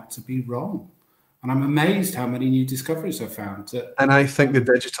turns out to be wrong. And I'm amazed how many new discoveries I've found. And I think the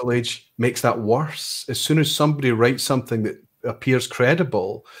digital age makes that worse. As soon as somebody writes something that appears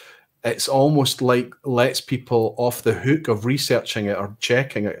credible, it's almost like lets people off the hook of researching it or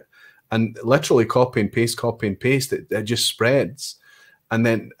checking it, and literally copy and paste. It just spreads. And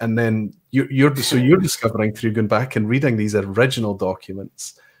then you're discovering through going back and reading these original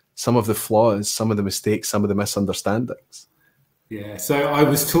documents, some of the flaws, some of the mistakes, some of the misunderstandings. Yeah, so I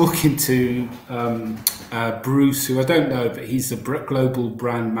was talking to Bruce, who I don't know, but he's the global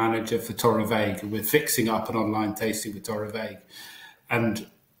brand manager for Torre Vague, and we're fixing up an online tasting with Torre Vague, and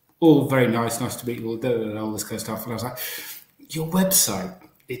all very nice to meet you, all this kind of stuff. And I was like, your website,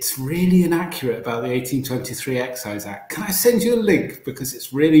 it's really inaccurate about the 1823 Excise Act. Can I send you a link? Because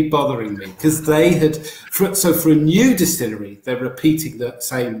it's really bothering me. Because they had, for a new distillery, they're repeating the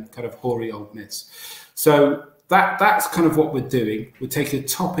same kind of hoary old myths. So that's kind of what we're doing. We're taking a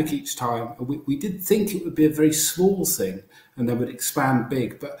topic each time. And we did think it would be a very small thing and then would expand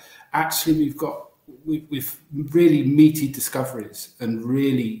big. But actually, we've really meaty discoveries and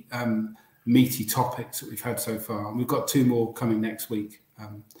really meaty topics that we've had so far. And we've got 2 more coming next week.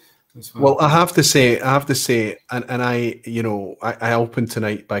 Well, I have to say, and I opened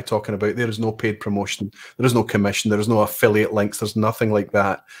tonight by talking about there is no paid promotion, there is no commission, there is no affiliate links, there's nothing like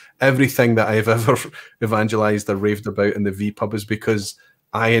that. Everything that I've ever evangelized or raved about in the vPub is because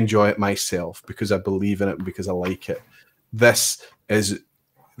I enjoy it myself, because I believe in it, and because I like it. This is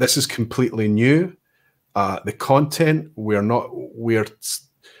completely new. The content,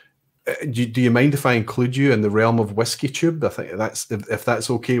 do you mind if I include you in the realm of Whiskey Tube? I think if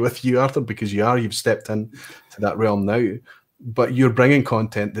that's okay with you, Arthur, because you've stepped in to that realm now, but you're bringing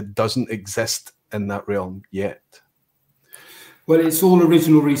content that doesn't exist in that realm yet. Well, it's all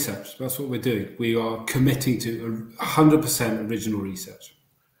original research. That's what we're doing. We are committing to 100% original research.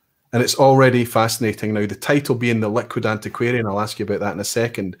 And it's already fascinating now. The title being The Liquid Antiquarian, I'll ask you about that in a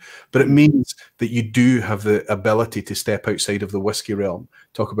second. But it means that you do have the ability to step outside of the whiskey realm,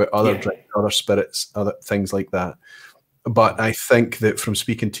 talk about other drinks, other spirits, other things like that. But I think that from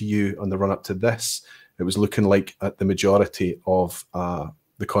speaking to you on the run up to this, it was looking like the majority of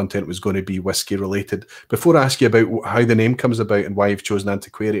the content was going to be whiskey related. Before I ask you about how the name comes about and why you've chosen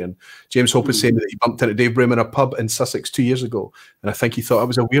Antiquarian, James Hope is saying that he bumped into Dave Broom in a pub in Sussex 2 years ago. And I think he thought I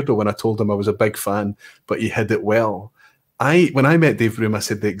was a weirdo when I told him I was a big fan, but he hid it well. When I met Dave Broom, I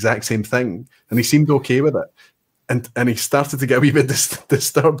said the exact same thing, and he seemed okay with it. And he started to get a wee bit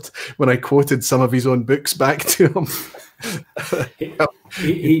disturbed when I quoted some of his own books back to him.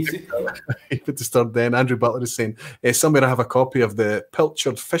 He put disturbed then. Andrew Butler is saying, somewhere I have a copy of the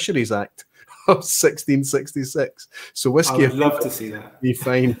Pilchard Fisheries Act of 1666. So whiskey, I would love to see that. Be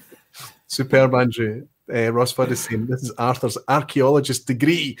fine. Superb, Andrew. Ross Fudd is saying, this is Arthur's archaeologist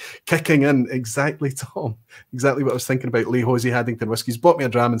degree kicking in. Exactly, Tom. Exactly what I was thinking about. Lee Hosey Haddington Whiskies bought me a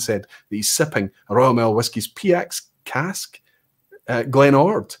dram and said that he's sipping a Royal Mail Whiskies PX cask. Glen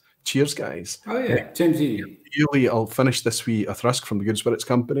Ord. Cheers, guys. Oh, yeah. James E. Really, I'll finish this a thrusk from the Good Spirits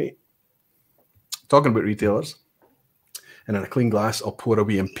Company. Talking about retailers. And in a clean glass, I'll pour a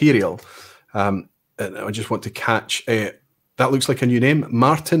wee Imperial. And I just want to catch that that looks like a new name.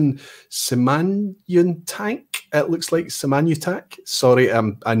 Martin Simanyutank. It looks like Simanyutak. Sorry,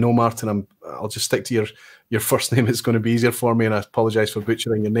 I know, Martin. I'll just stick to your first name. It's going to be easier for me, and I apologise for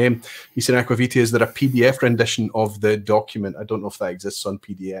butchering your name. He said, Aquavita, is there a PDF rendition of the document? I don't know if that exists on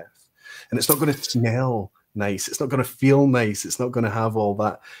PDF. And it's not going to smell nice. It's not going to feel nice. It's not going to have all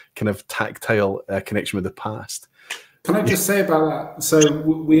that kind of tactile connection with the past. Can I just say about that? So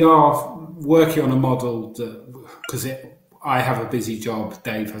we are working on a model because I have a busy job.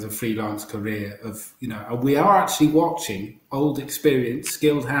 Dave has a freelance career of, and we are actually watching old, experienced,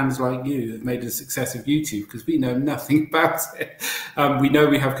 skilled hands like you have made a success of YouTube because we know nothing about it. We know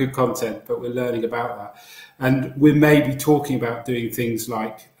we have good content, but we're learning about that. And we may be talking about doing things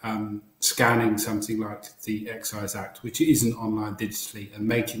like scanning something like the Excise Act, which isn't online digitally, and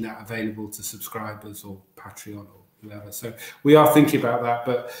making that available to subscribers or Patreon or whoever. So we are thinking about that,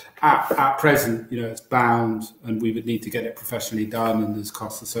 but at present, it's bound, and we would need to get it professionally done, and there's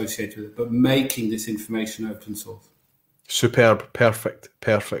costs associated with it. But making this information open source. Superb, perfect.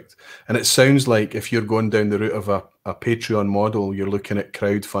 And it sounds like if you're going down the route of a Patreon model, you're looking at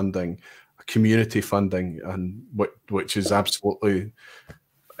crowdfunding, community funding, and which is absolutely,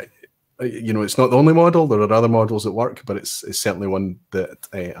 it's not the only model. There are other models that work, but it's certainly one that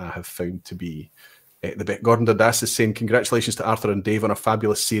I have found to be the bit. Gordon Dadas is saying, congratulations to Arthur and Dave on a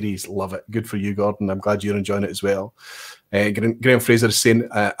fabulous series. Love it. Good for you, Gordon. I'm glad you're enjoying it as well. Graham Fraser is saying,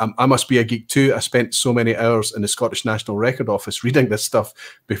 I must be a geek too. I spent so many hours in the Scottish National Record Office reading this stuff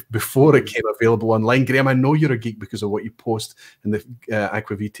before it came available online. Graham, I know you're a geek because of what you post in the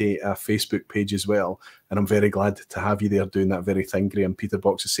Aquavitae Facebook page as well. And I'm very glad to have you there doing that very thing, Graham. Peter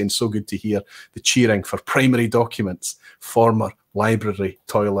Box is saying, so good to hear the cheering for primary documents, former library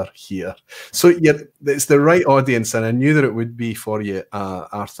toiler here. So yeah, it's the right audience, and I knew that it would be for you,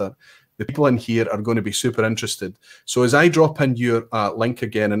 Arthur. The people in here are going to be super interested. So as I drop in your link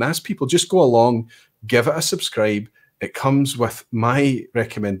again, and as people just go along, give it a subscribe. It comes with my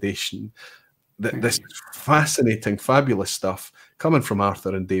recommendation that this is fascinating, fabulous stuff coming from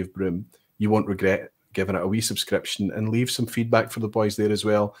Arthur and Dave Broom. You won't regret giving it a wee subscription, and leave some feedback for the boys there as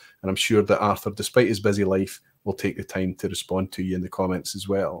well. And I'm sure that Arthur, despite his busy life, will take the time to respond to you in the comments as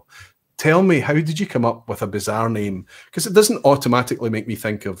well. Tell me, how did you come up with a bizarre name? Because it doesn't automatically make me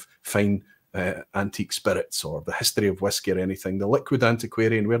think of fine antique spirits or the history of whiskey or anything. The liquid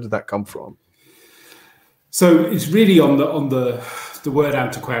antiquarian, where did that come from? So it's really on the word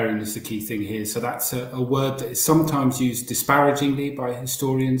antiquarian is the key thing here. So that's a word that is sometimes used disparagingly by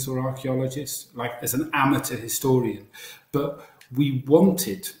historians or archaeologists, like as an amateur historian. But we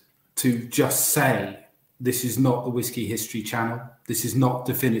wanted to just say, this is not the Whisky History Channel. This is not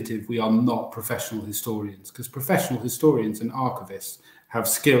definitive. We are not professional historians, because professional historians and archivists have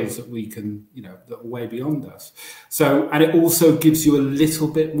skills that we can, that are way beyond us. So, and it also gives you a little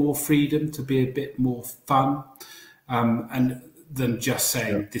bit more freedom to be a bit more fun, and than just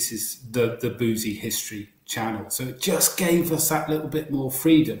saying this is the Boozy History Channel. So it just gave us that little bit more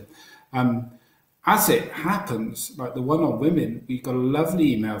freedom. As it happens, like the one on women, we got a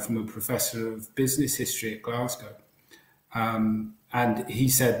lovely email from a professor of business history at Glasgow. And he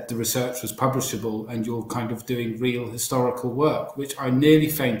said the research was publishable and you're kind of doing real historical work, which I nearly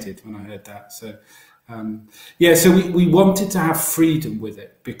fainted when I heard that. So, so we wanted to have freedom with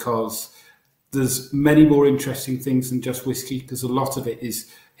it, because there's many more interesting things than just whiskey, because a lot of it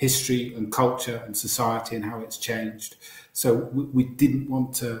is history and culture and society and how it's changed. So we didn't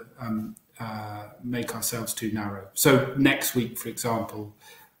want to make ourselves too narrow. So next week, for example,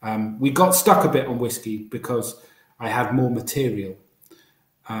 we got stuck a bit on whiskey because I had more material,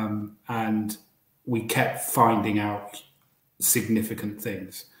 and we kept finding out significant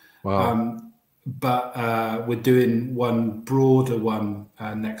things. Wow. But we're doing one broader one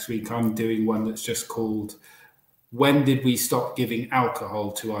next week. I'm doing one that's just called, When Did We Stop Giving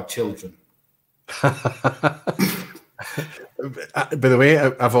Alcohol to Our Children? By the way,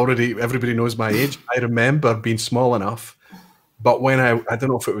 everybody knows my age. I remember being small enough, but when I don't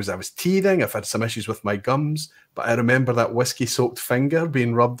know if I was teething, if I had some issues with my gums, but I remember that whiskey soaked finger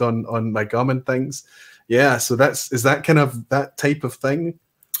being rubbed on my gum and things. Yeah, so is that kind of that type of thing?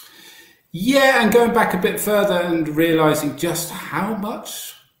 Yeah, and going back a bit further and realizing just how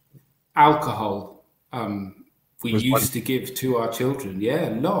much alcohol we used to give to our children. Yeah,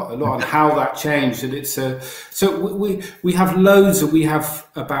 a lot, and how that changed. And it's so we have loads, and we have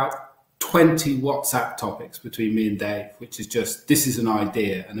about 20 WhatsApp topics between me and Dave, which is just, this is an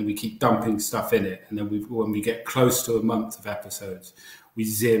idea, and then we keep dumping stuff in it, and then when we get close to a month of episodes, we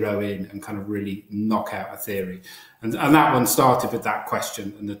zero in and kind of really knock out a theory. And that one started with that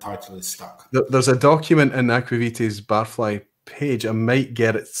question, and the title is stuck. There's a document in Aquavita's Barfly page. I might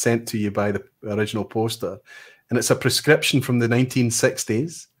get it sent to you by the original poster. And it's a prescription from the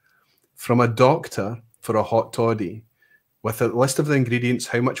 1960s from a doctor for a hot toddy with a list of the ingredients,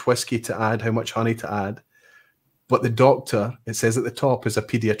 how much whiskey to add, how much honey to add. But the doctor, it says at the top, is a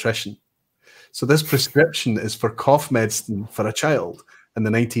pediatrician. So this prescription is for cough medicine for a child in the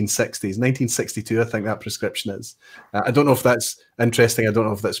 1960s. 1962, I think that prescription is. I don't know if that's interesting. I don't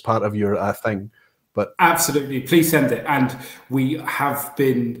know if that's part of your thing. But absolutely, please send it. And we have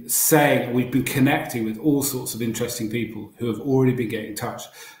been saying, we've been connecting with all sorts of interesting people who have already been getting in touch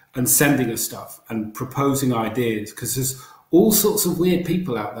and sending us stuff and proposing ideas, because there's all sorts of weird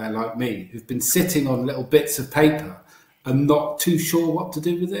people out there like me who've been sitting on little bits of paper and not too sure what to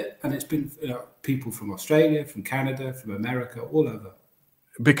do with it. And it's been people from Australia, from Canada, from America, all over.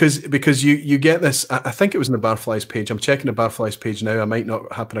 Because you get this, I think it was in the Barflies page. I'm checking the Barflies page now. I might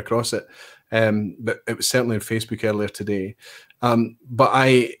not happen across it, but it was certainly on Facebook earlier today.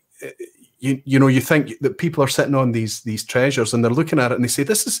 But you think that people are sitting on these treasures and they're looking at it and they say,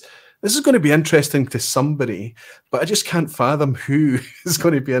 this is going to be interesting to somebody, but I just can't fathom who is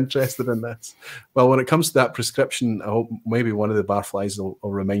going to be interested in this. Well, when it comes to that prescription, I hope maybe one of the Barflies will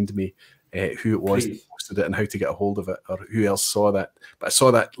remind me who it was that posted it and how to get a hold of it, or who else saw that. But I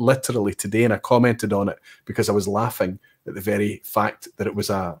saw that literally today and I commented on it because I was laughing at the very fact that it was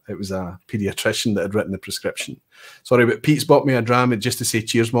a pediatrician that had written the prescription. Sorry, but Pete's bought me a dram, and just to say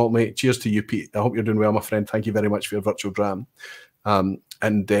cheers, malt mate. Cheers to you, Pete. I hope you're doing well, my friend. Thank you very much for your virtual dram. And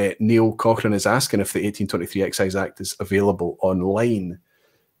Neil Cochrane is asking if the 1823 Excise Act is available online.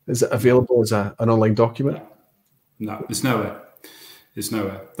 Is it available as an online document? No, there's nowhere. There's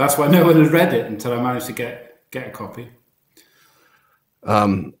nowhere. That's why no one had read it until I managed to get a copy.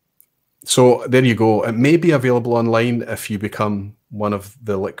 So there you go. It may be available online if you become one of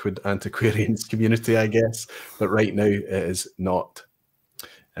the liquid antiquarians community, I guess. But right now it is not.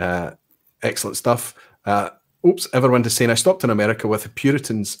 Excellent stuff. Oops, everyone is saying, I stopped in America with the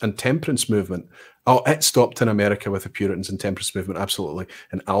Puritans and temperance movement. Oh, it stopped in America with the Puritans and temperance movement, absolutely.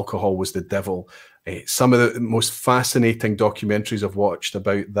 And alcohol was the devil. Some of the most fascinating documentaries I've watched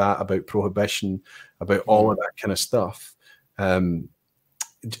about that, about prohibition, about all of that kind of stuff.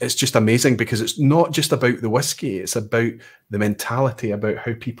 It's just amazing because it's not just about the whiskey. It's about the mentality, about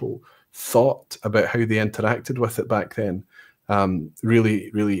how people thought, about how they interacted with it back then. Really,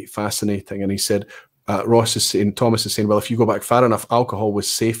 really fascinating. And he said, Ross is saying, Thomas is saying, well, if you go back far enough, alcohol was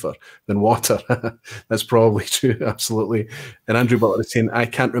safer than water. That's probably true, absolutely. And Andrew Butler is saying, I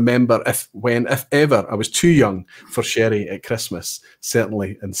can't remember if ever, I was too young for sherry at Christmas,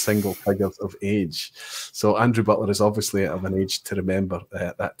 certainly in single figures of age. So Andrew Butler is obviously of an age to remember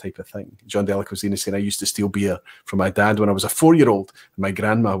that type of thing. John Delicosina is saying, I used to steal beer from my dad when I was a 4-year-old, and my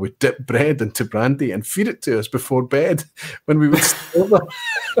grandma would dip bread into brandy and feed it to us before bed when we would steal them.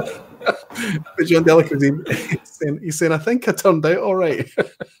 But John Delicacy, he's saying, I think I turned out all right.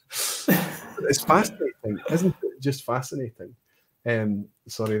 It's fascinating, isn't it? Just fascinating.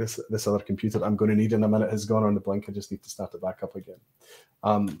 Sorry, this other computer I'm going to need in a minute has gone on the blink. I just need to start it back up again.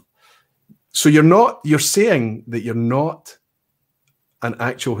 So you're saying that you're not an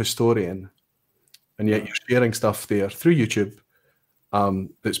actual historian, and yet you're sharing stuff there through YouTube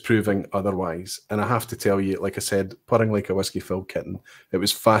that's proving otherwise. And I have to tell you, like I said, purring like a whiskey-filled kitten, it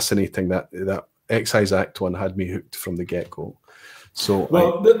was fascinating that Excise Act one had me hooked from the get-go. So,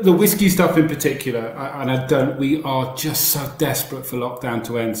 well, the whiskey stuff in particular, we are just so desperate for lockdown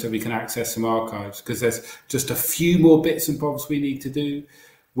to end so we can access some archives, because there's just a few more bits and bobs we need to do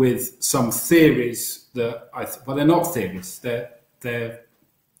with some theories that well, they're not theories, they're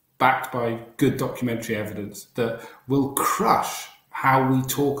backed by good documentary evidence that will crush how we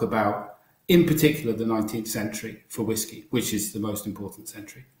talk about, in particular, the 19th century for whiskey, which is the most important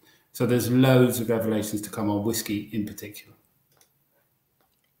century. So there's loads of revelations to come on whiskey in particular.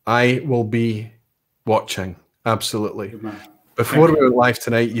 I will be watching, absolutely. Before we went live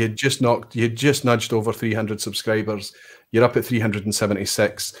tonight, you just nudged over 300 subscribers. You're up at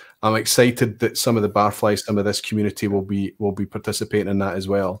 376. I'm excited that some of the Barflies, some of this community will be participating in that as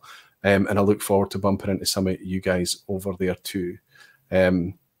well. And I look forward to bumping into some of you guys over there too.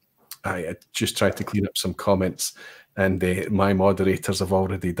 I just tried to clean up some comments, and my moderators have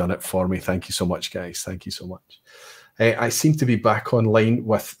already done it for me. Thank you so much, guys. Thank you so much. I seem to be back online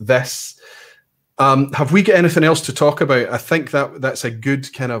with this. Have we got anything else to talk about? I think that's a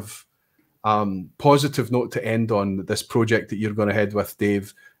good kind of positive note to end on this project that you're going ahead with,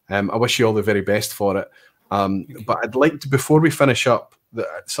 Dave. I wish you all the very best for it. But I'd like to, before we finish up,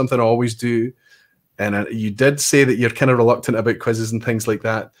 something I always do, and you did say that you're kind of reluctant about quizzes and things like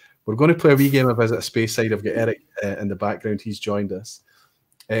that, We're going to play a wee game of Visit a Space Side. I've got Eric in the background. He's joined us.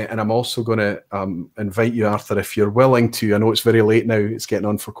 And I'm also going to invite you, Arthur, if you're willing to. I know it's very late now. It's getting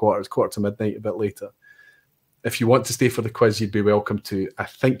on for quarter to midnight, a bit later. If you want to stay for the quiz, you'd be welcome to. I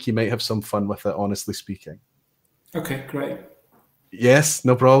think you might have some fun with it, honestly speaking. Okay, great. Yes,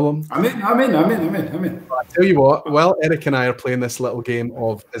 no problem. I'm in. I tell you what, while Eric and I are playing this little game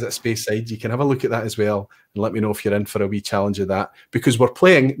of Is It Space Side, you can have a look at that as well and let me know if you're in for a wee challenge of that. Because we're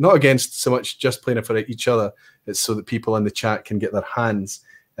playing, not against so much just playing it for each other, it's so that people in the chat can get their hands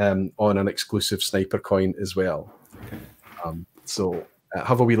on an exclusive sniper coin as well. So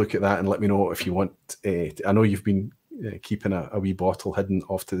have a wee look at that and let me know if you want. I know you've been keeping a wee bottle hidden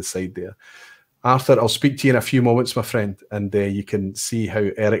off to the side there. Arthur, I'll speak to you in a few moments, my friend, and you can see how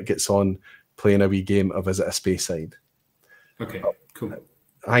Eric gets on playing a wee game of Visit a Space Side. Okay, cool.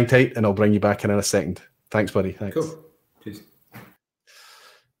 Hang tight, and I'll bring you back in a second. Thanks, buddy. Thanks. Cool. Cheers.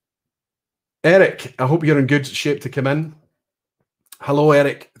 Eric, I hope you're in good shape to come in. Hello,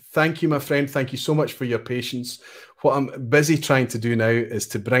 Eric. Thank you, my friend. Thank you so much for your patience. What I'm busy trying to do now is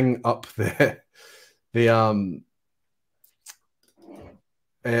to bring up the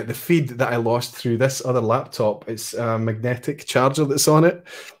feed that I lost through this other laptop. It's a magnetic charger that's on it.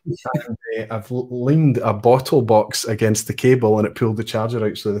 And, I've leaned a bottle box against the cable and it pulled the charger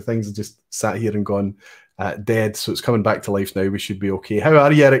out. So the things have just sat here and gone dead. So it's coming back to life now. We should be okay. How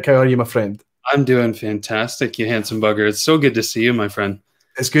are you, Eric? How are you, my friend? I'm doing fantastic, you handsome bugger. It's so good to see you, my friend.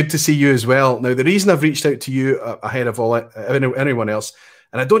 It's good to see you as well. Now, the reason I've reached out to you ahead of anyone else,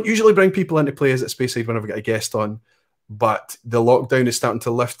 and I don't usually bring people into play as at Speyside when I've got a guest on, but the lockdown is starting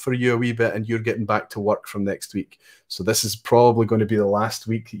to lift for you a wee bit and you're getting back to work from next week. So this is probably going to be the last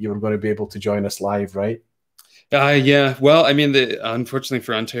week that you're going to be able to join us live, right? Yeah. Well, I mean, unfortunately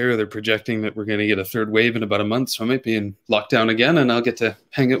for Ontario, they're projecting that we're going to get a third wave in about a month. So I might be in lockdown again and Get to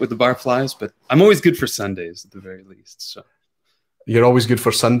hang out with the barflies. But I'm always good for Sundays at the very least. So you're always good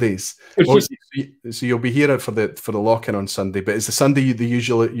for Sundays. So you'll be here for the lock-in on Sunday. But is the Sunday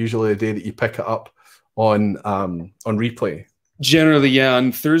usually a day that you pick it up on replay? Generally, yeah.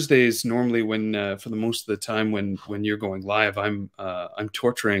 On Thursdays, normally when for the most of the time when you're going live, I'm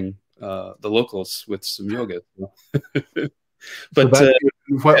torturing the locals with some yoga. But so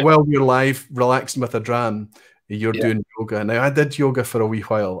while you're live, relaxing with a dram, you're doing yoga. Now, I did yoga for a wee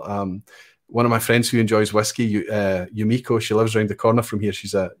while. One of my friends who enjoys whiskey, Yumiko, she lives around the corner from here.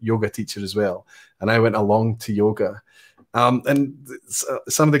 She's a yoga teacher as well. And I went along to yoga. And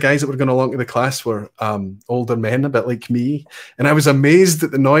some of the guys that were going along to the class were older men, a bit like me. And I was amazed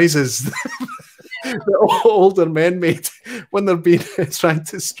at the noises that older men made when they're trying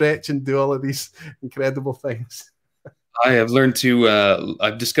to stretch and do all of these incredible things. I have learned to,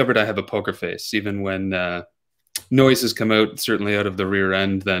 I've discovered I have a poker face. Even when noises come out, certainly out of the rear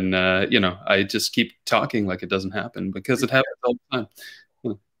end, then, I just keep talking like it doesn't happen because it happens all the time.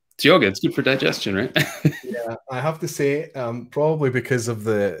 It's yoga. It's good for digestion, right? Yeah, I have to say, probably because of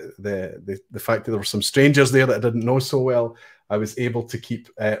the fact that there were some strangers there that I didn't know so well, I was able to keep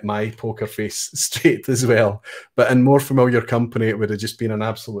my poker face straight as well. But in more familiar company, it would have just been an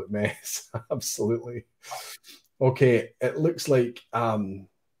absolute mess. Absolutely. Okay, it looks like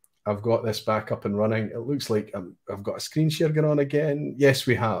I've got this back up and running. It looks like I've got a screen share going on again. Yes,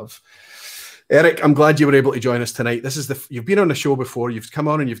 we have. Eric, I'm glad you were able to join us tonight. You've been on the show before. You've come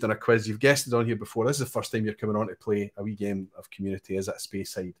on and you've done a quiz. You've guested on here before. This is the first time you're coming on to play a wee game of Community Is It a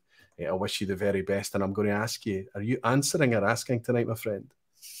Speyside. I wish you the very best. And I'm going to ask you, are you answering or asking tonight, my friend?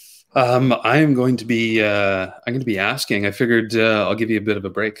 I'm going to be asking. I figured I'll give you a bit of a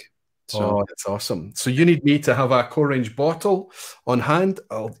break. So. Oh, that's awesome. So you need me to have a core range bottle on hand.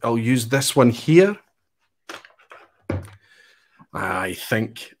 I'll use this one here. I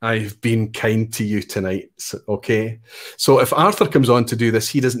think I've been kind to you tonight. Okay. So if Arthur comes on to do this,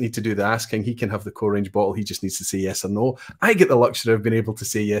 he doesn't need to do the asking. He can have the core range bottle. He just needs to say yes or no. I get the luxury of being able to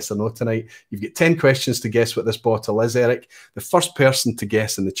say yes or no tonight. You've got 10 questions to guess what this bottle is, Eric. The first person to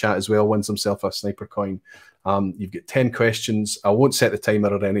guess in the chat as well wins himself a sniper coin. You've got 10 questions. I won't set the timer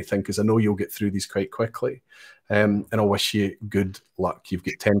or anything because I know you'll get through these quite quickly. And I wish you good luck. You've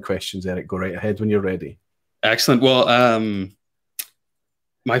got 10 questions, Eric. Go right ahead when you're ready. Excellent. Well,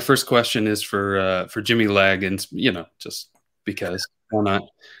 my first question is for Jimmy Leg, and just because why not?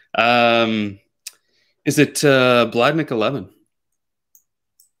 Is it Bladnik 11?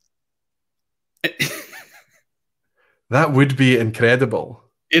 That would be incredible.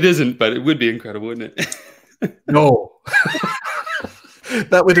 It isn't, but it would be incredible, wouldn't it? No,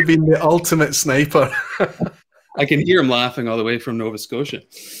 that would have been the ultimate sniper. I can hear him laughing all the way from Nova Scotia.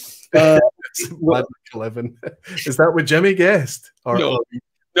 Bladnik 11. Is that what Jimmy guessed? No.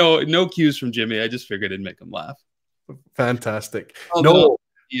 no cues from Jimmy. I just figured it'd make him laugh. Fantastic. Although, No,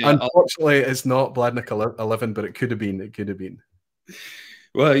 yeah, unfortunately, it's not Bladnick 11, but it could have been. It could have been.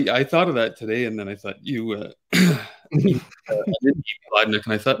 well, I thought of that today, and then I thought you I didn't eat Bladnick,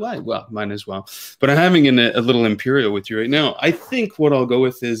 and I thought, well, mine as well. But I'm having a little imperial with you right now. I think what I'll go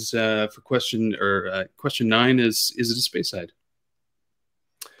with is for question 9 is it a Speyside?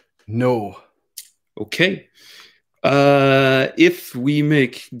 No. Okay. If we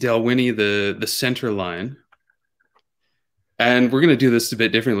make Dalwhinnie the center line, and we're going to do this a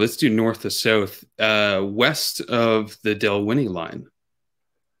bit differently. Let's do north to south, west of the Dalwhinnie line.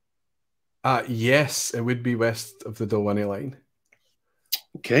 Yes, it would be west of the Dalwhinnie line.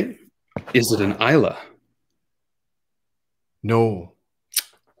 Okay. Is it an Isla? No.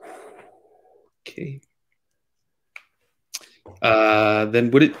 Okay.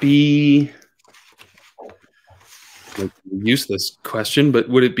 Then would it be, useless question, but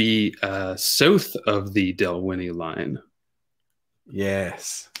would it be south of the Dalwhinnie line?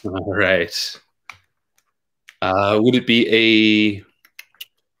 Yes. All right. Would it be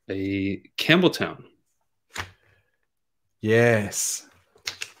a Campbelltown? Yes.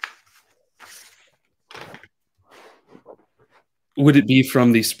 Would it be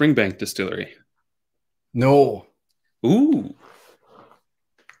from the Springbank distillery? No. Ooh.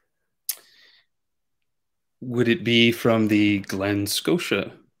 Would it be from the Glen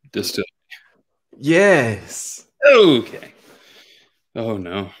Scotia distillery? Yes. Okay. Oh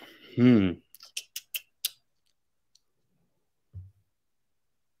no. All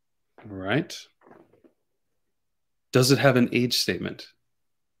right. Does it have an age statement?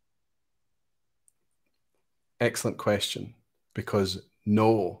 Excellent question. Because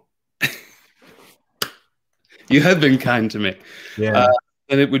no. You have been kind to me. Yeah.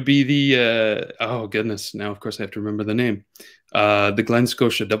 And it would be the oh goodness. Now of course I have to remember the name. The Glen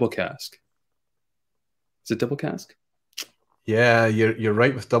Scotia double cask. Is it double cask? Yeah, you're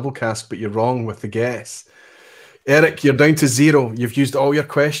right with double cask, but you're wrong with the guess. Eric, you're down to 0. You've used all your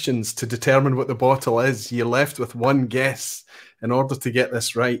questions to determine what the bottle is. You're left with one guess. In order to get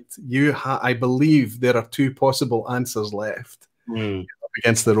this right, I believe there are 2 possible answers left. Up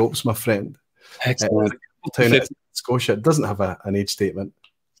against the ropes, my friend. Excellent. Scotia, it doesn't have an age statement.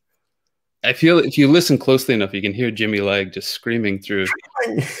 I feel if you listen closely enough, you can hear Jimmy Legg just screaming through.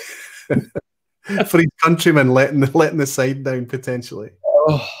 For his countrymen letting the side down potentially.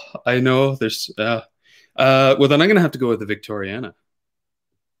 Oh, I know. There's well, then I'm gonna have to go with the Victoriana.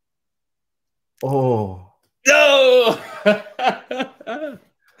 Oh no!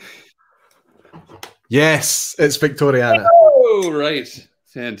 Yes, it's Victoriana. Oh, right.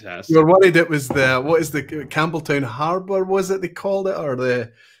 Fantastic. You were worried it was what is the Campbelltown Harbour, was it they called it, or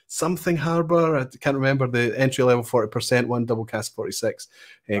the something Harbour? I can't remember. The entry level 40% one, double cask 46.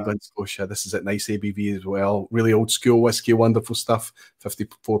 Glen Scotia. This is at nice ABV as well. Really old school whiskey, wonderful stuff.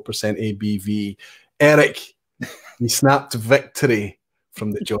 54% ABV. Eric, you snapped victory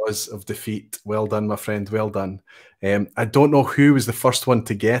from the jaws of defeat. Well done, my friend. Well done. I don't know who was the first one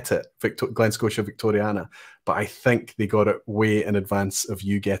to get it, Glen Scotia Victoriana, but I think they got it way in advance of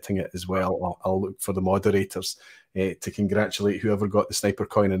you getting it as well. I'll look for the moderators to congratulate whoever got the sniper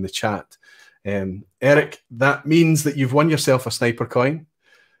coin in the chat. Eric, that means that you've won yourself a sniper coin.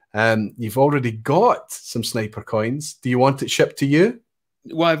 You've already got some sniper coins. Do you want it shipped to you?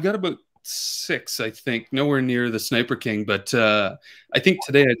 Well, I've got about 6, I think, nowhere near the Sniper King, but I think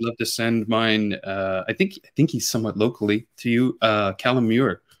today I'd love to send mine. I think he's somewhat locally to you, Callum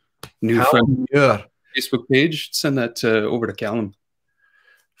Muir, new friend, Facebook page. Send that over to Callum.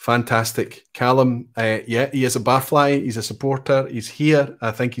 Fantastic, Callum. Yeah, he is a barfly. He's a supporter. He's here.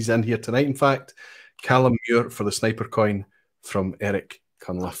 I think he's in here tonight. In fact, Callum Muir for the sniper coin from Eric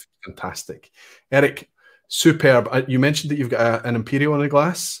Cunliffe. Fantastic, Eric. Superb. You mentioned that you've got an Imperial in the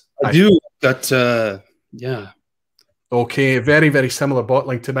glass. I do. Got yeah. Okay, very, very similar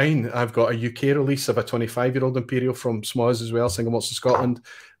bottling to mine. I've got a UK release of a 25-year-old Imperial from Smoz as well, single malts of Scotland.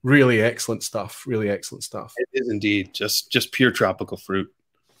 Really excellent stuff. Really excellent stuff. It is indeed just pure tropical fruit.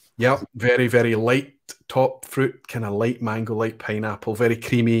 Yep, very, very light top fruit, kind of light mango, light pineapple, very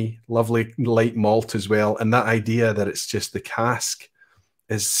creamy, lovely light malt as well. And that idea that it's just the cask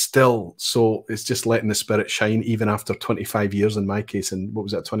is still so, it's just letting the spirit shine even after 25 years in my case. And what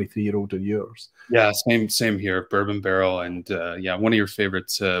was that, 23-year-old in yours? Yeah, same here, bourbon barrel. And yeah, one of your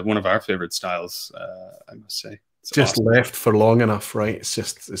favorites, one of our favorite styles, I must say. It's just awesome. Left for long enough, right?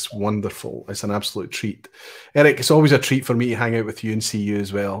 It's wonderful. It's an absolute treat. Eric, it's always a treat for me to hang out with you and see you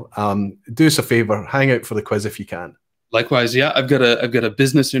as well. Do us a favor, hang out for the quiz if you can. Likewise, yeah. I've got a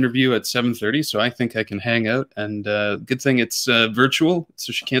business interview at 7:30, so I think I can hang out. And good thing it's virtual,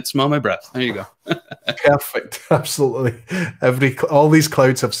 so she can't smell my breath. There you go. Perfect. Absolutely. All these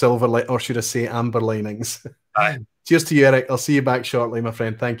clouds have silver light, or should I say amber linings. Aye. Cheers to you, Eric. I'll see you back shortly, my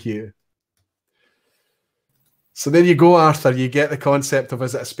friend. Thank you. So there you go, Arthur. You get the concept of,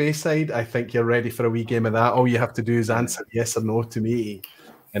 is it a space side? I think you're ready for a wee game of that. All you have to do is answer yes or no to me.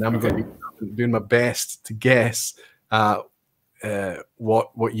 And I'm going to be doing my best to guess what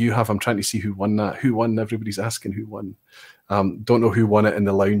you have. I'm trying to see who won that. Who won? Everybody's asking who won. Don't know who won it in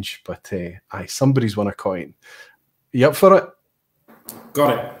the lounge, but aye, somebody's won a coin. You up for it?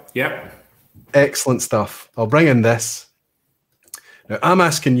 Got it. Yep. Excellent stuff. I'll bring in this. Now, I'm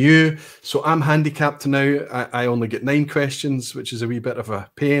asking you, so I'm handicapped now. I only get 9 questions, which is a wee bit of a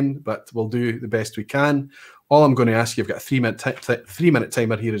pain, but we'll do the best we can. All I'm going to ask you, I've got a 3-minute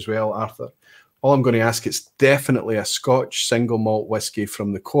timer here as well, Arthur. All I'm going to ask, it's definitely a Scotch single malt whiskey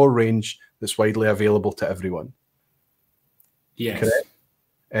from the core range that's widely available to everyone. Yes. Correct?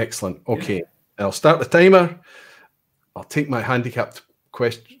 Excellent. Okay. Yeah. I'll start the timer. I'll take my handicapped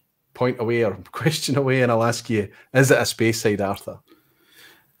question away, and I'll ask you, is it a space side, Arthur?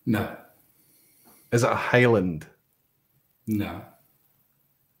 No. Is it a Highland? No.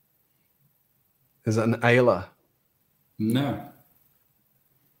 Is it an Isla? No.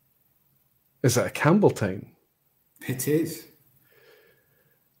 Is it a Campbelltown? It is.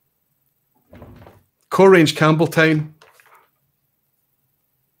 Core range Campbelltown.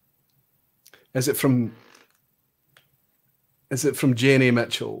 Is it from J&A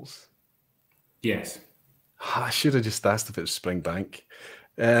Mitchell's? Yes. I should have just asked if it was Springbank.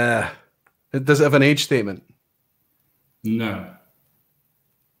 Does it have an age statement? No.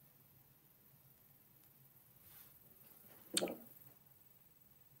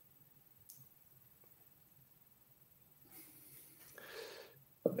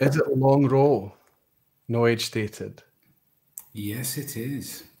 Is it Long Row? No age stated. Yes, it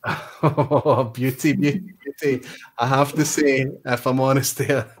is. Oh, beauty, beauty, beauty. I have to say, if I'm honest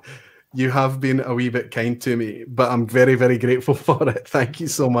here, you have been a wee bit kind to me, but I'm very, very grateful for it. Thank you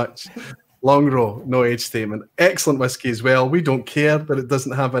so much. Long Row, no age statement. Excellent whiskey as well. We don't care that it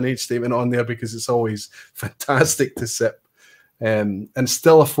doesn't have an age statement on there because it's always fantastic to sip and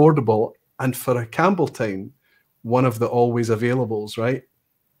still affordable. And for a Campbelltown, one of the always availables, right?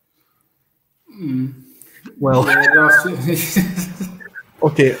 Mm. Well,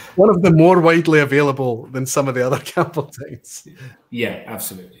 okay, one of the more widely available than some of the other Campbelltowns. Yeah,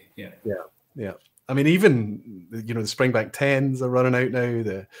 absolutely. Yeah. I mean, even the Springbank 10s are running out now.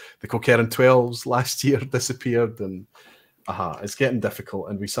 The Coquerin 12s last year disappeared, and it's getting difficult.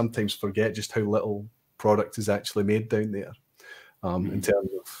 And we sometimes forget just how little product is actually made down there in terms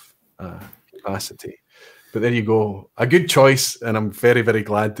of capacity. But there you go. A good choice, and I'm very, very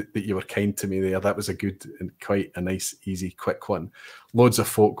glad that you were kind to me there. That was a good and quite a nice, easy, quick one. Loads of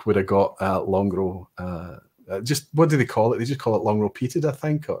folk would have got Long Row. Just, what do they call it? They just call it Long Row peated, I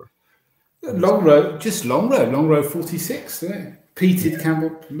think, or? Long Row, just Long Row 46, isn't it? Peated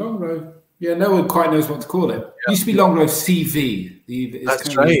Campbell, Long Row. Yeah, no one quite knows what to call it. Yeah. Used to be Long Row CV.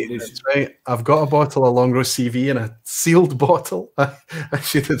 That's right. I've got a bottle of Long Row CV in a sealed bottle, I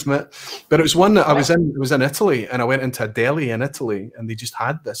should admit. But it was one that I was in. It was in Italy, and I went into a deli in Italy, and they just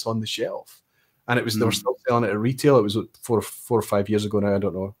had this on the shelf. And it was they were still selling it at retail. It was 4 or 5 years ago now. I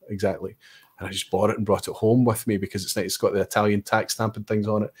don't know exactly. And I just bought it and brought it home with me because it's nice. It's got the Italian tax stamp and things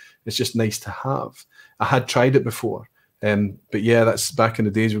on it. It's just nice to have. I had tried it before. But yeah, that's back in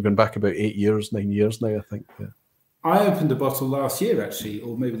the days. We're going back about 9 years now, I think. Yeah. I opened a bottle last year, actually,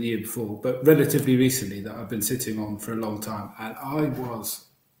 or maybe the year before, but relatively recently that I've been sitting on for a long time. And I was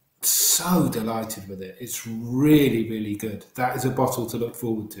so delighted with it. It's really, really good. That is a bottle to look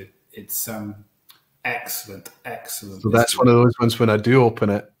forward to. It's excellent. So that's one of those ones when I do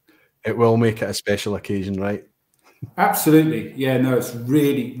open it, it will make it a special occasion, right? Absolutely. Yeah, no, it's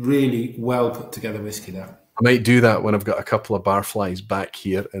really, really well put together whiskey, that. I might do that when I've got a couple of barflies back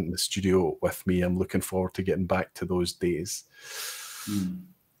here in the studio with me. I'm looking forward to getting back to those days.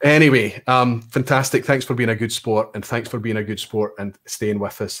 Anyway, fantastic. Thanks for being a good sport, and thanks for being a good sport and staying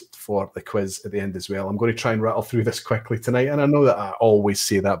with us for the quiz at the end as well. I'm going to try and rattle through this quickly tonight, and I know that I always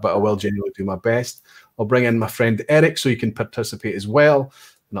say that, but I will genuinely do my best. I'll bring in my friend Eric so you can participate as well.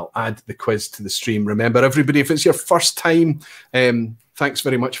 and I'll add the quiz to the stream. Remember, everybody, if it's your first time, thanks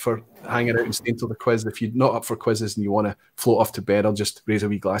very much for hanging out and staying till the quiz. If you're not up for quizzes and you want to float off to bed, I'll just raise a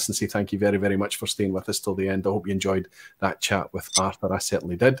wee glass and say thank you very, very much for staying with us till the end. I hope you enjoyed that chat with Arthur. I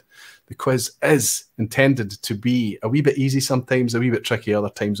certainly did. The quiz is intended to be a wee bit easy sometimes, a wee bit tricky other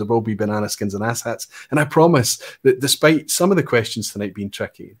times. There will be banana skins and asshats. And I promise that despite some of the questions tonight being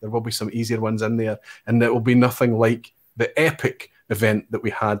tricky, there will be some easier ones in there, and it will be nothing like the epic event that we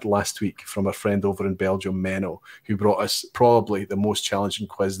had last week from our friend over in Belgium, Menno, who brought us probably the most challenging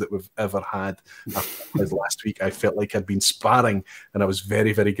quiz that we've ever had. After the quiz last week, I felt like I'd been sparring, and I was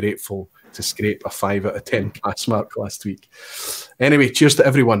very, very grateful to scrape a 5 out of 10 pass mark last week. Anyway, cheers to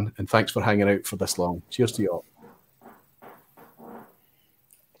everyone, and thanks for hanging out for this long. Cheers to you all.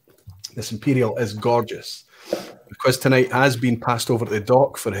 This Imperial is gorgeous. The quiz tonight has been passed over to the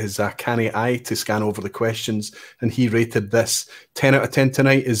doc for his canny eye to scan over the questions, and he rated this 10 out of 10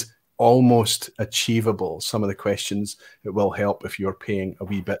 tonight is almost achievable. Some of the questions, it will help if you're paying a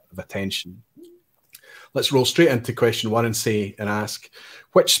wee bit of attention. Let's roll straight into question 1 and ask,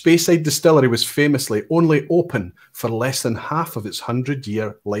 which Speyside distillery was famously only open for less than half of its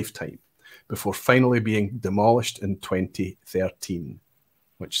 100-year lifetime before finally being demolished in 2013?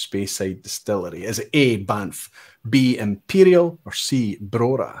 Which Speyside distillery? Is it A, Banff, B, Imperial, or C,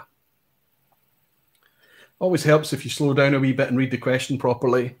 Brora? Always helps if you slow down a wee bit and read the question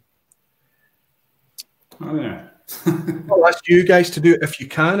properly. Oh, yeah. I'll ask you guys to do it if you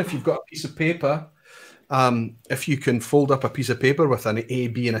can. If you've got a piece of paper, if you can fold up a piece of paper with an A,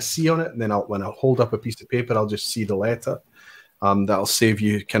 B, and a C on it, and then when I hold up a piece of paper, I'll just see the letter. That'll save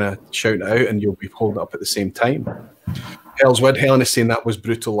you kind of shouting it out, and you'll be holding it up at the same time. Hellswood, Helen is saying that was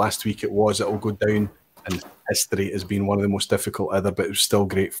brutal last week. It was. It will go down in history as being one of the most difficult ever, but it was still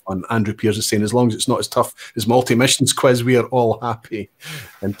great fun. Andrew Pearce is saying, as long as it's not as tough as multi-missions quiz, we are all happy.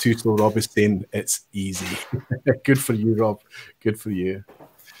 And Tutel Rob is saying, it's easy. Good for you, Rob. Good for you.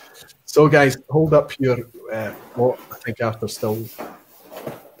 So, guys, hold up your, what I think Arthur's still...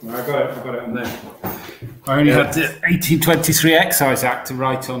 I got it on there. I only had the 1823 Excise Act to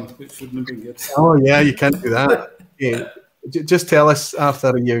write on, which wouldn't have been good. Oh, yeah, you can't do that. Yeah. Just tell us, Arthur,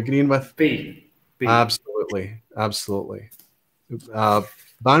 are you agreeing with? B. Absolutely. Banff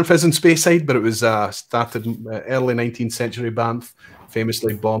is in Speyside, but it was started early 19th century Banff,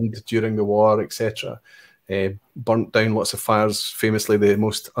 famously bombed during the war, etc. Burnt down lots of fires, famously the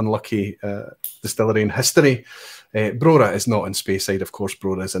most unlucky distillery in history. Brora is not in Speyside, of course.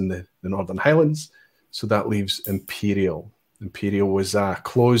 Brora is in the Northern Highlands, so that leaves Imperial. Imperial was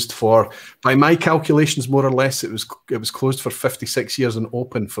closed for, by my calculations, more or less, it was closed for 56 years and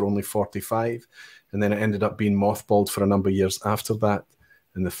open for only 45, and then it ended up being mothballed for a number of years after that,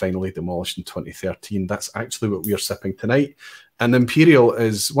 and then finally demolished in 2013. That's actually what we are sipping tonight. And Imperial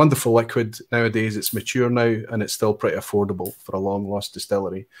is wonderful liquid nowadays. It's mature now, and it's still pretty affordable for a long-lost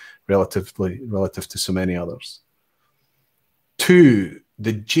distillery relative to so many others. 2,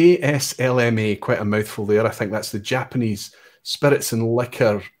 the JSLMA, quite a mouthful there. I think that's the Japanese Spirits and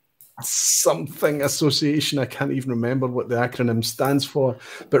Liquor something association. I can't even remember what the acronym stands for,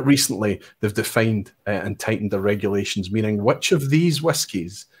 but recently they've defined and tightened their regulations, meaning which of these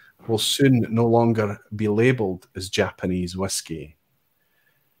whiskies will soon no longer be labelled as Japanese whiskey.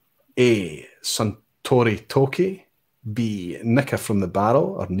 A, Suntory Toki. B, Nika from the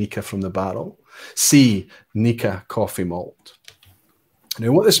barrel, or Nika from the barrel. C, Nika coffee malt.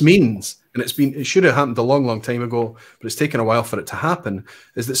 Now, what this means, and it should have happened a long, long time ago, but it's taken a while for it to happen,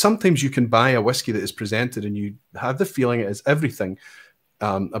 is that sometimes you can buy a whiskey that is presented and you have the feeling it is everything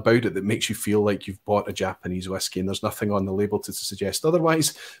about it that makes you feel like you've bought a Japanese whiskey, and there's nothing on the label to suggest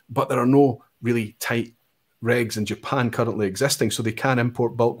otherwise, but there are no really tight regs in Japan currently existing, so they can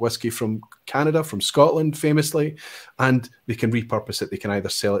import bulk whiskey from Canada, from Scotland famously, and they can repurpose it. They can either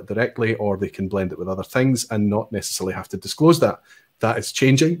sell it directly or they can blend it with other things and not necessarily have to disclose that. That is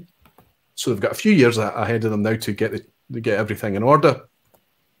changing. So they've got a few years ahead of them now to get everything in order.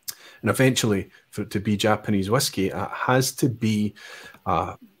 And eventually, for it to be Japanese whiskey, it has to be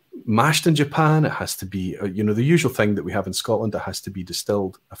mashed in Japan. It has to be, the usual thing that we have in Scotland. It has to be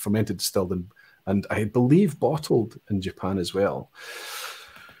distilled, fermented, distilled, and I believe bottled in Japan as well.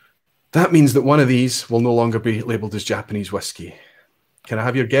 That means that one of these will no longer be labelled as Japanese whiskey. Can I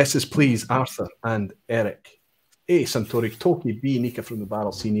have your guesses, please, Arthur and Eric? A, Suntory Toki. B, Nika from the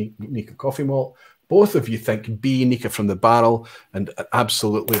barrel. C, Nika coffee malt. Both of you think B, Nika from the barrel, and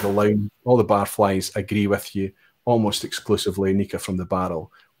absolutely all the barflies agree with you. Almost exclusively, Nika from the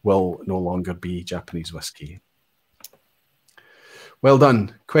barrel will no longer be Japanese whiskey. Well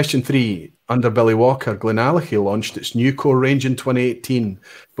done. Question 3. Under Billy Walker, Glenallachie launched its new core range in 2018,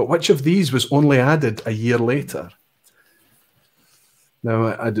 but which of these was only added a year later?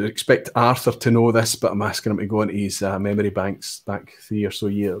 Now, I'd expect Arthur to know this, but I'm asking him to go into his memory banks back 3 or so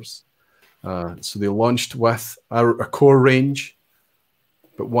years. So they launched with a core range,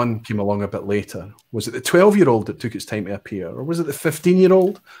 but one came along a bit later. Was it the 12-year-old that took its time to appear, or was it the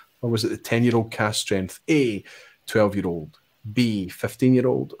 15-year-old, or was it the 10-year-old cast strength? A, 12-year-old, B,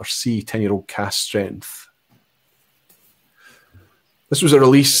 15-year-old, or C, 10-year-old cast strength? This was a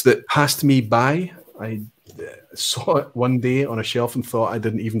release that passed me by. I saw it one day on a shelf and thought I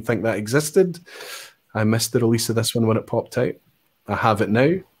didn't even think that existed. I missed the release of this one when it popped out. I have it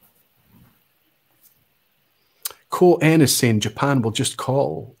now. Cole N is saying Japan will just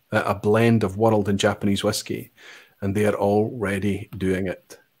call it a blend of world and Japanese whiskey, and they are already doing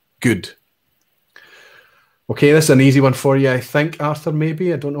it. Good. Okay, this is an easy one for you, I think, Arthur,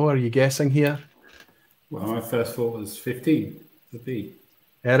 maybe. I don't know. Are you guessing here? Well, my first thought was 15, the B.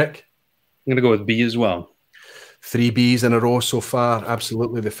 Eric? I'm going to go with B as well. 3 Bs in a row so far.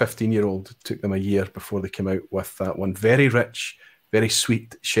 Absolutely. The 15-year-old took them a year before they came out with that one. Very rich, very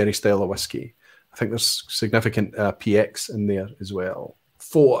sweet sherry style of whiskey. I think there's significant PX in there as well.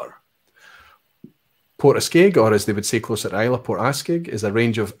 4. Port Ascaig, or as they would say closer to Islay, Port Ascaig, is a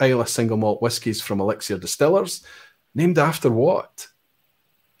range of Islay single malt whiskies from Elixir Distillers, named after what?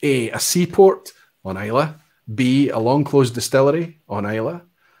 A seaport on Islay, B, a long-closed distillery on Islay,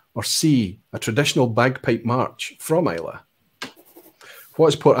 or C, a traditional bagpipe march from Islay? What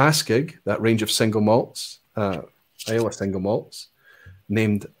is Port Ascaig, that range of single malts, Islay single malts,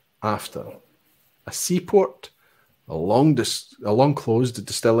 named after? A seaport, a long-closed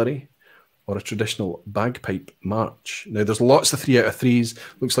distillery, or a traditional bagpipe march? Now, there's lots of 3 out of 3s.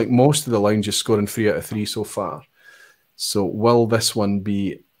 Looks like most of the lounge is scoring 3 out of 3 so far. So will this one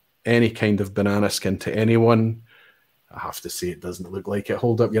be any kind of banana skin to anyone? I have to say it doesn't look like it.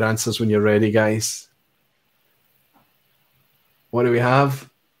 Hold up your answers when you're ready, guys. What do we have?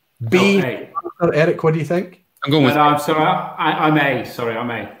 B. Eric, what do you think? I'm going with... No, I'm sorry. I'm A. Sorry,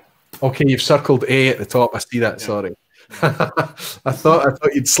 I'm A. Okay, you've circled A at the top. I see that, yeah. Sorry. I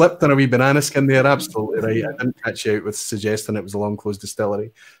thought you'd slipped on a wee banana skin there. Absolutely right. I didn't catch you out with suggesting it was a long-closed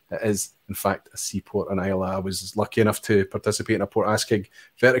distillery. It is, in fact, a seaport in Islay. I was lucky enough to participate in a Port Ascaig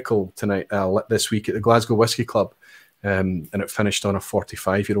vertical this week at the Glasgow Whisky Club, and it finished on a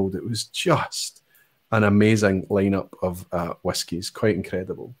 45-year-old. It was just an amazing lineup of whiskies. Quite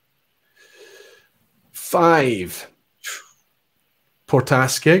incredible. 5. Port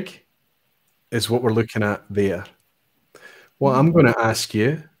Ascaig is what we're looking at there. What I'm going to ask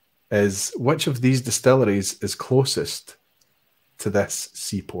you is, which of these distilleries is closest to this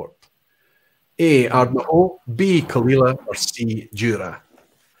seaport? A, Ardnahoe, B, Kalila, or C, Jura?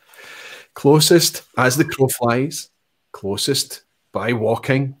 Closest as the crow flies, closest by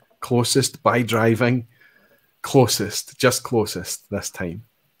walking, closest by driving, closest, just closest this time.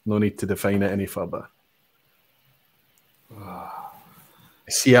 No need to define it any further.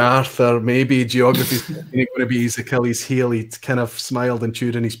 See, Arthur, maybe geography's going to be his Achilles heel. He kind of smiled and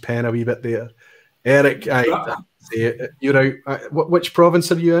chewed in his pen a wee bit there. Eric, you're out. Which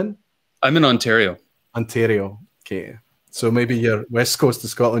province are you in? I'm in Ontario. Ontario. Okay. So maybe you're West Coast of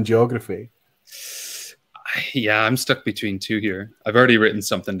Scotland geography. Yeah, I'm stuck between 2 here. I've already written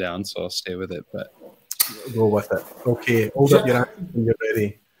something down, so I'll stay with it. But go with it. Okay. Hold up your answer when you're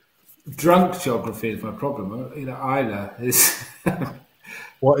ready. Drunk geography is my problem. Islay is...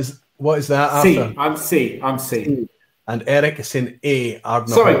 What is that, Arthur? I'm C. And Eric is saying A,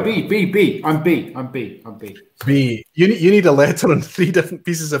 Ardnahoe. Sorry, B. I'm B. B. You need a letter and 3 different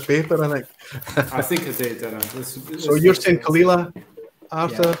pieces of paper, I think. I think I did, don't I? So you're saying Kalila,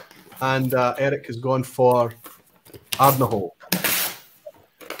 Arthur, yeah. And Eric has gone for Ardnahoe.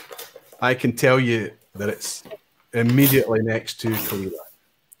 I can tell you that it's immediately next to Kalila.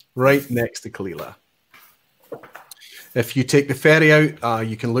 Right next to Kalila. If you take the ferry out,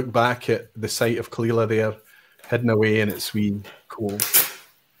 you can look back at the site of Kalila there, hidden away in its wee cove.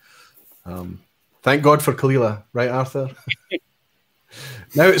 Thank God for Kalila, right, Arthur?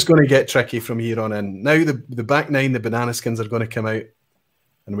 Now it's going to get tricky from here on in. Now the back 9, the banana skins are going to come out,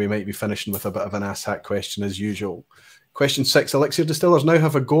 and we might be finishing with a bit of an asshat question as usual. Question 6, Elixir Distillers now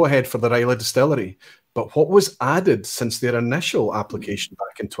have a go-ahead for their Islay distillery, but what was added since their initial application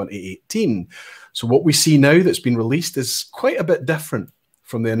back in 2018? So what we see now that's been released is quite a bit different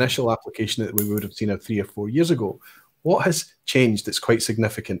from the initial application that we would have seen 3 or 4 years ago. What has changed that's quite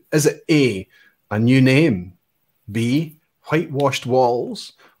significant? Is it A, a new name, B, whitewashed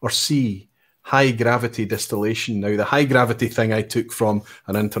walls, or C, high gravity distillation. Now, the high gravity thing I took from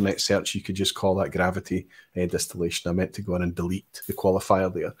an internet search. You could just call that gravity distillation. I meant to go in and delete the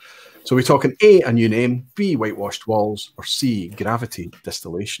qualifier there. So we're talking A, a new name, B, whitewashed walls, or C, gravity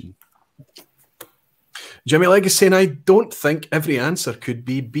distillation. Jimmy Leg is saying, I don't think every answer could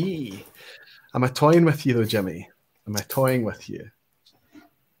be B. Am I toying with you though, Jimmy? Am I toying with you?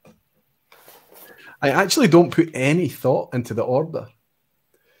 I actually don't put any thought into the order.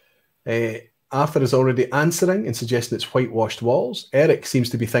 Arthur is already answering and suggesting it's whitewashed walls. Eric seems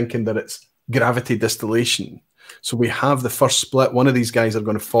to be thinking that it's gravity distillation. So we have the first split. One of these guys are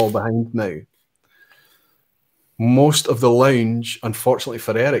going to fall behind now. Most of the lounge, unfortunately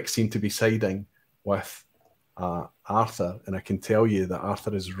for Eric, seem to be siding with Arthur, and I can tell you that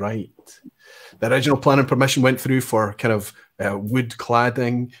Arthur is right. The original planning permission went through for kind of wood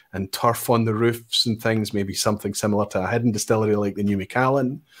cladding and turf on the roofs and things, maybe something similar to a hidden distillery like the New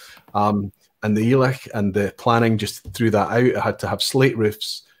Macallan. And the Elich and the planning just threw that out. It had to have slate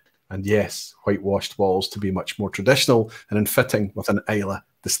roofs and, yes, whitewashed walls to be much more traditional and in fitting with an Islay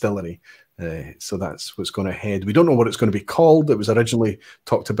distillery. So that's what's going ahead. We don't know what it's going to be called. It was originally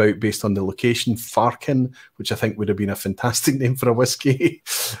talked about based on the location, Farkin, which I think would have been a fantastic name for a whiskey.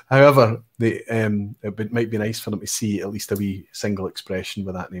 However, it might be nice for them to see at least a wee single expression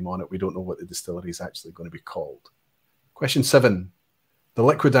with that name on it. We don't know what the distillery is actually going to be called. Question 7. The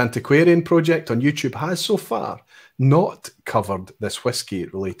Liquid Antiquarian project on YouTube has so far not covered this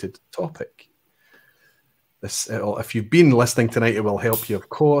whiskey-related topic. This, if you've been listening tonight, it will help you, of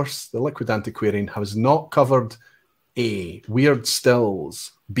course. The Liquid Antiquarian has not covered A, weird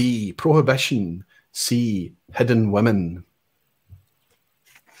stills, B, prohibition, C, hidden women.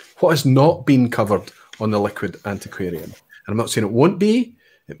 What has not been covered on the Liquid Antiquarian? And I'm not saying it won't be.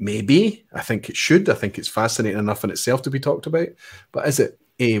 It may be. I think it should. I think it's fascinating enough in itself to be talked about. But is it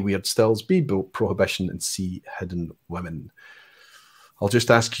A, weird stills, B, prohibition, and C, hidden women? I'll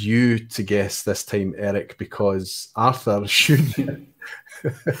just ask you to guess this time, Eric, because Arthur should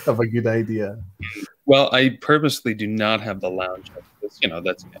have a good idea. Well, I purposely do not have the lounge. Because,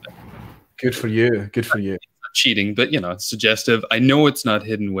 that's good for you. Good for you. It's not cheating, but it's suggestive. I know it's not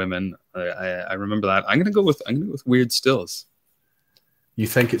hidden women. I remember that. I'm gonna go with weird stills. You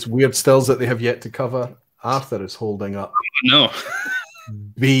think it's weird stills that they have yet to cover? Arthur is holding up. No.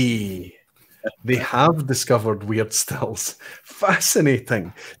 B. They have discovered weird stills.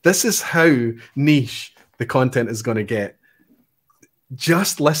 Fascinating. This is how niche the content is going to get.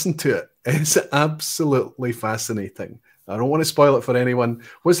 Just listen to it. It's absolutely fascinating. I don't want to spoil it for anyone.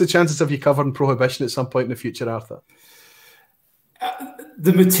 What's the chances of you covering prohibition at some point in the future, Arthur?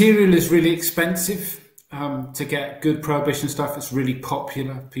 The material is really expensive. To get good prohibition stuff, it's really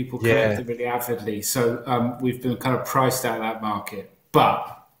popular. People collect it really avidly. So we've been kind of priced out of that market.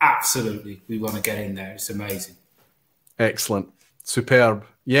 But absolutely, we want to get in there. It's amazing. Excellent. Superb.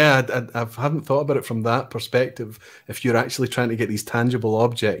 Yeah, I haven't thought about it from that perspective. If you're actually trying to get these tangible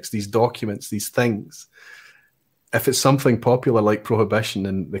objects, these documents, these things, if it's something popular like prohibition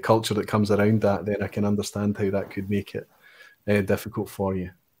and the culture that comes around that, then I can understand how that could make it difficult for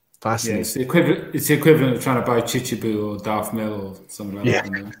you. Fascinating. Yeah, it's the equivalent of trying to buy Chichibu or Darth Mill or something like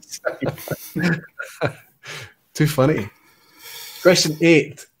that. Too funny. Question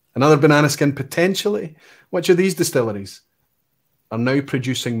 8. Another banana skin potentially. Which of these distilleries are now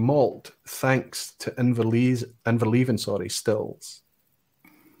producing malt thanks to Inverleven stills?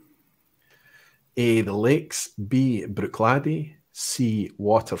 A, the Lakes, B, Bruichladdich, C,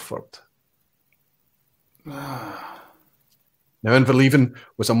 Waterford. Now, Inverleven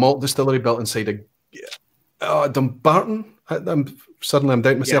was a malt distillery built inside a Dumbarton. I'm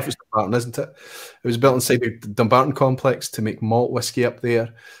doubting myself. Yeah. It's Dumbarton, isn't it? It was built inside the Dumbarton complex to make malt whiskey up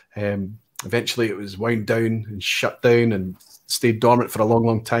there. Eventually, it was wound down and shut down and stayed dormant for a long,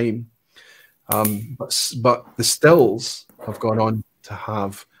 long time. But the stills have gone on to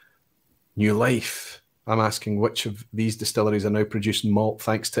have new life. I'm asking which of these distilleries are now producing malt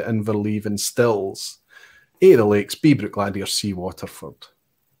thanks to Inverleven stills. A, the Lakes, B, Bruichladdich, or C, Waterford.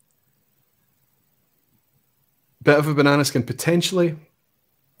 Bit of a banana skin potentially.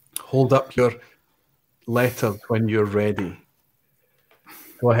 Hold up your letter when you're ready.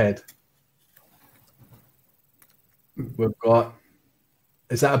 Go ahead. We've got,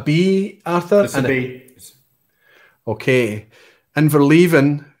 is that a B, Arthur? It's a B. Okay.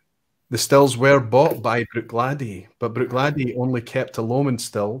 Inverleven, the stills were bought by Bruichladdich, but Bruichladdich only kept a Lomond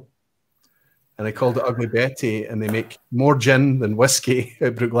still. And they called it Ugly Betty, and they make more gin than whiskey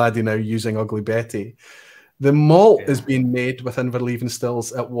at Bruichladdich now using Ugly Betty. The malt is being made with Inverleven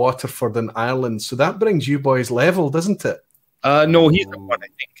stills at Waterford in Ireland. So that brings you boys level, doesn't it? No, he's the one, I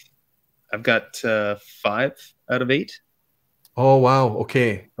think. I've got 5 out of 8. Oh wow.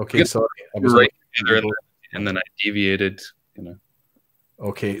 Okay. Okay. Sorry. I was Right together, and then I deviated. You know.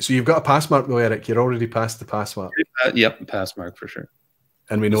 Okay. So you've got a pass mark though, Eric. You're already past the pass mark. Yep, pass mark for sure.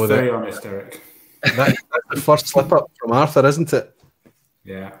 And we know He's that. very honest, Eric. That's the first slip up from Arthur, isn't it?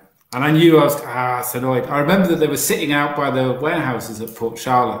 Yeah. And I knew I was annoyed. I remember that they were sitting out by the warehouses at Port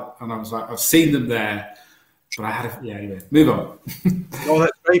Charlotte, and I was like, I've seen them there, but I had anyway, move on. Oh,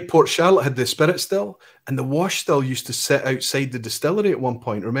 that's right. Port Charlotte had the spirit still, and the wash still used to sit outside the distillery at one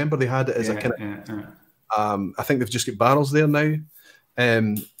point. Remember, they had it as a kind of. I think they've just got barrels there now,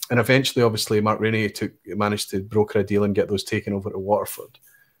 and eventually, obviously, Mark Rainey managed to broker a deal and get those taken over to Waterford.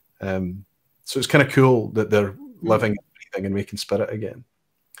 So it's kind of cool that they're living and breathing and making spirit again.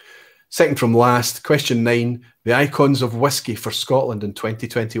 Second from last, question 9. The icons of whisky for Scotland in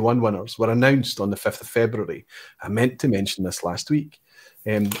 2021 winners were announced on the 5th of February. I meant to mention this last week.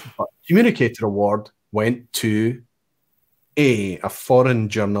 But Communicator Award went to A, a foreign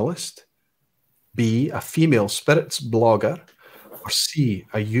journalist, B, a female spirits blogger, or C,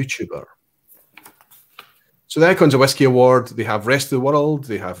 a YouTuber. So the Icons of Whisky Award, they have Rest of the World,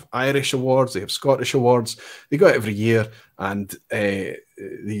 they have Irish awards, they have Scottish awards. They go out every year, and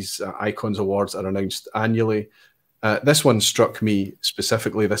these Icons Awards are announced annually. This one struck me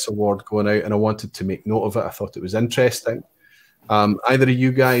specifically, this award going out, and I wanted to make note of it. I thought it was interesting. Either of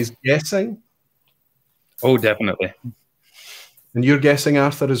you guys guessing? Oh, definitely. And you're guessing,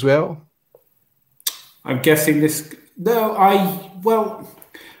 Arthur, as well? I'm guessing this. No,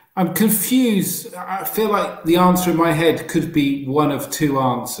 I'm confused. I feel like the answer in my head could be one of 2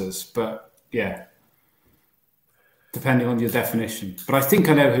 answers, but yeah, depending on your definition. But I think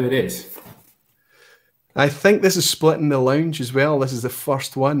I know who it is. I think this is splitting the lounge as well. This is the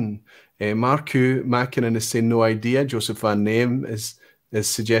first one. Marku Makinen is saying no idea. Joseph Van Name is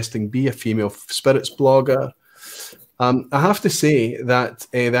suggesting B, a female spirits blogger. I have to say that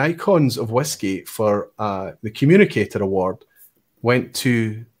the Icons of Whisky for the Communicator Award went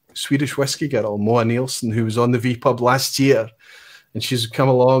to Swedish whiskey girl Moa Nielsen, who was on the vPub last year, and she's come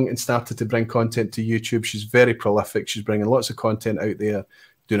along and started to bring content to YouTube. She's very prolific. She's bringing lots of content out there,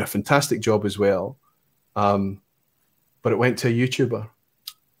 doing a fantastic job as well. But it went to a YouTuber,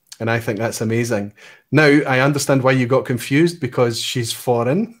 and I think that's amazing. Now I understand why you got confused, because she's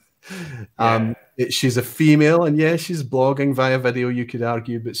foreign. She's a female, and yeah, she's blogging via video, you could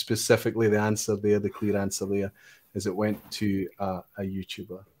argue, but specifically the answer there, the clear answer there, is it went to a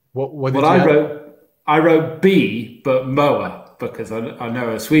YouTuber. What did I wrote B, but Moa, because I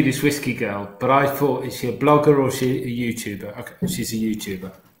know a Swedish whiskey girl, but I thought, is she a blogger or is she a YouTuber? Okay, she's a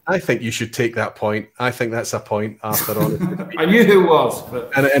YouTuber. I think you should take that point. I think that's a point, after all. I knew who it was. But...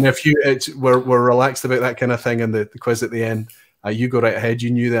 And if we're relaxed about that kind of thing, and the quiz at the end, you go right ahead.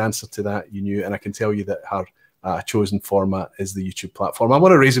 You knew the answer to that. You knew, and I can tell you that her chosen format is the YouTube platform. I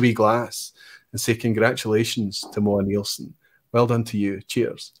want to raise a wee glass and say congratulations to Moa Nielsen. Well done to you.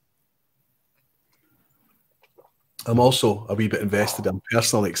 Cheers. I'm also a wee bit invested. I'm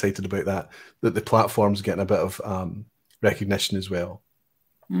personally excited about that the platform's getting a bit of recognition as well.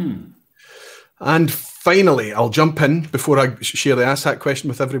 And finally, I'll jump in, before I share the ASHAT question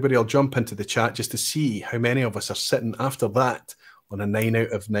with everybody, I'll jump into the chat just to see how many of us are sitting after that on a 9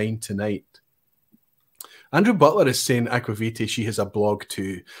 out of 9 tonight. Andrew Butler is saying, Aquavite, she has a blog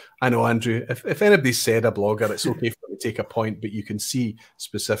too. I know, Andrew, if anybody said a blogger, it's okay for me to take a point, but you can see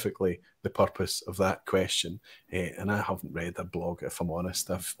specifically the purpose of that question. And I haven't read her blog, if I'm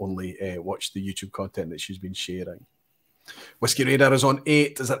honest. I've only watched the YouTube content that she's been sharing. Whiskey Radar is on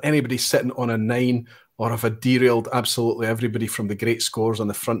 8. Is there anybody sitting on a 9, or have I derailed absolutely everybody from the great scores on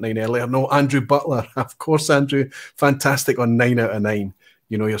the front 9 earlier? No, Andrew Butler. Of course, Andrew. Fantastic on 9 out of 9.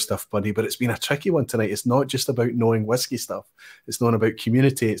 You know your stuff, buddy, but it's been a tricky one tonight. It's not just about knowing whiskey stuff. It's not about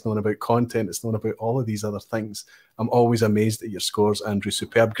community. It's not about content. It's not about all of these other things. I'm always amazed at your scores, Andrew.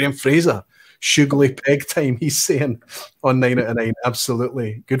 Superb. Graham Fraser, Sugarly Peg Time, he's saying on 9 out of 9.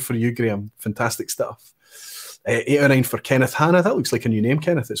 Absolutely. Good for you, Graham. Fantastic stuff. 8 out of 9 for Kenneth Hanna. That looks like a new name,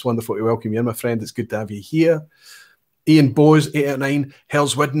 Kenneth. It's wonderful to welcome you in, my friend. It's good to have you here. Ian Bowes, 8 out of 9.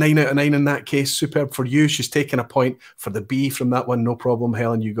 Hell's Wood, 9 out of 9 in that case. Superb for you. She's taken a point for the B from that one. No problem,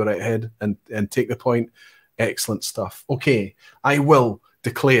 Helen. You go right ahead and take the point. Excellent stuff. Okay, I will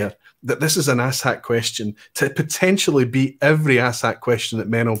declare that this is an ASHAT question to potentially beat every ASHAT question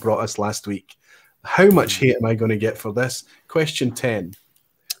that Menno brought us last week. How much hate am I going to get for this? Question 10.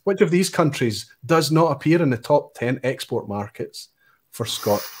 Which of these countries does not appear in the top 10 export markets for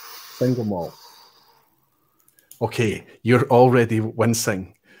Scotch single malt? Okay, you're already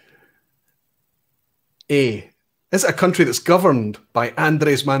wincing. A, Is it a country that's governed by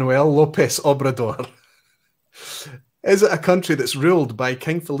Andres Manuel Lopez Obrador? Is it a country that's ruled by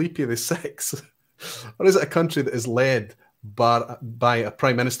King Felipe VI? Or is it a country that is led by a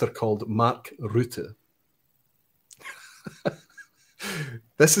prime minister called Mark Rutte?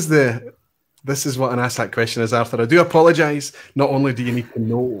 This is what an Ask That Question is, Arthur. I do apologise. Not only do you need to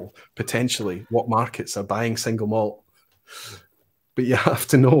know potentially what markets are buying single malt, but you have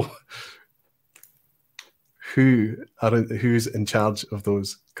to know who's in charge of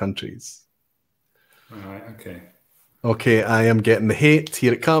those countries. All right, okay. Okay, I am getting the hate.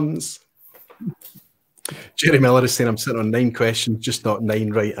 Here it comes. Jerry Miller is saying I'm sitting on 9 questions, just not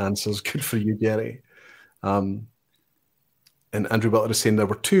 9 right answers. Good for you, Jerry. And Andrew Butler is saying there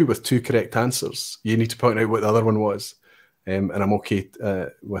were 2 with 2 correct answers. You need to point out what the other one was. And I'm okay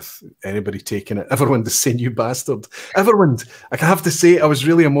with anybody taking it. Everwind is saying, you bastard. Everwind, I have to say, I was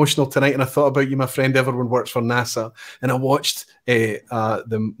really emotional tonight, and I thought about you. My friend Everwind works for NASA, and I watched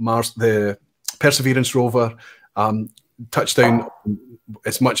the Perseverance rover touchdown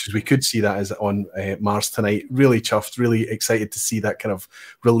as much as we could see that as on Mars tonight. Really chuffed, really excited to see that kind of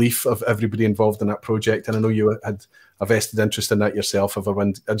relief of everybody involved in that project. And I know you had a vested interest in that yourself,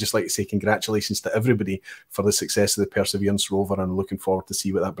 Everwind. I'd just like to say congratulations to everybody for the success of the Perseverance rover, and I'm looking forward to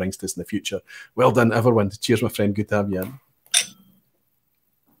see what that brings to us in the future. Well done, Everwind. Cheers, my friend. Good to have you in.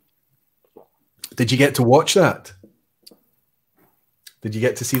 Did you get to watch that? Did you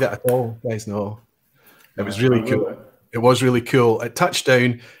get to see that at all, guys? No. It was really cool. It was really cool. It touched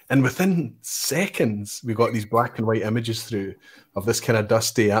down, and within seconds, we got these black and white images through of this kind of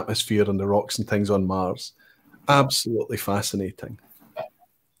dusty atmosphere and the rocks and things on Mars. Absolutely fascinating.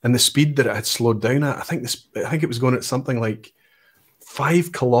 And the speed that it had slowed down at, I think it was going at something like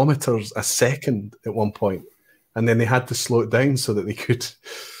 5 kilometers a second at one point, and then they had to slow it down so that they could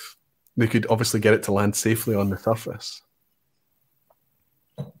obviously get it to land safely on the surface.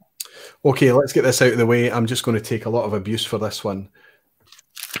 Okay, let's get this out of the way. I'm just going to take a lot of abuse for this one.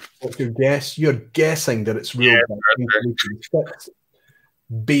 What's your guess? You're guessing that it's real. Yeah,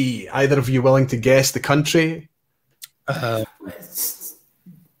 B. Either of you willing to guess the country?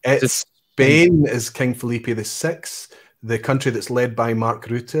 It's Spain is King Felipe VI. The country that's led by Mark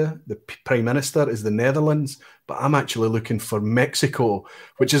Rutte, the Prime Minister, is the Netherlands. But I'm actually looking for Mexico,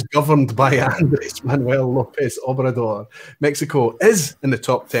 which is governed by Andres Manuel Lopez Obrador. Mexico is in the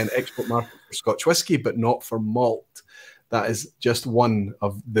top 10 export market for Scotch whisky, but not for malt. That is just one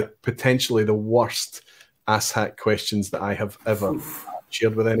of the potentially the worst asshat questions that I have ever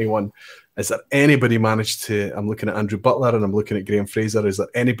shared with anyone. Is there anybody managed to, I'm looking at Andrew Butler and I'm looking at Graham Fraser, is there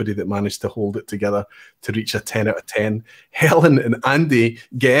anybody that managed to hold it together to reach a 10 out of 10? Helen and Andy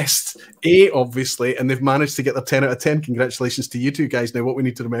guessed A, obviously, and they've managed to get their 10 out of 10. Congratulations to you two guys. Now, what we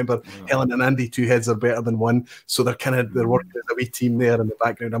need to remember, Helen and Andy, 2 heads are better than 1, so they're working as a wee team there in the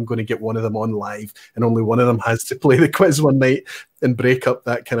background. I'm going to get one of them on live, and only one of them has to play the quiz one night and break up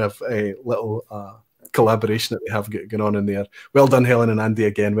that kind of little collaboration that they have going on in there. Well done, Helen and Andy,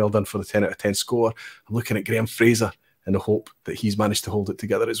 again. Well done for the 10 out of 10 score. I'm looking at Graham Fraser in the hope that he's managed to hold it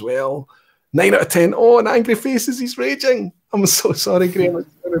together as well. 9 out of 10. Oh, and angry faces. He's raging. I'm so sorry, Graham. It's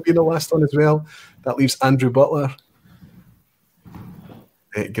going to be the last one as well. That leaves Andrew Butler.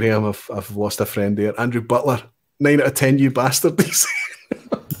 Graham, I've lost a friend there. Andrew Butler. 9 out of 10, you bastard.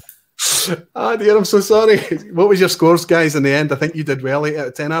 Ah, dear, I'm so sorry. What was your scores, guys, in the end? I think you did well. 8 out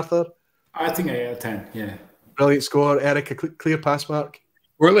of 10, Arthur? I think 8 out of 10, yeah. Brilliant score. Eric, a clear pass mark?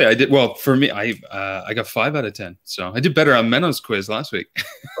 Really, I did. Well, for me, I got 5 out of 10. So I did better on Menno's quiz last week.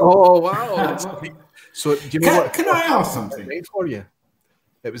 Oh, wow. So do you know what? Can I ask something? For you?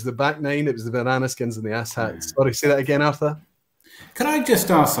 It was the back 9, it was the banana skins and the ass hats. Sorry, say that again, Arthur. Can I just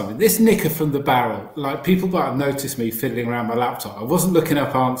ask something? This nicker from the barrel, like people might have noticed me fiddling around my laptop. I wasn't looking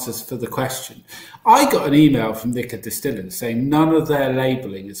up answers for the question. I got an email from Nicker Distillers saying none of their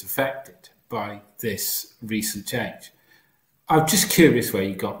labelling is affected by this recent change. I'm just curious where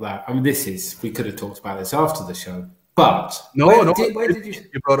you got that. I mean, we could have talked about this after the show, but where did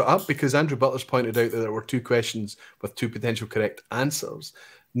you brought it up because Andrew Butler's pointed out that there were 2 questions with 2 potential correct answers.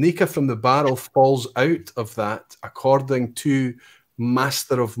 Nika from the Barrel falls out of that, according to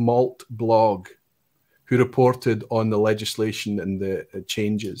Master of Malt blog, who reported on the legislation and the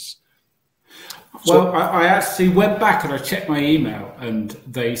changes. Well, I actually went back and I checked my email, and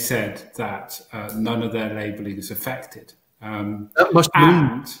they said that none of their labelling is affected. That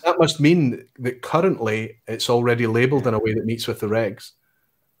must mean that currently it's already labelled in a way that meets with the regs.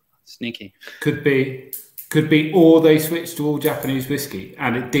 Sneaky. Could be, or they switched to all Japanese whiskey,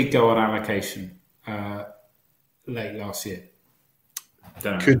 and it did go on allocation late last year.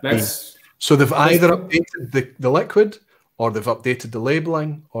 Could be. So they've either updated the liquid, or they've updated the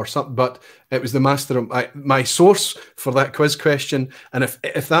labeling or something, but it was the master of my source for that quiz question. And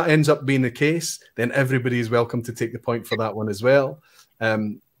if that ends up being the case, then everybody is welcome to take the point for that one as well.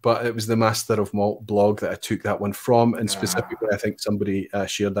 But it was the Master of Malt blog that I took that one from, and specifically, I think somebody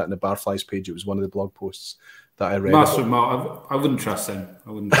shared that in the Barflies page. It was one of the blog posts that I read. Master of Malt, I wouldn't trust them.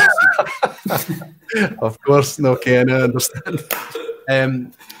 I wouldn't trust them. Of course, no, Ken, I understand.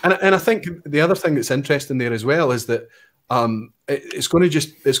 And I think the other thing that's interesting there as well is that it's going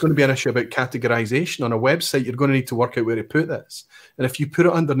to be an issue about categorization on a website. You're going to need to work out where to put this, and if you put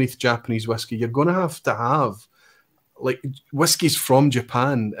it underneath Japanese whiskey, you're going to have like whiskies from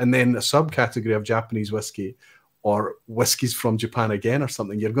Japan and then a subcategory of Japanese whiskey, or whiskies from Japan again or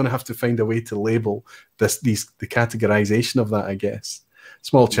something. You're going to have to find a way to label the categorization of that, I guess.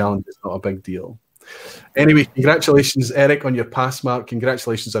 Small challenge, it's not a big deal. Anyway, congratulations, Eric, on your pass mark.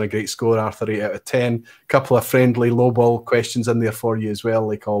 Congratulations on a great score, Arthur, 8 out of 10. Couple of friendly lowball questions in there for you as well,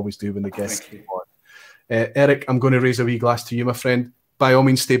 like I always do when the guests come on. Eric, I'm going to raise a wee glass to you, my friend. By all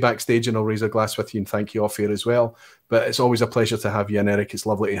means, stay backstage and I'll raise a glass with you and thank you off here as well. But it's always a pleasure to have you in, Eric. It's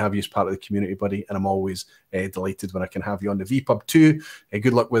lovely to have you as part of the community, buddy. And I'm always delighted when I can have you on the vPub too.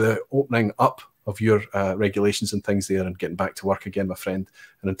 Good luck with the opening up of your regulations and things there and getting back to work again, my friend.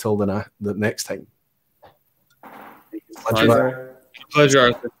 And until the next time. Pleasure,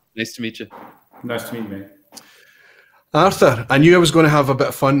 Arthur. Nice to meet you. Nice to meet you, mate. Arthur, I knew I was going to have a bit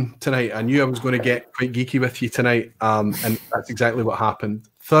of fun tonight. I knew I was going to get quite geeky with you tonight, and that's exactly what happened.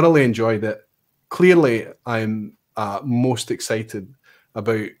 Thoroughly enjoyed it. Clearly, I'm most excited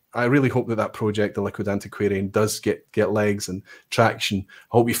about. I really hope that project, the Liquid Antiquarian, does get legs and traction.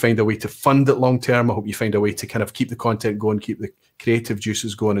 I hope you find a way to fund it long term. I hope you find a way to kind of keep the content going, keep the creative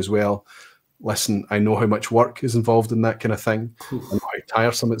juices going as well. Listen, I know how much work is involved in that kind of thing, and how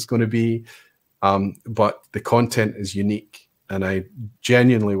tiresome it's going to be. But the content is unique, and I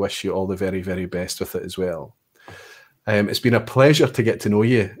genuinely wish you all the very, very best with it as well. It's been a pleasure to get to know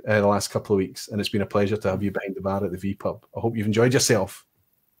you the last couple of weeks, and it's been a pleasure to have you behind the bar at the vPub. I hope you've enjoyed yourself.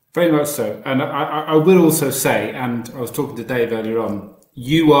 Very much so. And I will also say, and I was talking to Dave earlier on,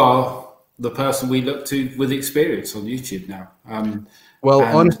 you are the person we look to with experience on YouTube now. Well,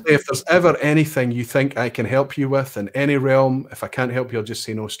 honestly, if there's ever anything you think I can help you with in any realm, if I can't help you, I'll just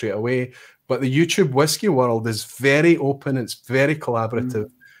say no straight away. But the YouTube whiskey world is very open. It's very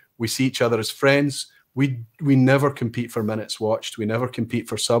collaborative. We see each other as friends. We never compete for minutes watched. We never compete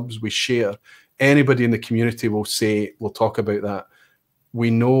for subs. We share. Anybody in the community will talk about that. We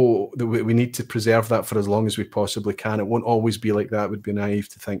know that we need to preserve that for as long as we possibly can. It won't always be like that. It would be naive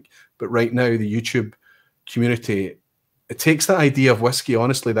to think. But right now, the YouTube community, it takes that idea of whiskey,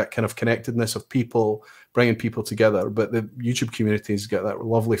 honestly, that kind of connectedness of people, bringing people together. But the YouTube community has got that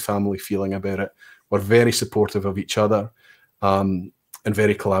lovely family feeling about it. We're very supportive of each other, and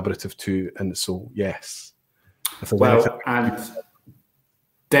very collaborative too. And so, yes. Well, and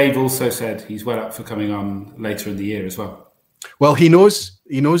Dave also said he's well up for coming on later in the year as well. Well, he knows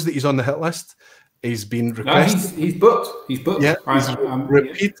that he's on the hit list. He's been requested. No, he's booked. He's booked. Yeah, he's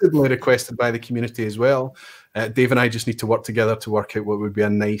repeatedly requested by the community as well. Dave and I just need to work together to work out what would be a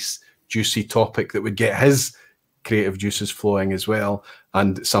nice, juicy topic that would get his creative juices flowing as well,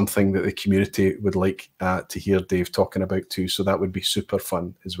 and something that the community would like to hear Dave talking about too. So that would be super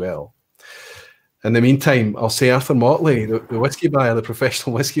fun as well. In the meantime, I'll say Arthur Motley, the whiskey buyer, the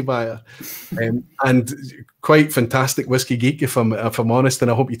professional whiskey buyer, and quite fantastic whiskey geek, if I'm honest,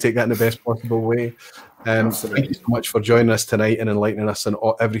 and I hope you take that in the best possible way. Thank you so much for joining us tonight and enlightening us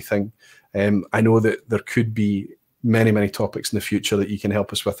on everything. I know that there could be many, many topics in the future that you can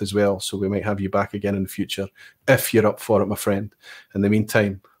help us with as well, so we might have you back again in the future if you're up for it, my friend. In the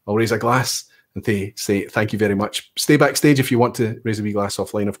meantime, I'll raise a glass and say thank you very much. Stay backstage if you want to raise a wee glass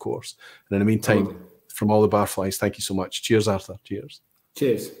offline, of course. And in the meantime, from all the Barflies, thank you so much. Cheers, Arthur. Cheers.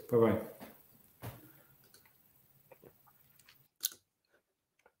 Cheers. Bye-bye.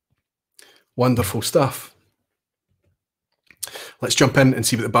 Wonderful stuff. Let's jump in and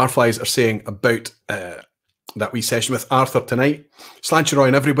see what the Barflies are saying about that wee session with Arthur tonight. Slancheroy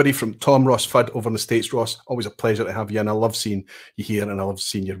and everybody from Tom, Ross, Fudd over in the States. Ross, always a pleasure to have you, and I love seeing you here, and I love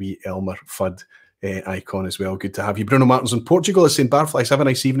seeing your wee Elmer Fudd icon as well. Good to have you. Bruno Martins in Portugal is saying, Barflies, have a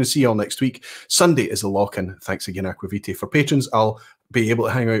nice evening. See you all next week. Sunday is the lock-in. Thanks again, Aquavite. For patrons, I'll be able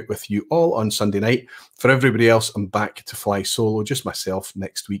to hang out with you all on Sunday night. For everybody else, I'm back to fly solo, just myself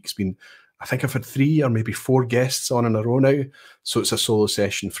next week. It's been, I think I've had 3 or maybe 4 guests on in a row now. So it's a solo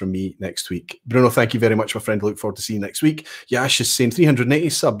session from me next week. Bruno, thank you very much, my friend. Look forward to seeing you next week. Yash is saying 380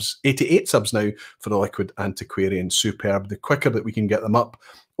 subs, 88 subs now for the Liquid Antiquarian. Superb. The quicker that we can get them up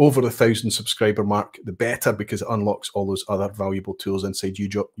over the 1,000 subscriber mark, the better, because it unlocks all those other valuable tools inside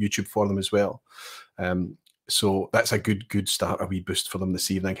YouTube for them as well. So that's a good start, a wee boost for them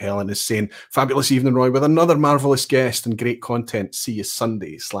this evening. Helen is saying, fabulous evening, Roy, with another marvellous guest and great content. See you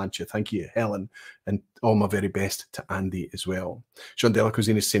Sunday. Slancha. Thank you, Helen. And all my very best to Andy as well. John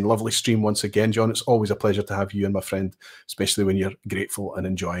Delacosine is saying, lovely stream once again, John. It's always a pleasure to have you and my friend, especially when you're grateful and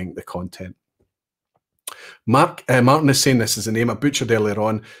enjoying the content. Martin is saying, this is a name I butchered earlier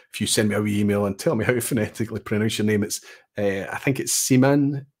on. If you send me a wee email and tell me how to phonetically pronounce your name, it's I think it's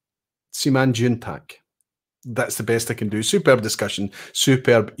Siman Juntak. That's the best I can do. Superb discussion,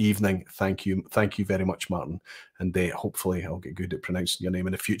 superb evening. Thank you very much, Martin. And hopefully I'll get good at pronouncing your name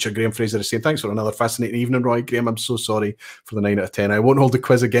in the future. Graham Fraser is saying, thanks for another fascinating evening, Roy. Graham, I'm so sorry for the 9 out of 10. I won't hold the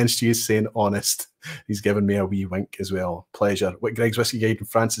quiz against you. He's saying honest. He's given me a wee wink as well. Pleasure. Greg's Whiskey Guide in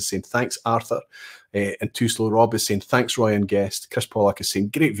France is saying, thanks, Arthur. And Too Slow Rob is saying, thanks, Roy and guest. Chris Pollack is saying,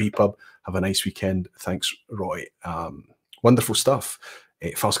 great vPub. Have a nice weekend. Thanks, Roy. Wonderful stuff.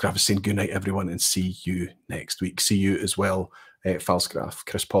 Falsgraf is saying, good night, everyone, and see you next week. See you as well, Falsgraf.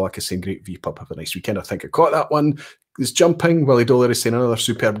 Chris Pollack is saying, great vPub. Have a nice weekend. I think I caught that one. Is jumping. Willie Doller is saying, another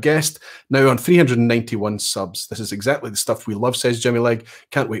superb guest. Now on 391 subs. This is exactly the stuff we love, says Jimmy Legg.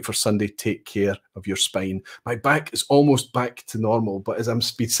 Can't wait for Sunday. Take care of your spine. My back is almost back to normal, but as I'm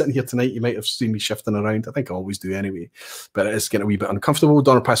sitting here tonight, you might have seen me shifting around. I think I always do anyway, but it is getting a wee bit uncomfortable.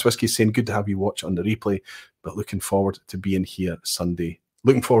 Donner Pass Whiskey is saying, good to have you watch on the replay, but looking forward to being here Sunday.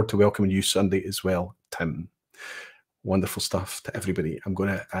 Looking forward to welcoming you Sunday as well, Tim. Wonderful stuff to everybody. I'm going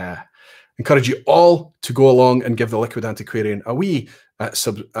to encourage you all to go along and give the Liquid Antiquarian a wee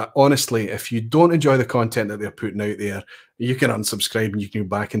honestly, if you don't enjoy the content that they're putting out there, you can unsubscribe and you can go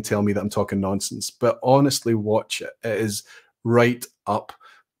back and tell me that I'm talking nonsense. But honestly, watch it. It is right up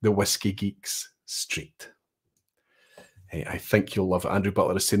the Whiskey Geeks street. Hey, I think you'll love it. Andrew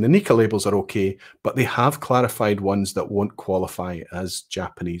Butler is saying the Nika labels are okay, but they have clarified ones that won't qualify as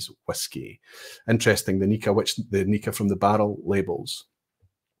Japanese whiskey. Interesting, the Nika from the barrel labels.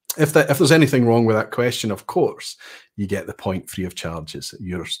 If there's anything wrong with that question, of course, you get the point free of charge. It's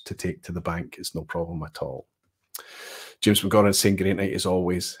yours to take to the bank. It's no problem at all. James McGorran saying, great night as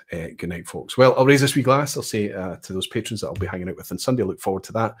always. Good night, folks. Well, I'll raise this wee glass. I'll say to those patrons that I'll be hanging out with on Sunday, I look forward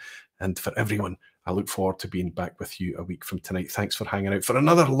to that. And for everyone, I look forward to being back with you a week from tonight. Thanks for hanging out for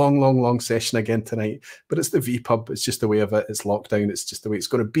another long session again tonight. But it's the vPub. It's just the way of it. It's lockdown. It's just the way it's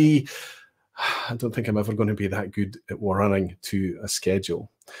going to be. I don't think I'm ever going to be that good at running to a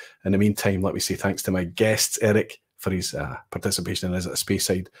schedule. In the meantime, let me say thanks to my guests, Eric, for his participation in Is It a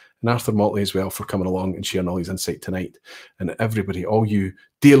Speyside, and Arthur Motley as well for coming along and sharing all his insight tonight. And everybody, all you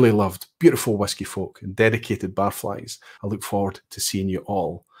dearly loved, beautiful whiskey folk and dedicated barflies, I look forward to seeing you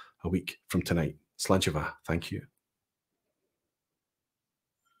all a week from tonight. Slancheva, thank you.